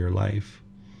rest of your life.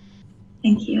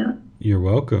 Thank you. You're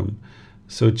welcome.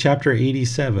 So chapter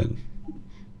 87.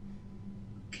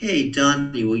 Okay,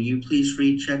 Donnie, will you please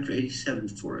read chapter 87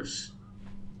 for us?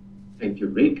 Thank you,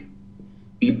 Rick.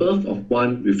 Rebirth of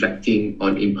one reflecting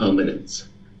on impermanence.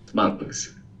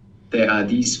 Monks. There are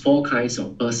these four kinds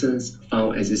of persons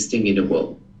found existing in the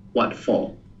world. What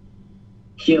for?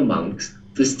 Here, monks,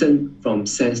 distant from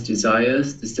sense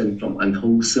desires, distant from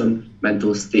unwholesome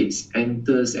mental states,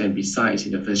 enters and resides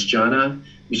in the first jhana,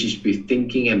 which is with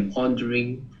thinking and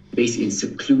pondering, based in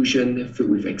seclusion, filled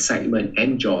with excitement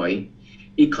and joy.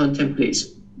 It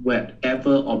contemplates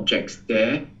whatever objects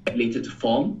there related to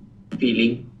form,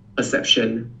 feeling,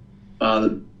 perception,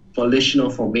 volitional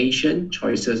formation,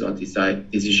 choices or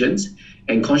decisions,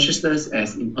 and consciousness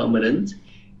as impermanent,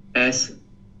 as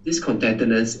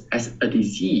discontentedness as a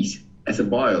disease, as a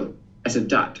boil, as a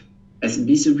dart, as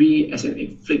misery, as an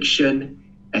affliction,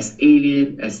 as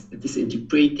alien, as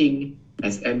disintegrating,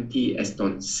 as empty, as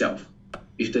non-self.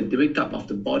 With the breakup of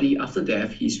the body after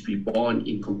death, he is reborn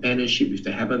in companionship with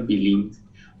the heaven beings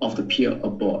of the pure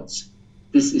abodes.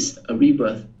 This is a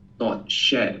rebirth not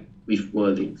shared with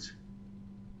worldlings.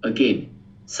 Again,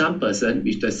 some person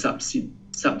with the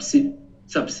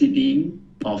subsiding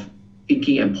of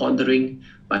thinking and pondering,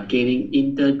 by gaining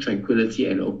inner tranquility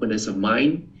and openness of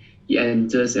mind, he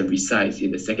enters and resides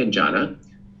in the second jhana,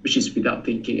 which is without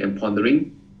thinking and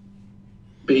pondering,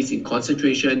 based in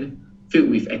concentration, filled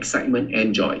with excitement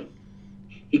and joy.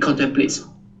 He contemplates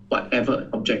whatever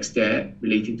objects there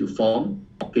relating to form,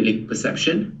 feeling,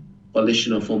 perception,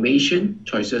 volitional formation,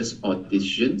 choices or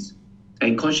decisions,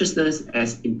 and consciousness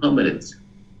as impermanence,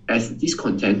 as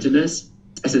discontentedness,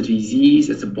 as a disease,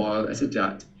 as a boil, as a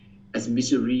dart, as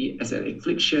misery, as an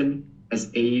affliction, as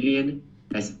alien,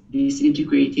 as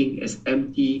disintegrating, as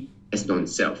empty, as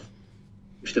non-self.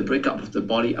 With the breakup of the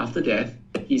body after death,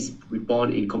 he is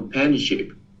reborn in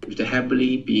companionship with the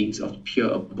heavenly beings of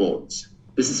pure abodes.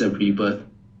 This is a rebirth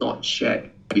not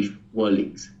shared with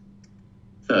worldlings.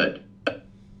 Third,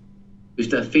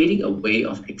 with the fading away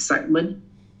of excitement,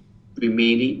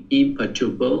 remaining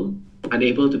imperturbable,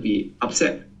 unable to be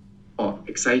upset or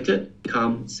excited,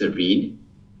 calm, serene,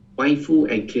 mindful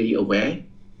and clearly aware,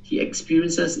 he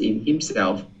experiences in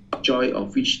himself joy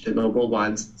of which the noble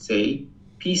ones say,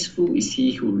 peaceful is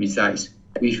he who resides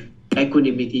with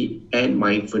equanimity and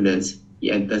mindfulness.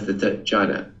 He enters the third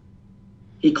jhana.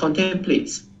 He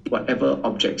contemplates whatever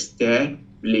objects there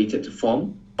related to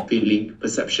form, feeling,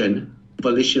 perception,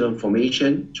 volitional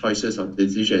formation, choices or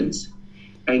decisions,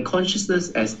 and consciousness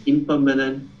as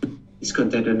impermanent,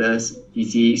 discontentedness,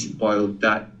 disease, boil,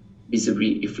 dart,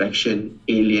 misery, affliction,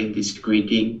 alien,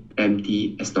 disgrading,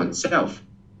 empty, as non-self.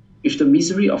 With the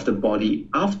misery of the body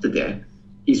after death,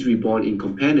 he is reborn in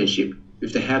companionship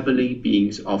with the heavenly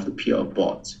beings of the pure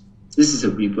abodes. This is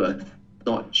a rebirth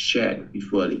not shared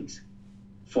with worldlings.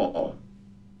 4.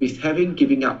 With having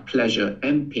given up pleasure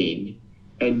and pain,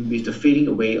 and with the fading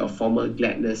away of former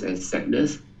gladness and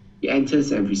sadness, he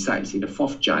enters and resides in the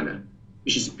fourth jhana,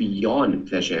 which is beyond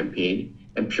pleasure and pain,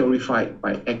 and purified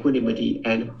by equanimity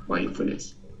and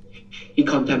mindfulness. He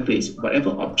contemplates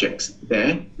whatever objects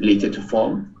there related to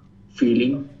form,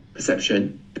 feeling,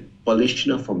 perception,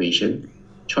 volitional formation,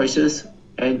 choices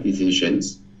and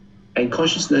decisions, and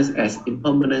consciousness as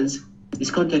impermanence,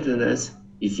 discontentedness,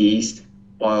 disease,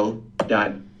 boil,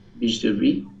 dart,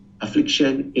 misery,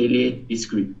 affliction, alien,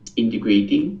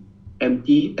 disintegrating,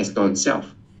 empty, as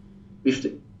non-self. With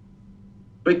the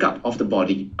breakup of the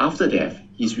body after death,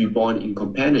 he is reborn in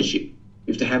companionship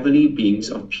with the heavenly beings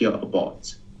of pure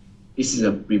abodes. This is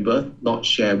a rebirth not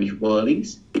shared with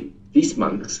worldlings. These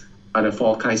monks are the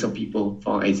 4 kinds of people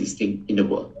found existing in the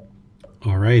world.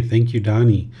 All right, thank you,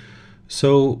 Donnie.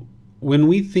 So when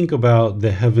we think about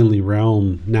the heavenly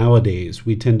realm nowadays,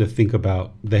 we tend to think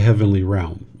about the heavenly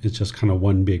realm. It's just kind of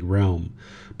one big realm.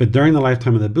 But during the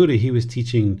lifetime of the Buddha, he was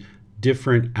teaching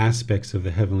different aspects of the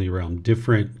heavenly realm,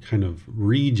 different kind of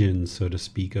regions, so to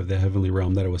speak, of the heavenly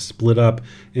realm, that it was split up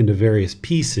into various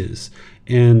pieces.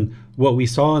 And what we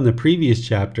saw in the previous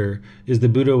chapter is the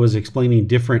Buddha was explaining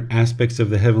different aspects of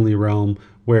the heavenly realm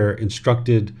where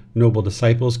instructed noble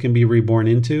disciples can be reborn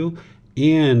into,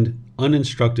 and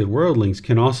uninstructed worldlings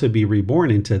can also be reborn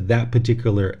into that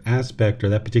particular aspect or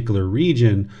that particular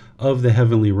region of the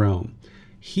heavenly realm.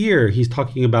 Here, he's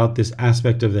talking about this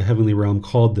aspect of the heavenly realm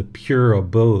called the pure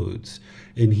abodes.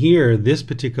 And here, this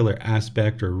particular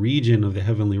aspect or region of the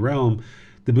heavenly realm,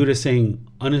 the Buddha is saying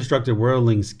uninstructed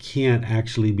worldlings can't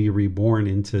actually be reborn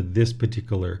into this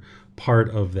particular part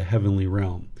of the heavenly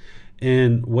realm.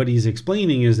 And what he's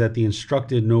explaining is that the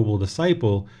instructed noble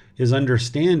disciple is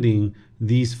understanding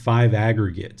these 5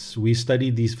 aggregates. We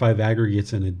studied these 5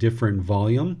 aggregates in a different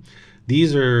volume.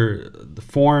 These are the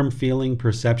form, feeling,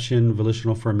 perception,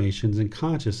 volitional formations, and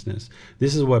consciousness.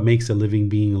 This is what makes a living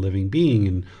being a living being.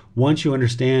 And once you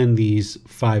understand these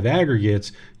 5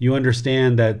 aggregates, you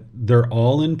understand that they're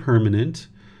all impermanent,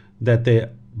 that they,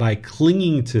 by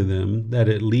clinging to them, that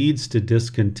it leads to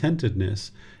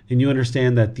discontentedness. And you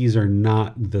understand that these are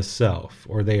not the self,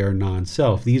 or they are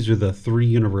non-self. These are the 3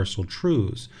 universal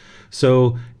truths.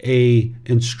 So a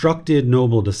instructed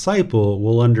noble disciple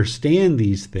will understand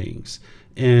these things.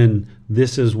 And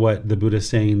this is what the Buddha is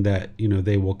saying, that,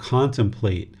 they will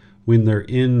contemplate when they're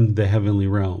in the heavenly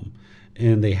realm.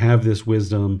 And they have this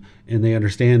wisdom, and they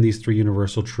understand these 3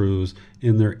 universal truths,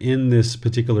 and they're in this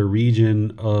particular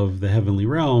region of the heavenly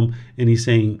realm. And he's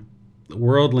saying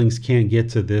worldlings can't get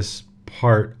to this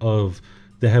part of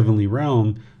the heavenly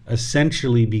realm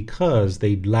essentially because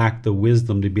they lack the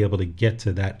wisdom to be able to get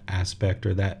to that aspect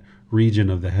or that region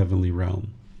of the heavenly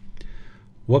realm.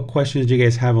 What questions do you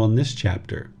guys have on this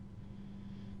chapter?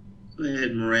 Go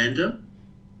ahead, Miranda.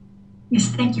 Yes,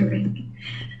 thank you, Rick.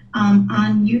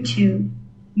 On YouTube,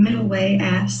 Middleway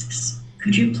asks,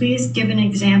 could you please give an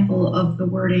example of the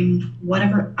wording,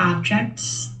 whatever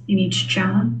objects in each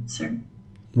jhana, sir?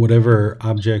 Whatever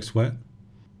objects what?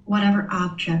 Whatever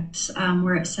objects,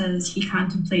 where it says he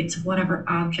contemplates whatever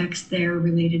objects they're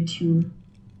related to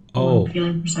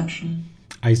feeling perception.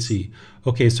 I see.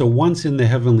 Okay, so once in the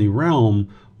heavenly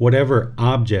realm, whatever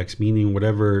objects, meaning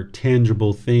whatever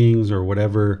tangible things or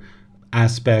whatever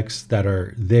aspects that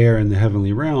are there in the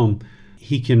heavenly realm,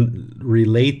 he can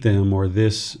relate them, or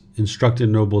this instructed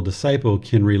noble disciple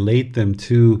can relate them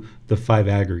to the five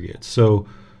aggregates. So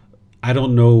I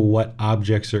don't know what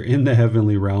objects are in the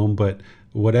heavenly realm, but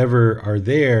whatever are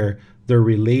there, they're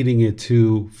relating it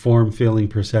to form, feeling,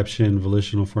 perception,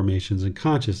 volitional formations, and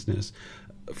consciousness.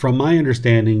 From my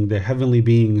understanding, the heavenly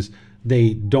beings,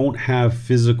 they don't have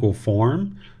physical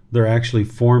form. They're actually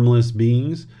formless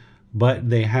beings, but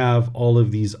they have all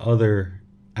of these other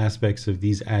aspects of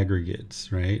these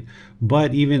aggregates, right?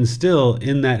 But even still,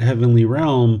 in that heavenly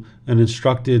realm, an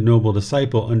instructed noble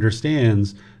disciple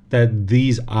understands that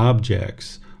these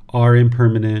objects are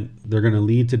impermanent. They're going to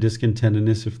lead to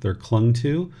discontentedness if they're clung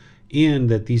to, and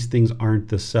that these things aren't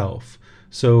the self.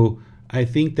 So I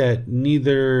think that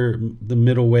neither the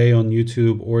Middle Way on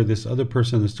YouTube or this other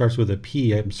person that starts with a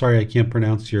P, I'm sorry I can't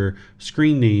pronounce your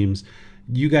screen names,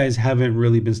 you guys haven't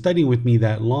really been studying with me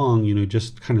that long,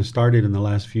 just kind of started in the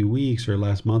last few weeks or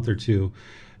last month or two.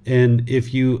 And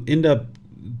if you end up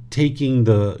taking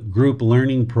the group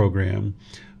learning program,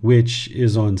 which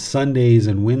is on Sundays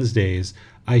and Wednesdays,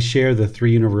 I share the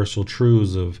three universal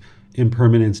truths of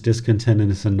impermanence,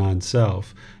 discontentedness, and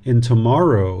non-self. And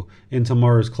tomorrow, in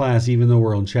tomorrow's class, even though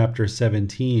we're on chapter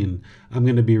 17, I'm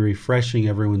going to be refreshing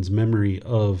everyone's memory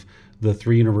of the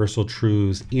three universal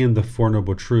truths and the four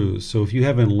noble truths. So if you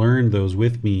haven't learned those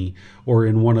with me or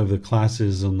in one of the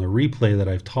classes on the replay that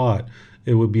I've taught,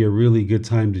 it would be a really good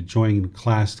time to join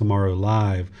class tomorrow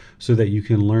live so that you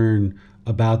can learn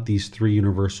about these three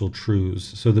universal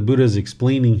truths. So the Buddha is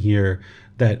explaining here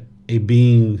that a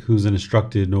being who's an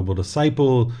instructed noble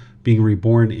disciple, being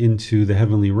reborn into the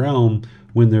heavenly realm,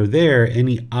 when they're there,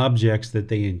 any objects that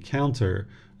they encounter,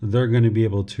 they're going to be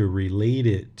able to relate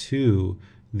it to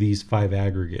these five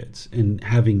aggregates. And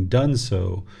having done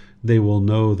so, they will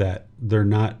know that they're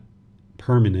not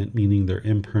permanent, meaning they're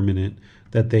impermanent,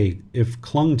 that they, if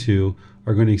clung to,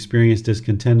 are going to experience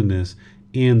discontentedness,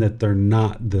 and that they're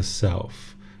not the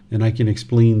self. And I can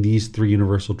explain these three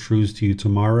universal truths to you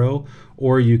tomorrow,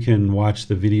 or you can watch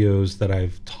the videos that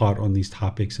I've taught on these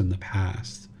topics in the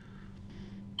past.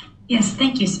 Yes,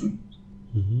 thank you, sir.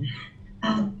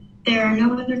 There are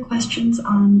no other questions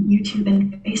on YouTube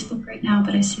and Facebook right now,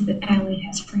 but I see that Allie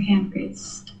has her hand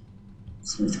raised.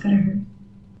 So let's go to her.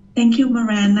 Thank you,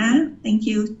 Miranda. Thank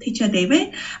you, Teacher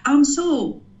David.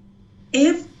 So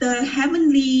if the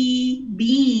heavenly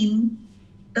being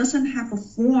doesn't have a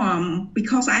form,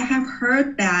 because I have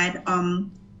heard that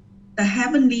the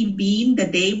heavenly being, the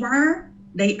Deva,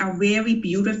 they are very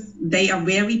beautiful.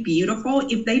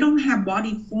 If they don't have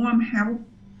body form, how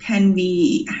can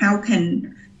we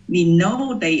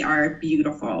know they are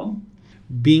beautiful?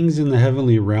 Beings in the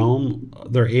heavenly realm,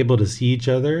 they're able to see each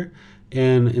other.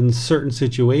 And in certain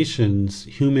situations,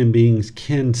 human beings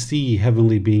can see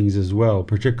heavenly beings as well,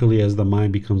 particularly as the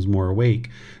mind becomes more awake.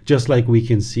 Just like we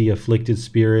can see afflicted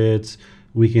spirits,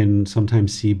 we can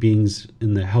sometimes see beings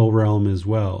in the hell realm as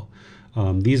well.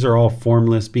 These are all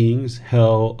formless beings,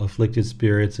 hell, afflicted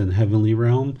spirits, and heavenly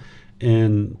realm.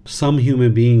 And some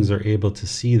human beings are able to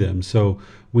see them. So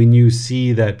when you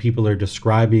see that people are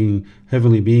describing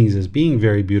heavenly beings as being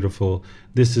very beautiful,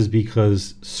 this is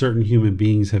because certain human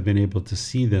beings have been able to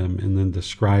see them and then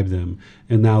describe them.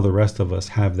 And now the rest of us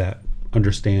have that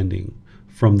understanding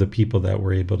from the people that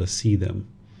were able to see them.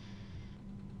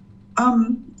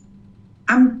 I'm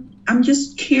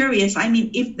just curious. I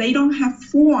mean, if they don't have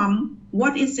form,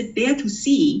 what is it there to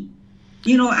see?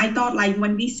 I thought like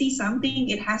when we see something,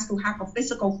 it has to have a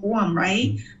physical form,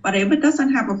 right? But if it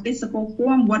doesn't have a physical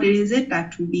form, what is it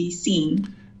that to be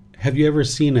seen? Have you ever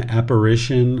seen an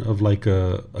apparition of like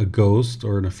a ghost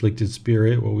or an afflicted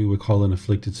spirit, what we would call an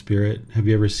afflicted spirit? Have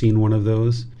you ever seen one of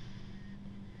those?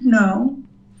 No.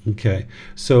 Okay.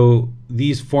 So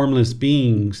these formless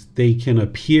beings, they can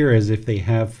appear as if they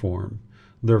have form.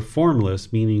 They're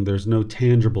formless, meaning there's no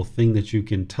tangible thing that you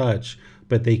can touch,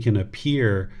 but they can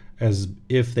appear as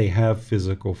if they have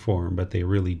physical form, but they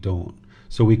really don't.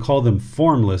 So we call them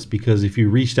formless because if you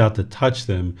reached out to touch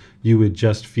them, you would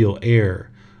just feel air.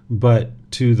 But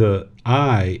to the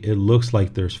eye, it looks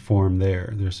like there's form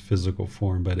there. There's physical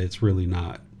form, but it's really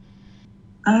not.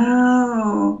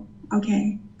 Oh,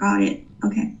 okay. Got it.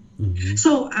 Okay. Mm-hmm.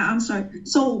 So I'm sorry.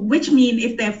 So which mean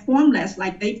if they're formless,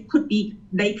 like they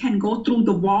can go through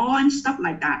the wall and stuff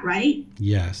like that, right?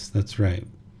 Yes, that's right.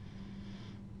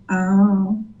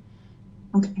 Oh,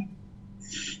 okay.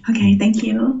 Okay, thank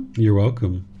you. You're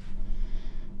welcome.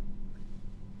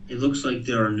 It looks like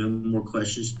there are no more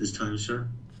questions this time, sir.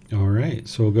 All right,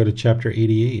 so we'll go to chapter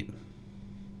 88.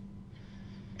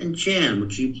 And Jan,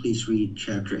 would you please read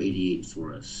chapter 88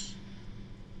 for us?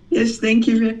 Yes, thank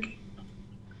you, Rick.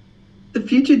 The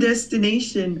future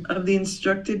destination of the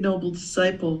instructed noble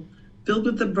disciple, filled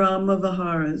with the Brahma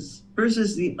Viharas,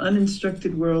 versus the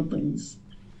uninstructed worldlings.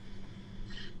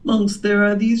 Monks, there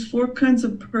are these 4 kinds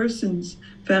of persons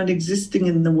found existing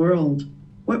in the world.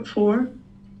 What for?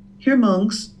 Here,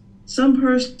 monks, some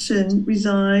person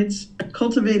resides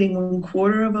cultivating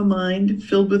 1/4 of a mind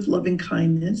filled with loving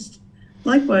kindness.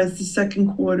 Likewise, the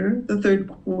 2nd quarter, the 3rd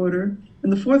quarter,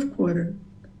 and the 4th quarter.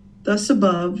 Thus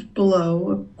above,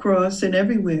 below, across, and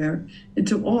everywhere, and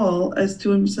to all as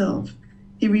to himself.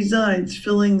 He resides,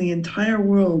 filling the entire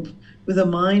world with a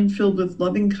mind filled with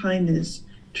loving kindness,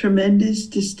 tremendous,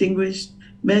 distinguished,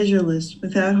 measureless,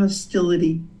 without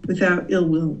hostility, without ill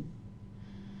will.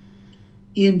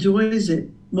 He enjoys it,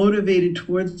 motivated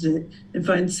towards it, and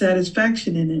finds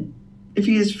satisfaction in it. If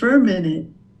he is firm in it,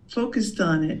 focused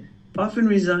on it, often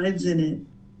resides in it,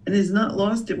 and has not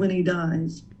lost it when he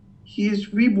dies, he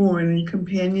is reborn in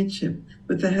companionship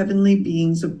with the heavenly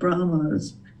beings of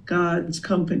Brahma's, God's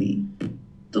company.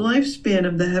 The lifespan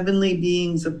of the heavenly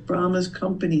beings of Brahma's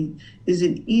company is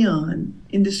an eon,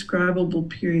 indescribable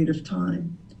period of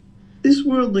time. This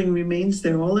worldling remains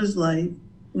there all his life,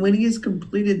 and when he has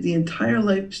completed the entire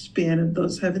lifespan of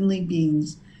those heavenly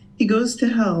beings, he goes to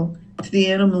hell, to the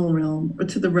animal realm, or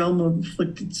to the realm of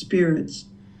afflicted spirits.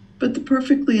 But the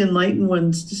perfectly enlightened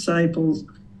one's disciples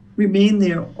remain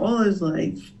there all his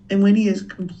life, and when he has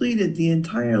completed the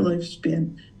entire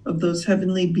lifespan of those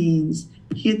heavenly beings,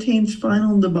 he attains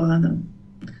final nibbana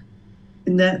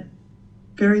in that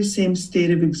very same state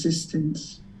of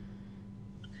existence.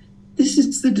 This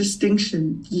is the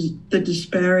distinction, the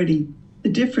disparity, the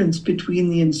difference between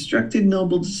the instructed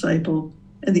noble disciple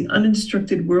and the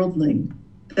uninstructed worldling.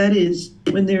 That is,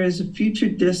 when there is a future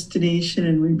destination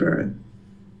and rebirth.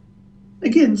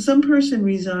 Again, some person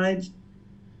resides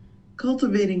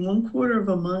cultivating 1/4 of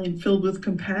a mind filled with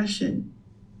compassion.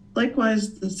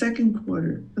 Likewise, the 2nd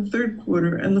quarter, the 3rd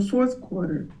quarter, and the 4th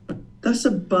quarter. Thus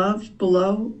above,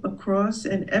 below, across,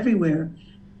 and everywhere,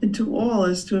 and to all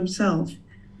as to himself.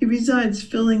 He resides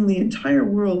filling the entire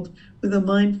world with a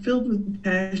mind filled with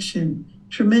compassion,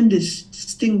 tremendous,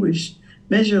 distinguished,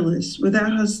 measureless,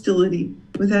 without hostility,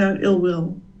 without ill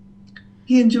will.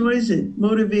 He enjoys it,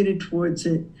 motivated towards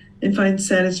it, and finds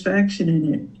satisfaction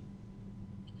in it.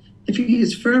 If he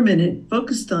is firm in it,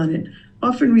 focused on it,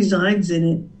 often resides in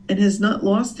it, and has not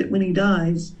lost it when he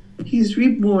dies, he is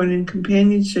reborn in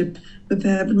companionship with the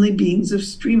heavenly beings of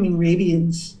streaming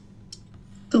radiance.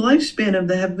 The lifespan of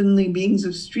the heavenly beings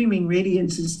of streaming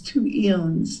radiance is 2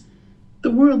 eons.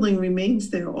 The worldling remains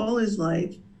there all his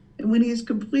life, and when he has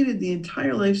completed the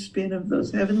entire lifespan of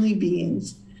those heavenly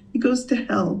beings, he goes to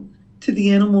hell, to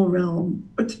the animal realm,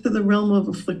 or to the realm of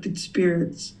afflicted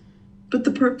spirits. But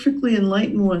the perfectly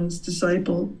enlightened one's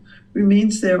disciple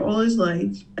remains there all his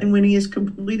life, and when he has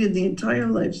completed the entire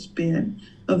lifespan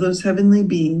of those heavenly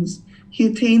beings, he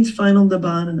attains final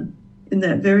nibbana in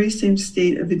that very same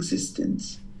state of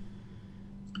existence.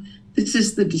 This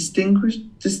is the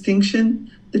distinction,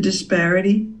 the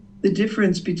disparity, the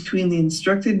difference between the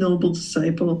instructed noble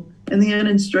disciple and the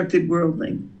uninstructed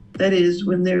worldling. That is,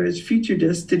 when there is future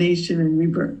destination and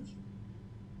rebirth.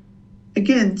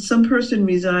 Again, some person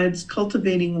resides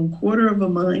cultivating 1/4 of a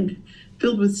mind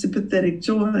filled with sympathetic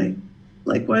joy.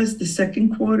 Likewise, the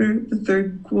 2nd quarter, the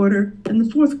 3rd quarter, and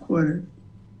the 4th quarter.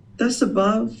 Thus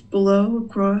above, below,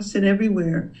 across, and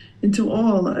everywhere, and to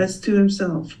all as to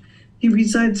himself. He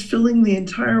resides filling the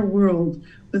entire world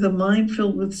with a mind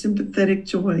filled with sympathetic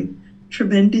joy,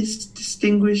 tremendous,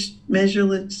 distinguished,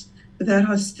 measureless, without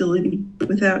hostility,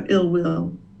 without ill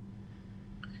will.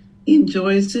 He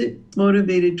enjoys it,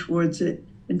 motivated towards it,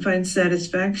 and finds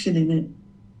satisfaction in it.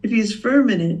 If he is firm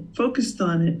in it, focused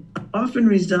on it, often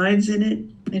resides in it,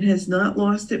 and has not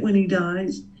lost it when he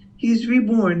dies, he is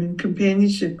reborn in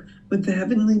companionship with the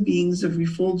heavenly beings of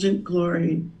refulgent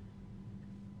glory.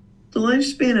 The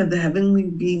lifespan of the heavenly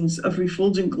beings of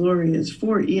refulgent glory is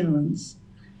 4 eons.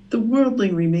 The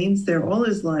worldling remains there all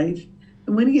his life, and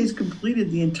And when he has completed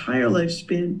the entire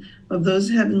lifespan of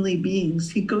those heavenly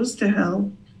beings, he goes to hell,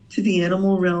 to the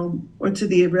animal realm, or to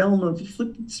the realm of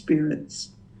afflicted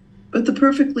spirits. But the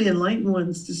perfectly enlightened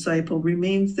one's disciple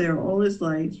remains there all his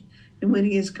life, and when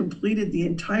he has completed the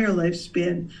entire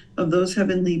lifespan of those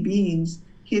heavenly beings,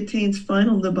 he attains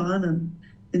final nibbana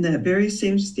in that very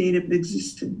same state of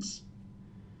existence.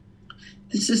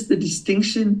 This is the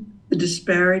distinction, the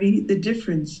disparity, the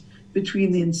difference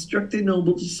between the instructed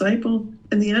noble disciple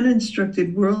and the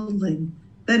uninstructed worldling,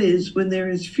 that is, when there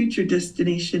is future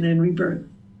destination and rebirth.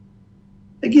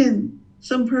 Again,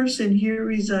 some person here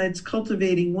resides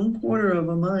cultivating 1/4 of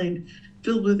a mind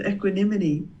filled with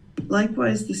equanimity,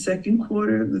 likewise the 2nd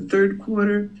quarter, the 3rd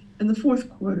quarter, and the 4th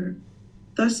quarter.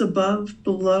 Thus above,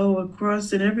 below,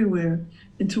 across, and everywhere,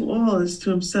 and to all as to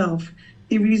himself,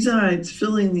 he resides,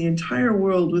 filling the entire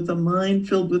world with a mind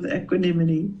filled with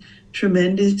equanimity,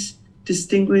 tremendous,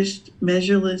 distinguished,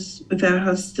 measureless, without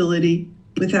hostility,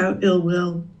 without ill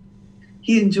will.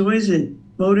 He enjoys it,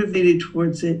 motivated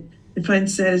towards it, and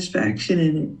finds satisfaction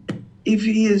in it. If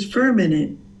he is firm in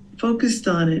it, focused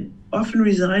on it, often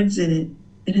resides in it,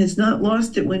 and has not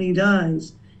lost it when he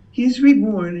dies, he is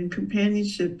reborn in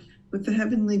companionship with the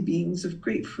heavenly beings of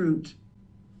great fruit.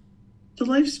 The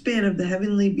lifespan of the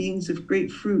heavenly beings of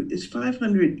great fruit is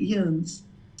 500 eons.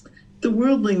 The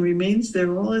worldling remains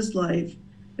there all his life,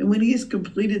 and when he has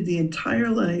completed the entire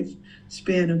life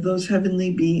span of those heavenly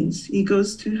beings, he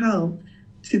goes to hell,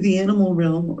 to the animal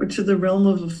realm, or to the realm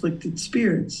of afflicted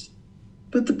spirits.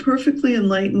 But the perfectly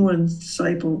enlightened one's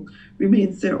disciple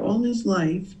remains there all his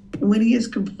life, and when he has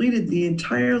completed the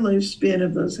entire lifespan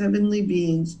of those heavenly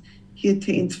beings, he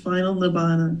attains final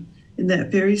nibbana in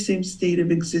that very same state of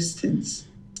existence.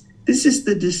 This is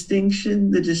the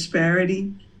distinction, the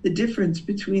disparity, the difference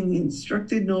between the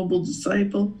instructed noble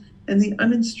disciple and the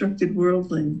uninstructed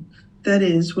worldling, that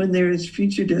is, when there is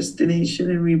future destination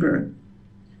and rebirth.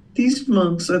 These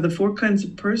monks are the 4 kinds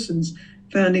of persons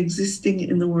found existing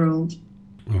in the world.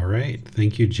 All right.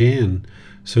 Thank you, Jan.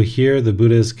 So here the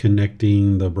Buddha is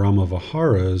connecting the Brahma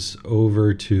Viharas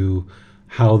over to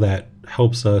how that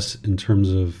helps us in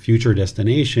terms of future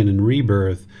destination and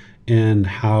rebirth, and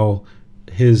how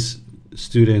his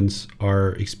students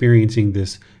are experiencing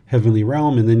this heavenly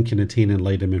realm and then can attain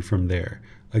enlightenment from there.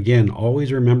 Again,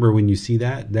 always remember when you see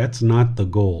that, that's not the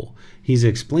goal. He's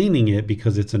explaining it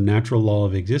because it's a natural law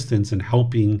of existence and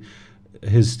helping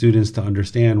his students to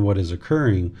understand what is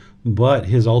occurring. But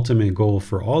his ultimate goal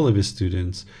for all of his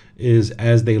students is,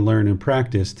 as they learn and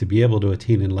practice, to be able to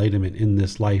attain enlightenment in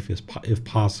this life if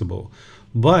possible.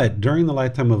 But during the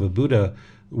lifetime of a Buddha,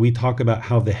 we talk about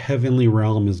how the heavenly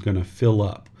realm is going to fill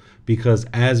up. Because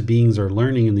as beings are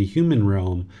learning in the human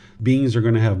realm, beings are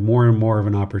going to have more and more of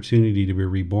an opportunity to be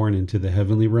reborn into the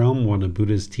heavenly realm when a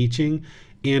Buddha is teaching.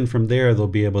 And from there, they'll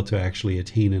be able to actually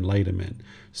attain enlightenment.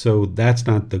 So that's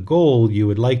not the goal. You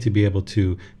would like to be able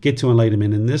to get to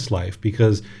enlightenment in this life,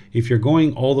 because if you're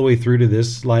going all the way through to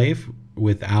this life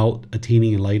without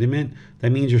attaining enlightenment,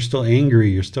 that means you're still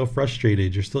angry, you're still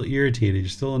frustrated, you're still irritated, you're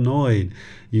still annoyed,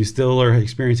 you still are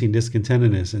experiencing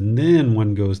discontentedness. And then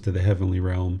one goes to the heavenly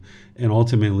realm and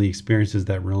ultimately experiences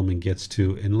that realm and gets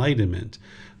to enlightenment.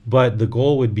 But the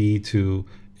goal would be to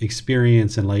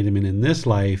experience enlightenment in this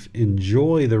life,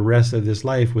 enjoy the rest of this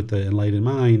life with the enlightened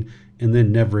mind, and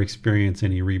then never experience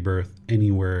any rebirth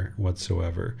anywhere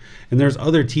whatsoever. And there's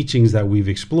other teachings that we've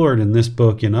explored in this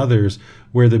book and others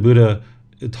where the Buddha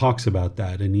talks about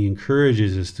that, and he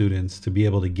encourages his students to be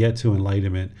able to get to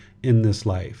enlightenment in this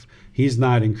life. He's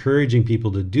not encouraging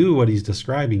people to do what he's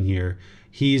describing here.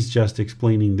 He's just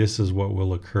explaining this is what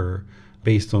will occur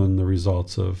based on the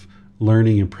results of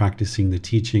learning and practicing the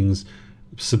teachings,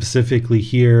 specifically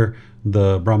here,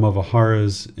 the Brahma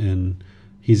Viharas, and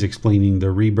he's explaining the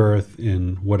rebirth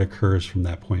and what occurs from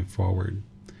that point forward.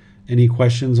 Any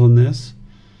questions on this?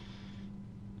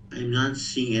 I'm not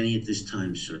seeing any at this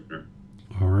time, sir.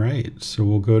 All right, so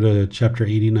we'll go to chapter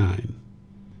 89.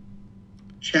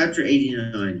 Chapter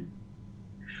 89.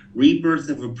 Rebirth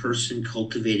of a person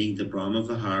cultivating the Brahma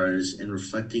Viharas and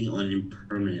reflecting on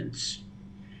impermanence.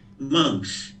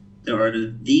 Monks, there are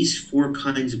these 4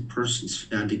 kinds of persons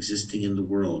found existing in the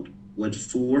world. What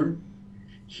 4?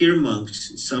 Here,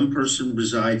 monks, some person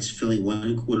resides filling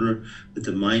 1/4 with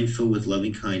the mind filled with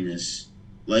loving kindness.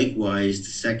 Likewise,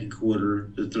 the 2nd quarter,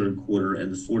 the 3rd quarter,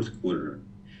 and the 4th quarter.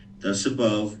 Thus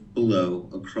above, below,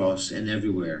 across, and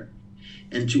everywhere.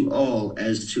 And to all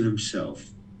as to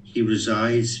himself. He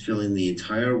resides filling the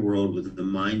entire world with the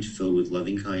mind filled with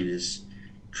loving kindness,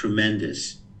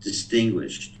 tremendous,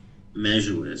 distinguished,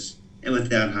 measureless, and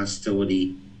without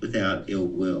hostility, without ill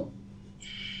will.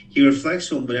 He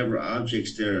reflects on whatever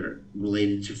objects they're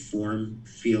related to form,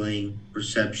 feeling,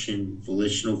 perception,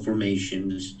 volitional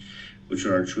formations, which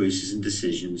are our choices and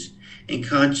decisions, and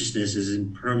consciousness as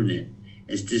impermanent,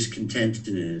 as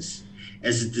discontentedness,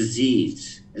 as a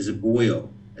disease, as a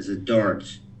boil, as a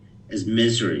dart, as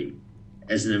misery,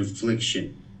 as an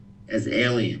infliction, as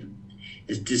alien,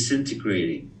 as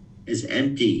disintegrating, as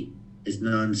empty, as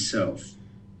non-self.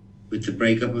 With the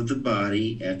breakup of the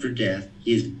body after death,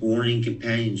 he is born in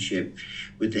companionship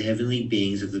with the heavenly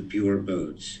beings of the pure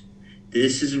abodes.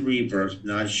 This is a rebirth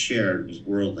not shared with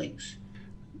worldlings.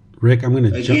 Rick, I'm going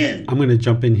to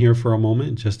jump in here for a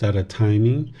moment, just out of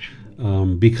timing,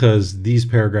 because these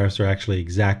paragraphs are actually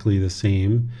exactly the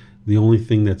same. The only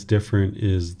thing that's different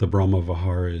is the Brahma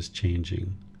Vihara is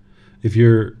changing. If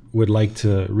you would like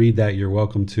to read that, you're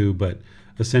welcome to, but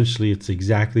essentially it's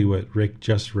exactly what Rick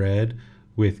just read,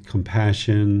 with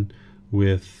compassion,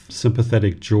 with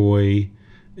sympathetic joy,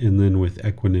 and then with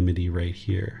equanimity right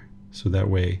here. So that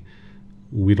way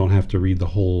we don't have to read the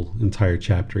whole entire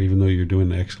chapter, even though you're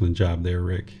doing an excellent job there,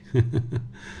 Rick.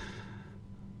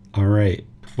 All right.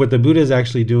 What the Buddha is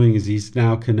actually doing is he's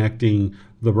now connecting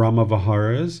the Brahma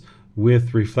Viharas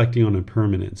with reflecting on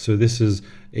impermanence. So this is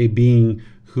a being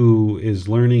who is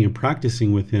learning and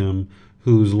practicing with him,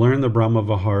 who's learned the Brahma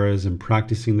Viharas and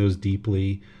practicing those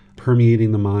deeply,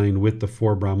 permeating the mind with the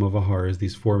 4 Brahma Viharas,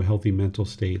 these 4 healthy mental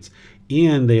states,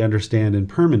 and they understand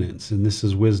impermanence, and this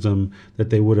is wisdom that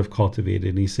they would have cultivated.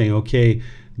 And he's saying, okay,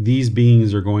 these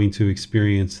beings are going to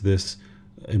experience this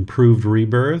improved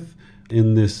rebirth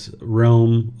in this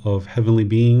realm of heavenly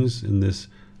beings, in this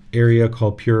area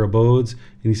called pure abodes,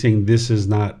 and he's saying this is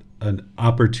not an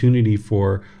opportunity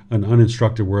for an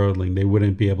uninstructed worldling. They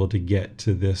wouldn't be able to get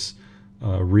to this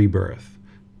rebirth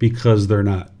because they're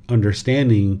not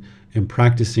understanding and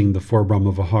practicing the 4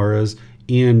 Brahma Viharas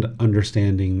and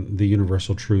understanding the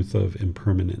universal truth of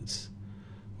impermanence.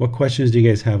 What questions do you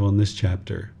guys have on this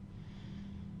chapter?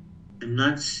 I'm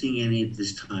not seeing any at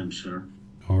this time, sir.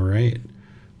 All right.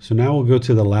 So now we'll go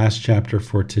to the last chapter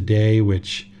for today,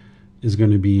 which is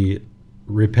going to be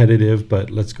repetitive, but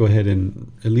let's go ahead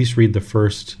and at least read the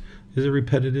first. Is it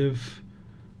repetitive?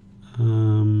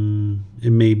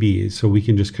 It may be. So we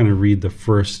can just kind of read the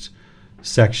first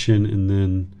section and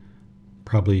then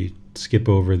probably skip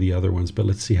over the other ones, but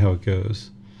let's see how it goes.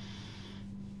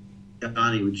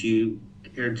 Donnie, would you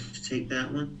care to take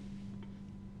that one?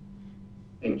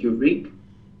 Thank you, Rick.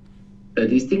 The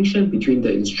distinction between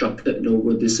the instructed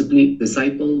noble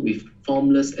disciple with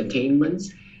formless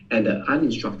attainments and the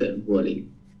uninstructed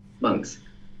worldling. Monks,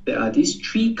 there are these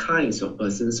 3 kinds of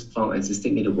persons found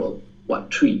existing in the world.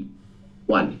 What 3?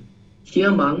 1.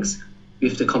 Here monks,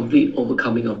 with the complete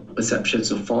overcoming of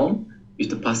perceptions of form, with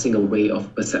the passing away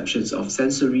of perceptions of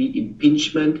sensory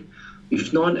impingement,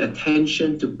 with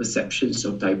non-attention to perceptions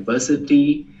of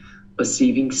diversity,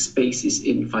 perceiving space is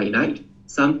infinite,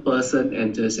 some person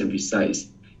enters and resides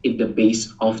in the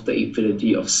base of the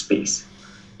infinity of space.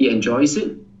 He enjoys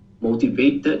it,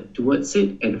 motivated towards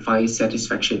it, and finds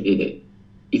satisfaction in it.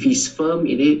 If he's firm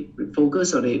in it,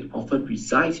 focus on it, often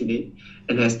resides in it,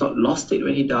 and has not lost it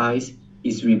when he dies,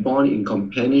 is reborn in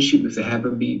companionship with the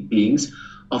heavenly beings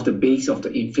of the base of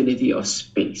the infinity of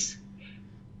space.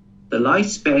 The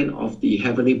lifespan of the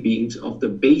heavenly beings of the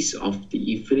base of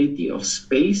the infinity of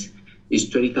space is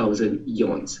 20,000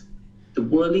 eons. The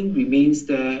worldling remains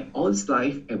there all his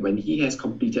life, and when he has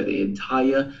completed the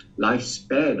entire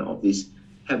lifespan of these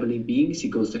heavenly beings, he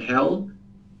goes to hell,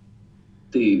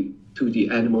 to the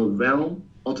animal realm,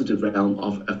 or to the realm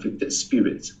of afflicted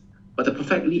spirits. But the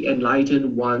perfectly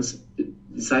enlightened one's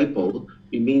disciple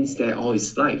remains there all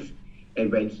his life,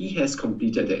 and when he has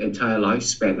completed the entire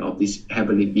lifespan of these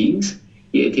heavenly beings,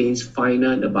 he attains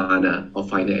final nirvana or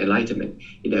final enlightenment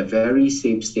in the very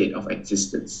same state of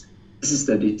existence. This is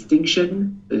the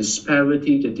distinction, the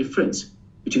disparity, the difference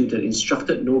between the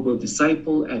instructed noble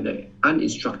disciple and the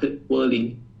uninstructed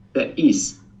worldling that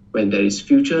is when there is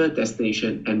future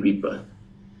destination and rebirth.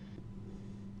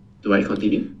 Do I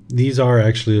continue? These are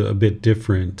actually a bit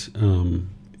different.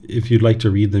 If you'd like to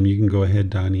read them, you can go ahead,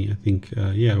 Donnie. I think,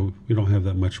 we don't have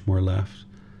that much more left.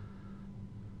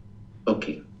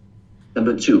 Okay.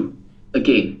 Number 2.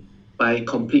 Again, by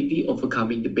completely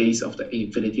overcoming the base of the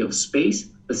infinity of space,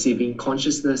 perceiving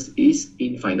consciousness is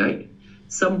infinite,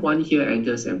 someone here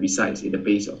enters and resides in the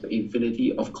base of the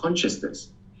infinity of consciousness.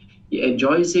 He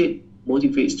enjoys it,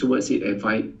 motivates towards it, and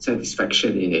finds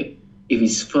satisfaction in it. If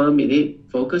he's firm in it,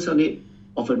 focus on it,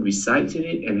 often resides in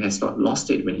it, and has not lost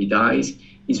it when he dies,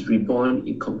 is reborn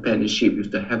in companionship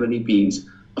with the heavenly beings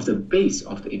of the base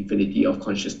of the infinity of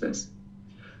consciousness.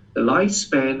 The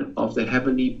lifespan of the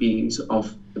heavenly beings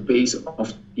of the base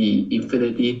of the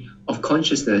infinity of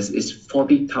consciousness is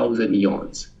 40,000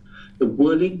 eons. The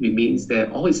worldling remains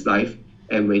there all his life,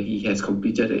 and when he has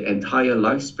completed the entire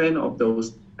lifespan of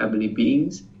those heavenly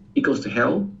beings, he goes to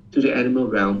hell, to the animal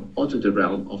realm, or to the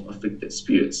realm of afflicted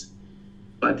spirits.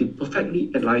 But the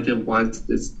perfectly enlightened one's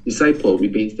disciple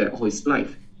remains there all his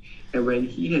life, and when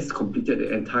he has completed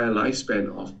the entire lifespan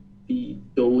of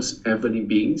those heavenly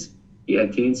beings, he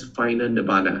attains final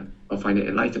nirvana, or final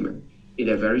enlightenment, in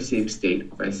the very same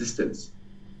state of existence.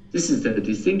 This is the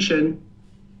distinction,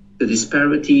 the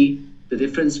disparity, the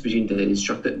difference between the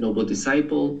instructed noble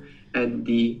disciple and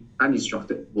the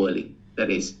uninstructed worldling, that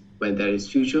is, when there is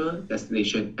future,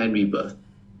 destination, and rebirth.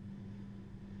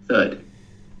 Third,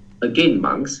 again,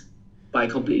 monks, by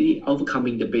completely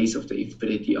overcoming the base of the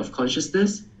infinity of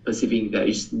consciousness, perceiving there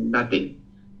is nothing,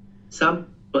 some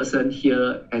person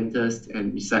here enters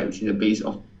and resides in the base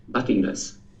of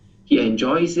nothingness. He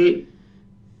enjoys it,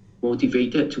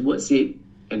 motivated towards it,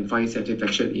 and finds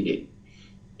satisfaction in it.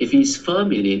 If he is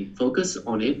firm in it, focused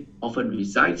on it, often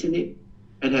resides in it,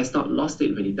 and has not lost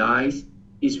it when he dies,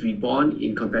 he is reborn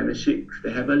in companionship with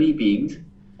the heavenly beings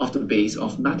of the base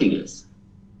of nothingness.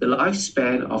 The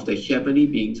lifespan of the heavenly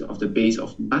beings of the base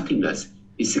of nothingness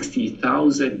is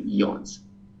 60,000 eons.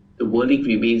 The worldling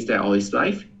remains there all his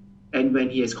life, and when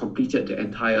he has completed the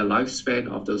entire lifespan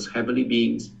of those heavenly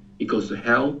beings, he goes to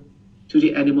hell, to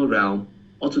the animal realm,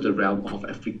 or to the realm of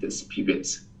afflicted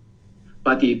spirits.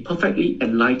 But the perfectly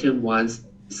enlightened one's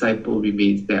disciple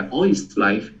remains there all his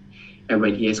life, and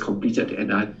when he has completed the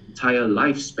entire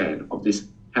lifespan of these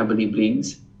heavenly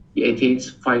beings, he attains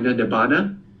final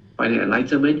nirvana, final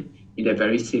enlightenment, in the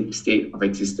very same state of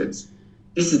existence.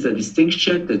 This is the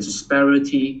distinction, the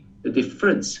disparity, the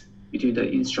difference between the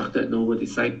instructed noble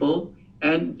disciple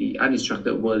and the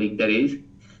uninstructed worldling, that is,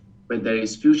 when there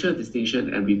is future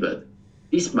distinction and rebirth.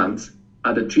 These monks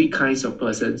are the three kinds of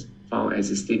persons found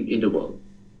existing in the world.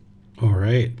 All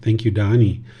right. Thank you,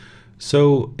 Donnie.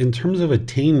 So in terms of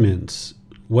attainments,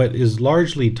 what is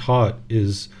largely taught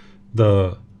is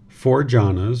the 4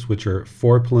 jhanas, which are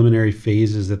 4 preliminary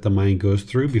phases that the mind goes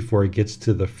through before it gets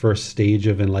to the first stage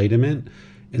of enlightenment.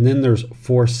 And then there's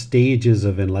 4 stages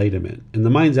of enlightenment. And the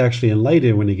mind's actually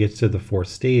enlightened when it gets to the 4th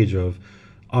stage of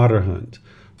Arahant.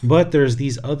 But there's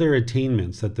these other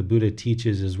attainments that the Buddha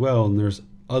teaches as well. And there's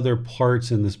other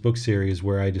parts in this book series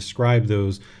where I describe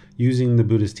those using the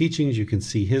Buddha's teachings. You can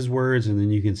see his words, and then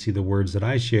you can see the words that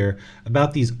I share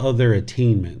about these other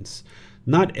attainments.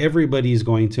 Not everybody is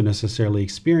going to necessarily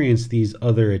experience these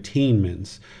other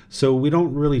attainments. So we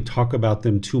don't really talk about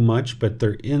them too much, but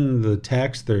they're in the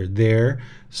text, they're there,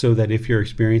 so that if you're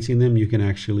experiencing them, you can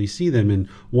actually see them. And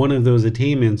one of those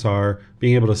attainments are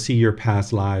being able to see your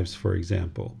past lives, for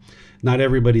example. Not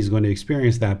everybody's going to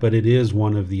experience that, but it is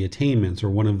one of the attainments, or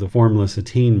one of the formless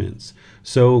attainments.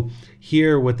 So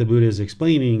here what the Buddha is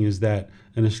explaining is that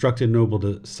an instructed noble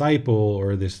disciple,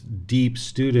 or this deep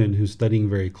student who's studying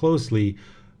very closely,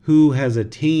 who has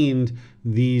attained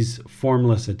these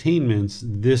formless attainments,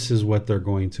 this is what they're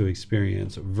going to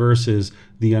experience, versus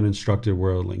the uninstructed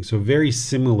worldling. So very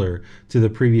similar to the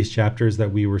previous chapters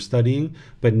that we were studying,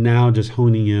 but now just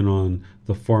honing in on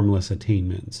the formless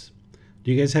attainments.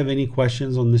 Do you guys have any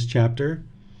questions on this chapter?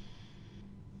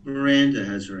 Miranda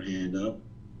has her hand up.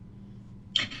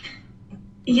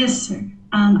 Yes, sir.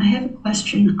 I have a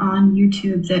question on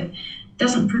YouTube that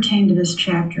doesn't pertain to this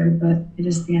chapter, but it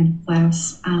is the end of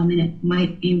class, and it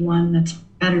might be one that's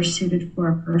better suited for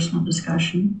a personal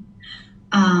discussion.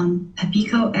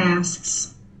 Pepiko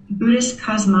asks, Buddhist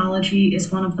cosmology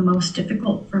is one of the most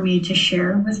difficult for me to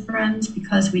share with friends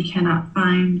because we cannot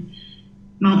find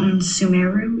Mount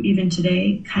Sumeru even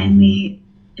today. Kindly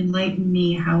enlighten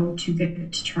me how to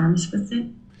get to terms with it.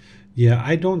 Yeah,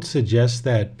 I don't suggest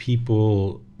that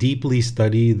people deeply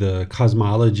study the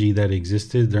cosmology that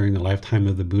existed during the lifetime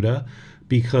of the Buddha,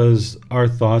 because our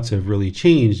thoughts have really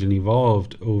changed and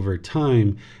evolved over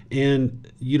time.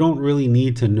 And you don't really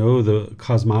need to know the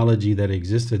cosmology that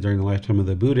existed during the lifetime of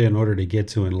the Buddha in order to get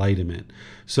to enlightenment.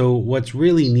 So what's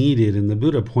really needed, and the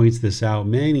Buddha points this out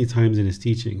many times in his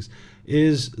teachings,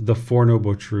 is the Four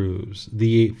Noble Truths,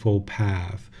 the Eightfold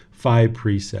Path, 5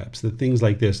 precepts, the things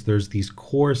like this. There's these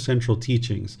core central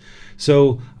teachings.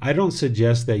 So I don't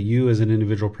suggest that you as an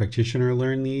individual practitioner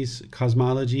learn these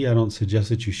cosmology. I don't suggest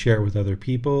that you share it with other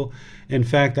people. In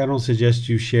fact, I don't suggest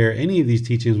you share any of these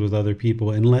teachings with other people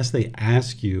unless they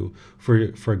ask you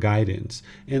for guidance.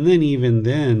 And then even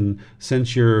then,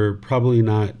 since you're probably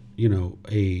not,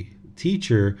 a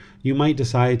teacher, you might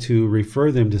decide to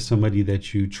refer them to somebody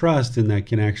that you trust and that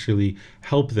can actually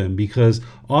help them, because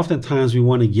oftentimes we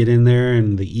want to get in there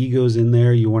and the ego's in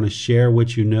there. You want to share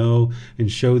what you know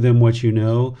and show them what you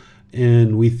know.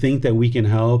 And we think that we can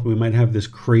help. We might have this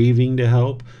craving to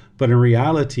help. But in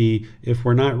reality, if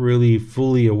we're not really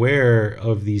fully aware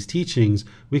of these teachings,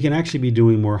 we can actually be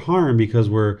doing more harm because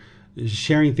we're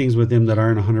sharing things with them that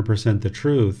aren't 100% the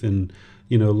truth. And,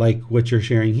 you know, like what you're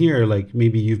sharing here, like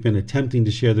maybe you've been attempting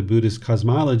to share the Buddhist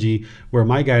cosmology, where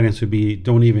my guidance would be,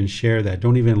 don't even share that.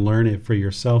 Don't even learn it for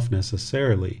yourself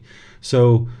necessarily.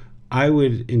 So I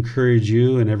would encourage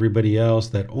you and everybody else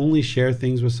that only share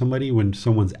things with somebody when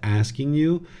someone's asking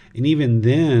you. And even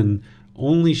then,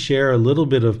 only share a little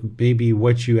bit of maybe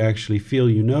what you actually feel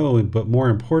you know, but more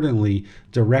importantly,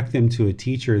 direct them to a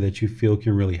teacher that you feel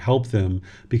can really help them,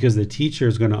 because the teacher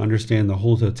is going to understand the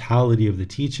whole totality of the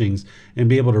teachings and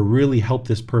be able to really help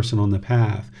this person on the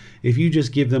path. If you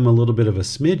just give them a little bit of a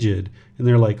smidgen and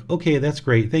they're like, okay, that's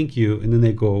great, thank you, and then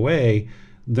they go away,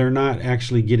 they're not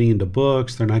actually getting into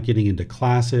books, they're not getting into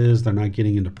classes, they're not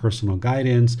getting into personal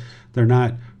guidance, they're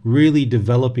not really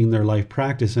developing their life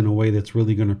practice in a way that's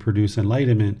really going to produce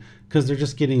enlightenment, because they're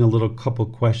just getting a little couple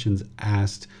questions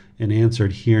asked and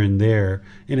answered here and there,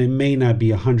 and it may not be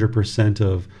 100%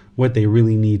 of what they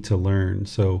really need to learn.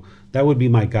 So that would be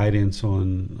my guidance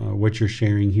on what you're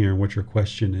sharing here and what your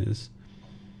question is.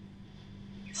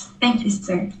 Thank you,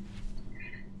 sir.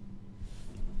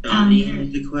 Donnie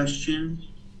has the question.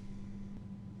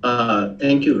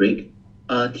 Thank you, Rick.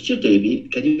 Teacher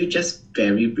David, can you just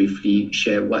very briefly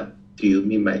share what do you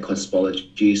mean by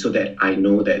cosmology, so that I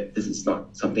know that this is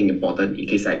not something important in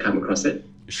case I come across it?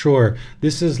 Sure.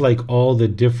 This is like all the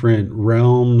different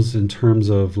realms in terms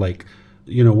of, like,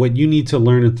 you know, what you need to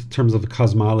learn in terms of the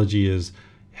cosmology is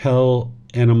hell,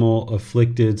 animal,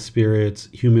 afflicted spirits,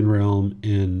 human realm,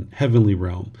 and heavenly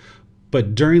realm.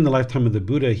 But during the lifetime of the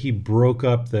Buddha, he broke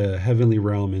up the heavenly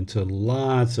realm into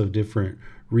lots of different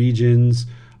regions.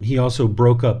 He also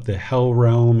broke up the hell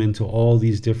realm into all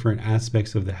these different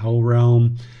aspects of the hell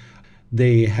realm.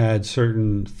 They had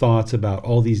certain thoughts about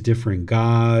all these different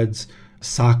gods,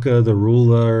 Saka, the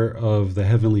ruler of the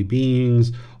heavenly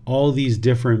beings, all these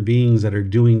different beings that are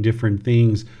doing different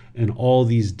things, and all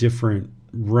these different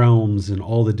realms and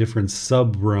all the different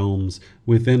sub-realms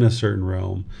within a certain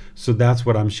realm. So that's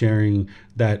what I'm sharing,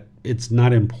 that it's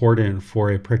not important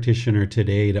for a practitioner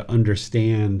today to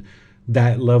understand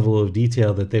that level of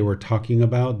detail that they were talking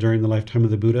about during the lifetime of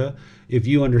the Buddha. If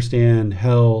you understand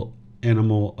hell,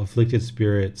 animal, afflicted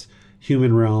spirits,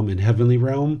 human realm, and heavenly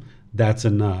realm, that's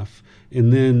enough.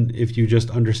 And then if you just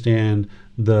understand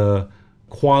the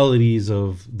qualities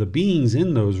of the beings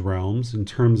in those realms in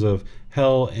terms of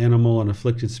hell, animal, and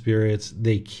afflicted spirits,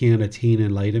 they can attain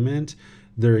enlightenment.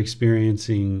 They're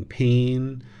experiencing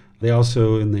pain. They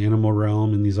also, in the animal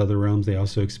realm and these other realms, they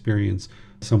also experience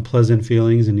some pleasant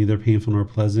feelings and neither painful nor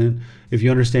pleasant. If you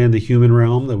understand the human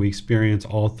realm, that we experience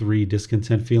all three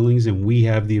discontent feelings, and we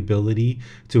have the ability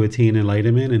to attain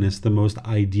enlightenment, and it's the most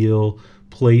ideal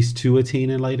place to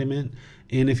attain enlightenment.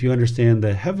 And if you understand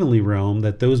the heavenly realm,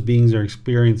 that those beings are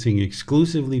experiencing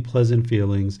exclusively pleasant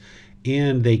feelings,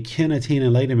 and they can attain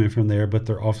enlightenment from there, but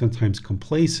they're oftentimes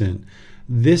complacent.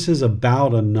 This is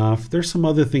about enough. There's some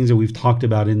other things that we've talked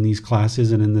about in these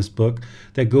classes and in this book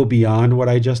that go beyond what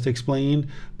I just explained,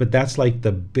 but that's like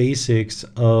the basics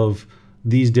of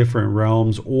these different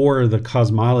realms, or the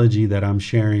cosmology that I'm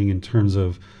sharing in terms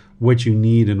of what you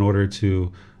need in order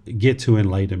to get to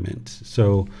enlightenment.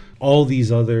 So all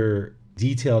these other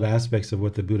detailed aspects of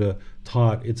what the Buddha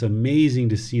taught, it's amazing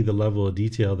to see the level of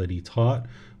detail that he taught.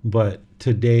 But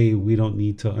today we don't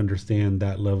need to understand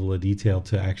that level of detail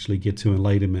to actually get to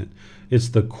enlightenment. It's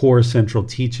the core central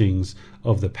teachings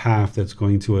of the path that's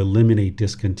going to eliminate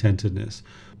discontentedness.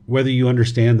 Whether you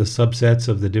understand the subsets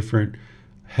of the different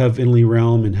heavenly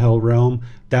realm and hell realm,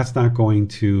 that's not going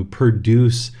to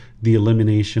produce the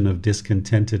elimination of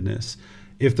discontentedness.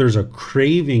 If there's a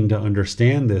craving to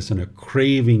understand this and a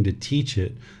craving to teach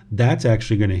it, that's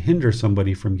actually going to hinder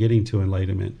somebody from getting to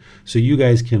enlightenment. So you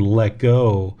guys can let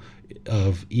go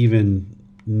of even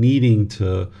needing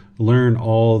to learn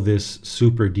all this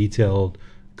super detailed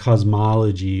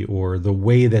cosmology, or the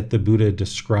way that the Buddha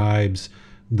describes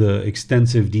the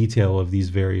extensive detail of these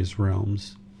various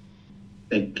realms.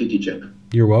 Thank you, teacher.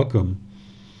 You're welcome.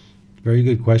 Very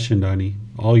good question, Donnie.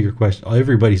 All your questions,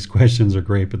 everybody's questions are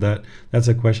great, but that's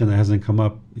a question that hasn't come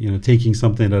up. You know, taking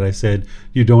something that I said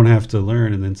you don't have to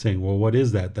learn, and then saying, well, what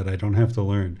is that I don't have to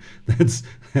learn?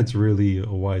 That's really a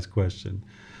wise question.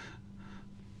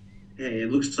 Okay,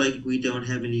 it looks like we don't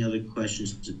have any other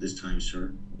questions at this time,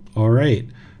 sir. All right.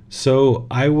 So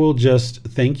I will just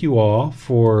thank you all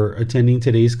for attending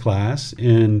today's class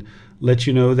and let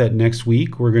you know that next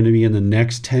week we're going to be in the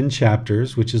next 10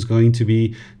 chapters, which is going to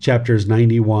be chapters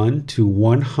 91 to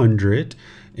 100.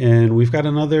 And we've got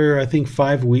another, I think,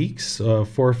 4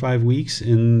 or 5 weeks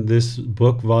in this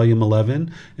book, volume 11.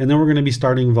 And then we're going to be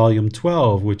starting volume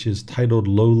 12, which is titled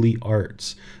Lowly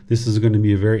Arts. This is going to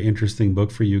be a very interesting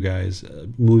book for you guys.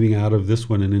 Moving out of this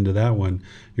one and into that one,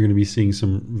 you're going to be seeing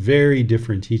some very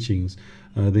different teachings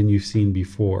than you've seen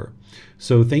before.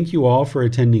 So thank you all for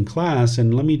attending class.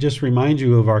 And let me just remind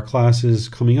you of our classes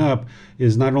coming up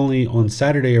is not only on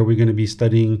Saturday are we going to be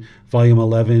studying volume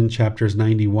 11, chapters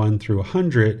 91 through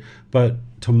 100, but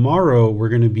tomorrow we're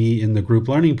going to be in the group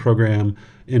learning program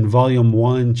in volume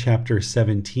 1, chapter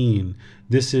 17.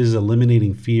 This is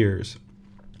eliminating fears.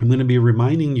 I'm going to be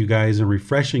reminding you guys and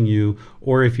refreshing you,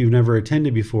 or if you've never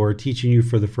attended before, teaching you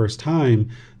for the first time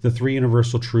the 3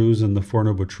 universal truths and the 4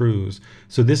 noble truths.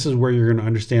 So this is where you're going to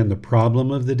understand the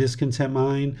problem of the discontent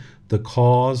mind, the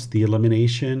cause, the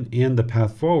elimination, and the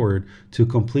path forward to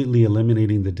completely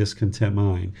eliminating the discontent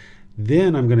mind.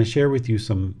 Then I'm going to share with you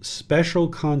some special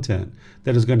content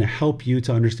that is going to help you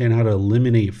to understand how to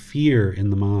eliminate fear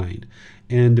in the mind.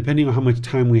 And depending on how much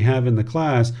time we have in the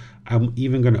class, I'm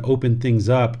even going to open things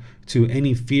up to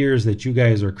any fears that you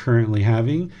guys are currently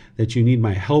having that you need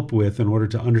my help with in order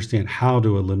to understand how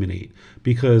to eliminate.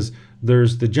 Because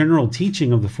there's the general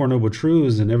teaching of the 4 noble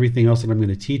truths and everything else that I'm going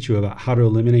to teach you about how to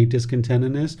eliminate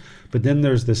discontentedness. But then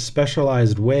there's this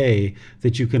specialized way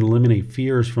that you can eliminate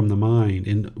fears from the mind.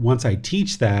 And once I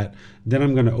teach that, then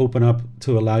I'm going to open up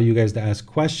to allow you guys to ask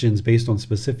questions based on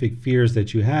specific fears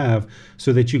that you have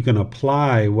so that you can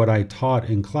apply what I taught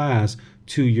in class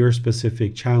to your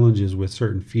specific challenges with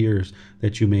certain fears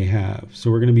that you may have.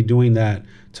 So we're going to be doing that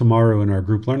tomorrow in our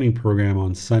group learning program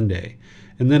on Sunday.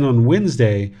 And then on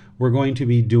Wednesday, we're going to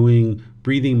be doing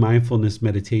breathing mindfulness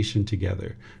meditation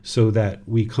together so that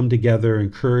we come together,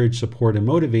 encourage, support, and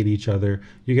motivate each other.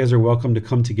 You guys are welcome to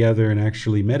come together and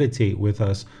actually meditate with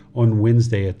us on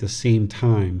Wednesday at the same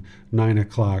time, 9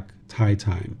 o'clock Thai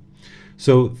time.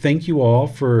 So thank you all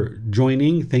for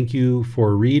joining. Thank you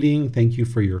for reading. Thank you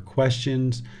for your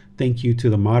questions. Thank you to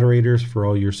the moderators for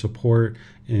all your support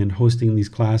in hosting these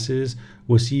classes.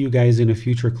 We'll see you guys in a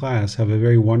future class. Have a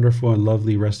very wonderful and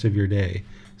lovely rest of your day.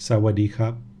 Sawadee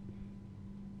krap.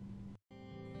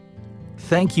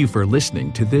 Thank you for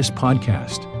listening to this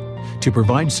podcast. To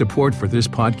provide support for this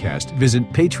podcast, visit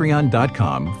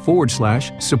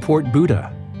patreon.com/support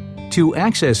Buddha. To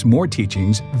access more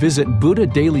teachings, visit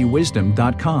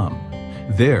buddhadailywisdom.com.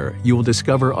 There, you will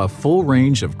discover a full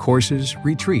range of courses,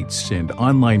 retreats, and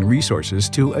online resources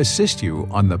to assist you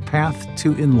on the path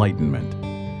to enlightenment.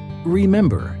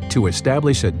 Remember to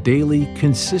establish a daily,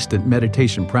 consistent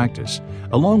meditation practice,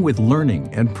 along with learning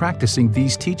and practicing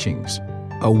these teachings.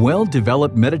 A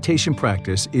well-developed meditation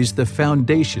practice is the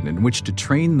foundation in which to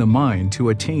train the mind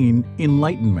to attain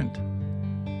enlightenment.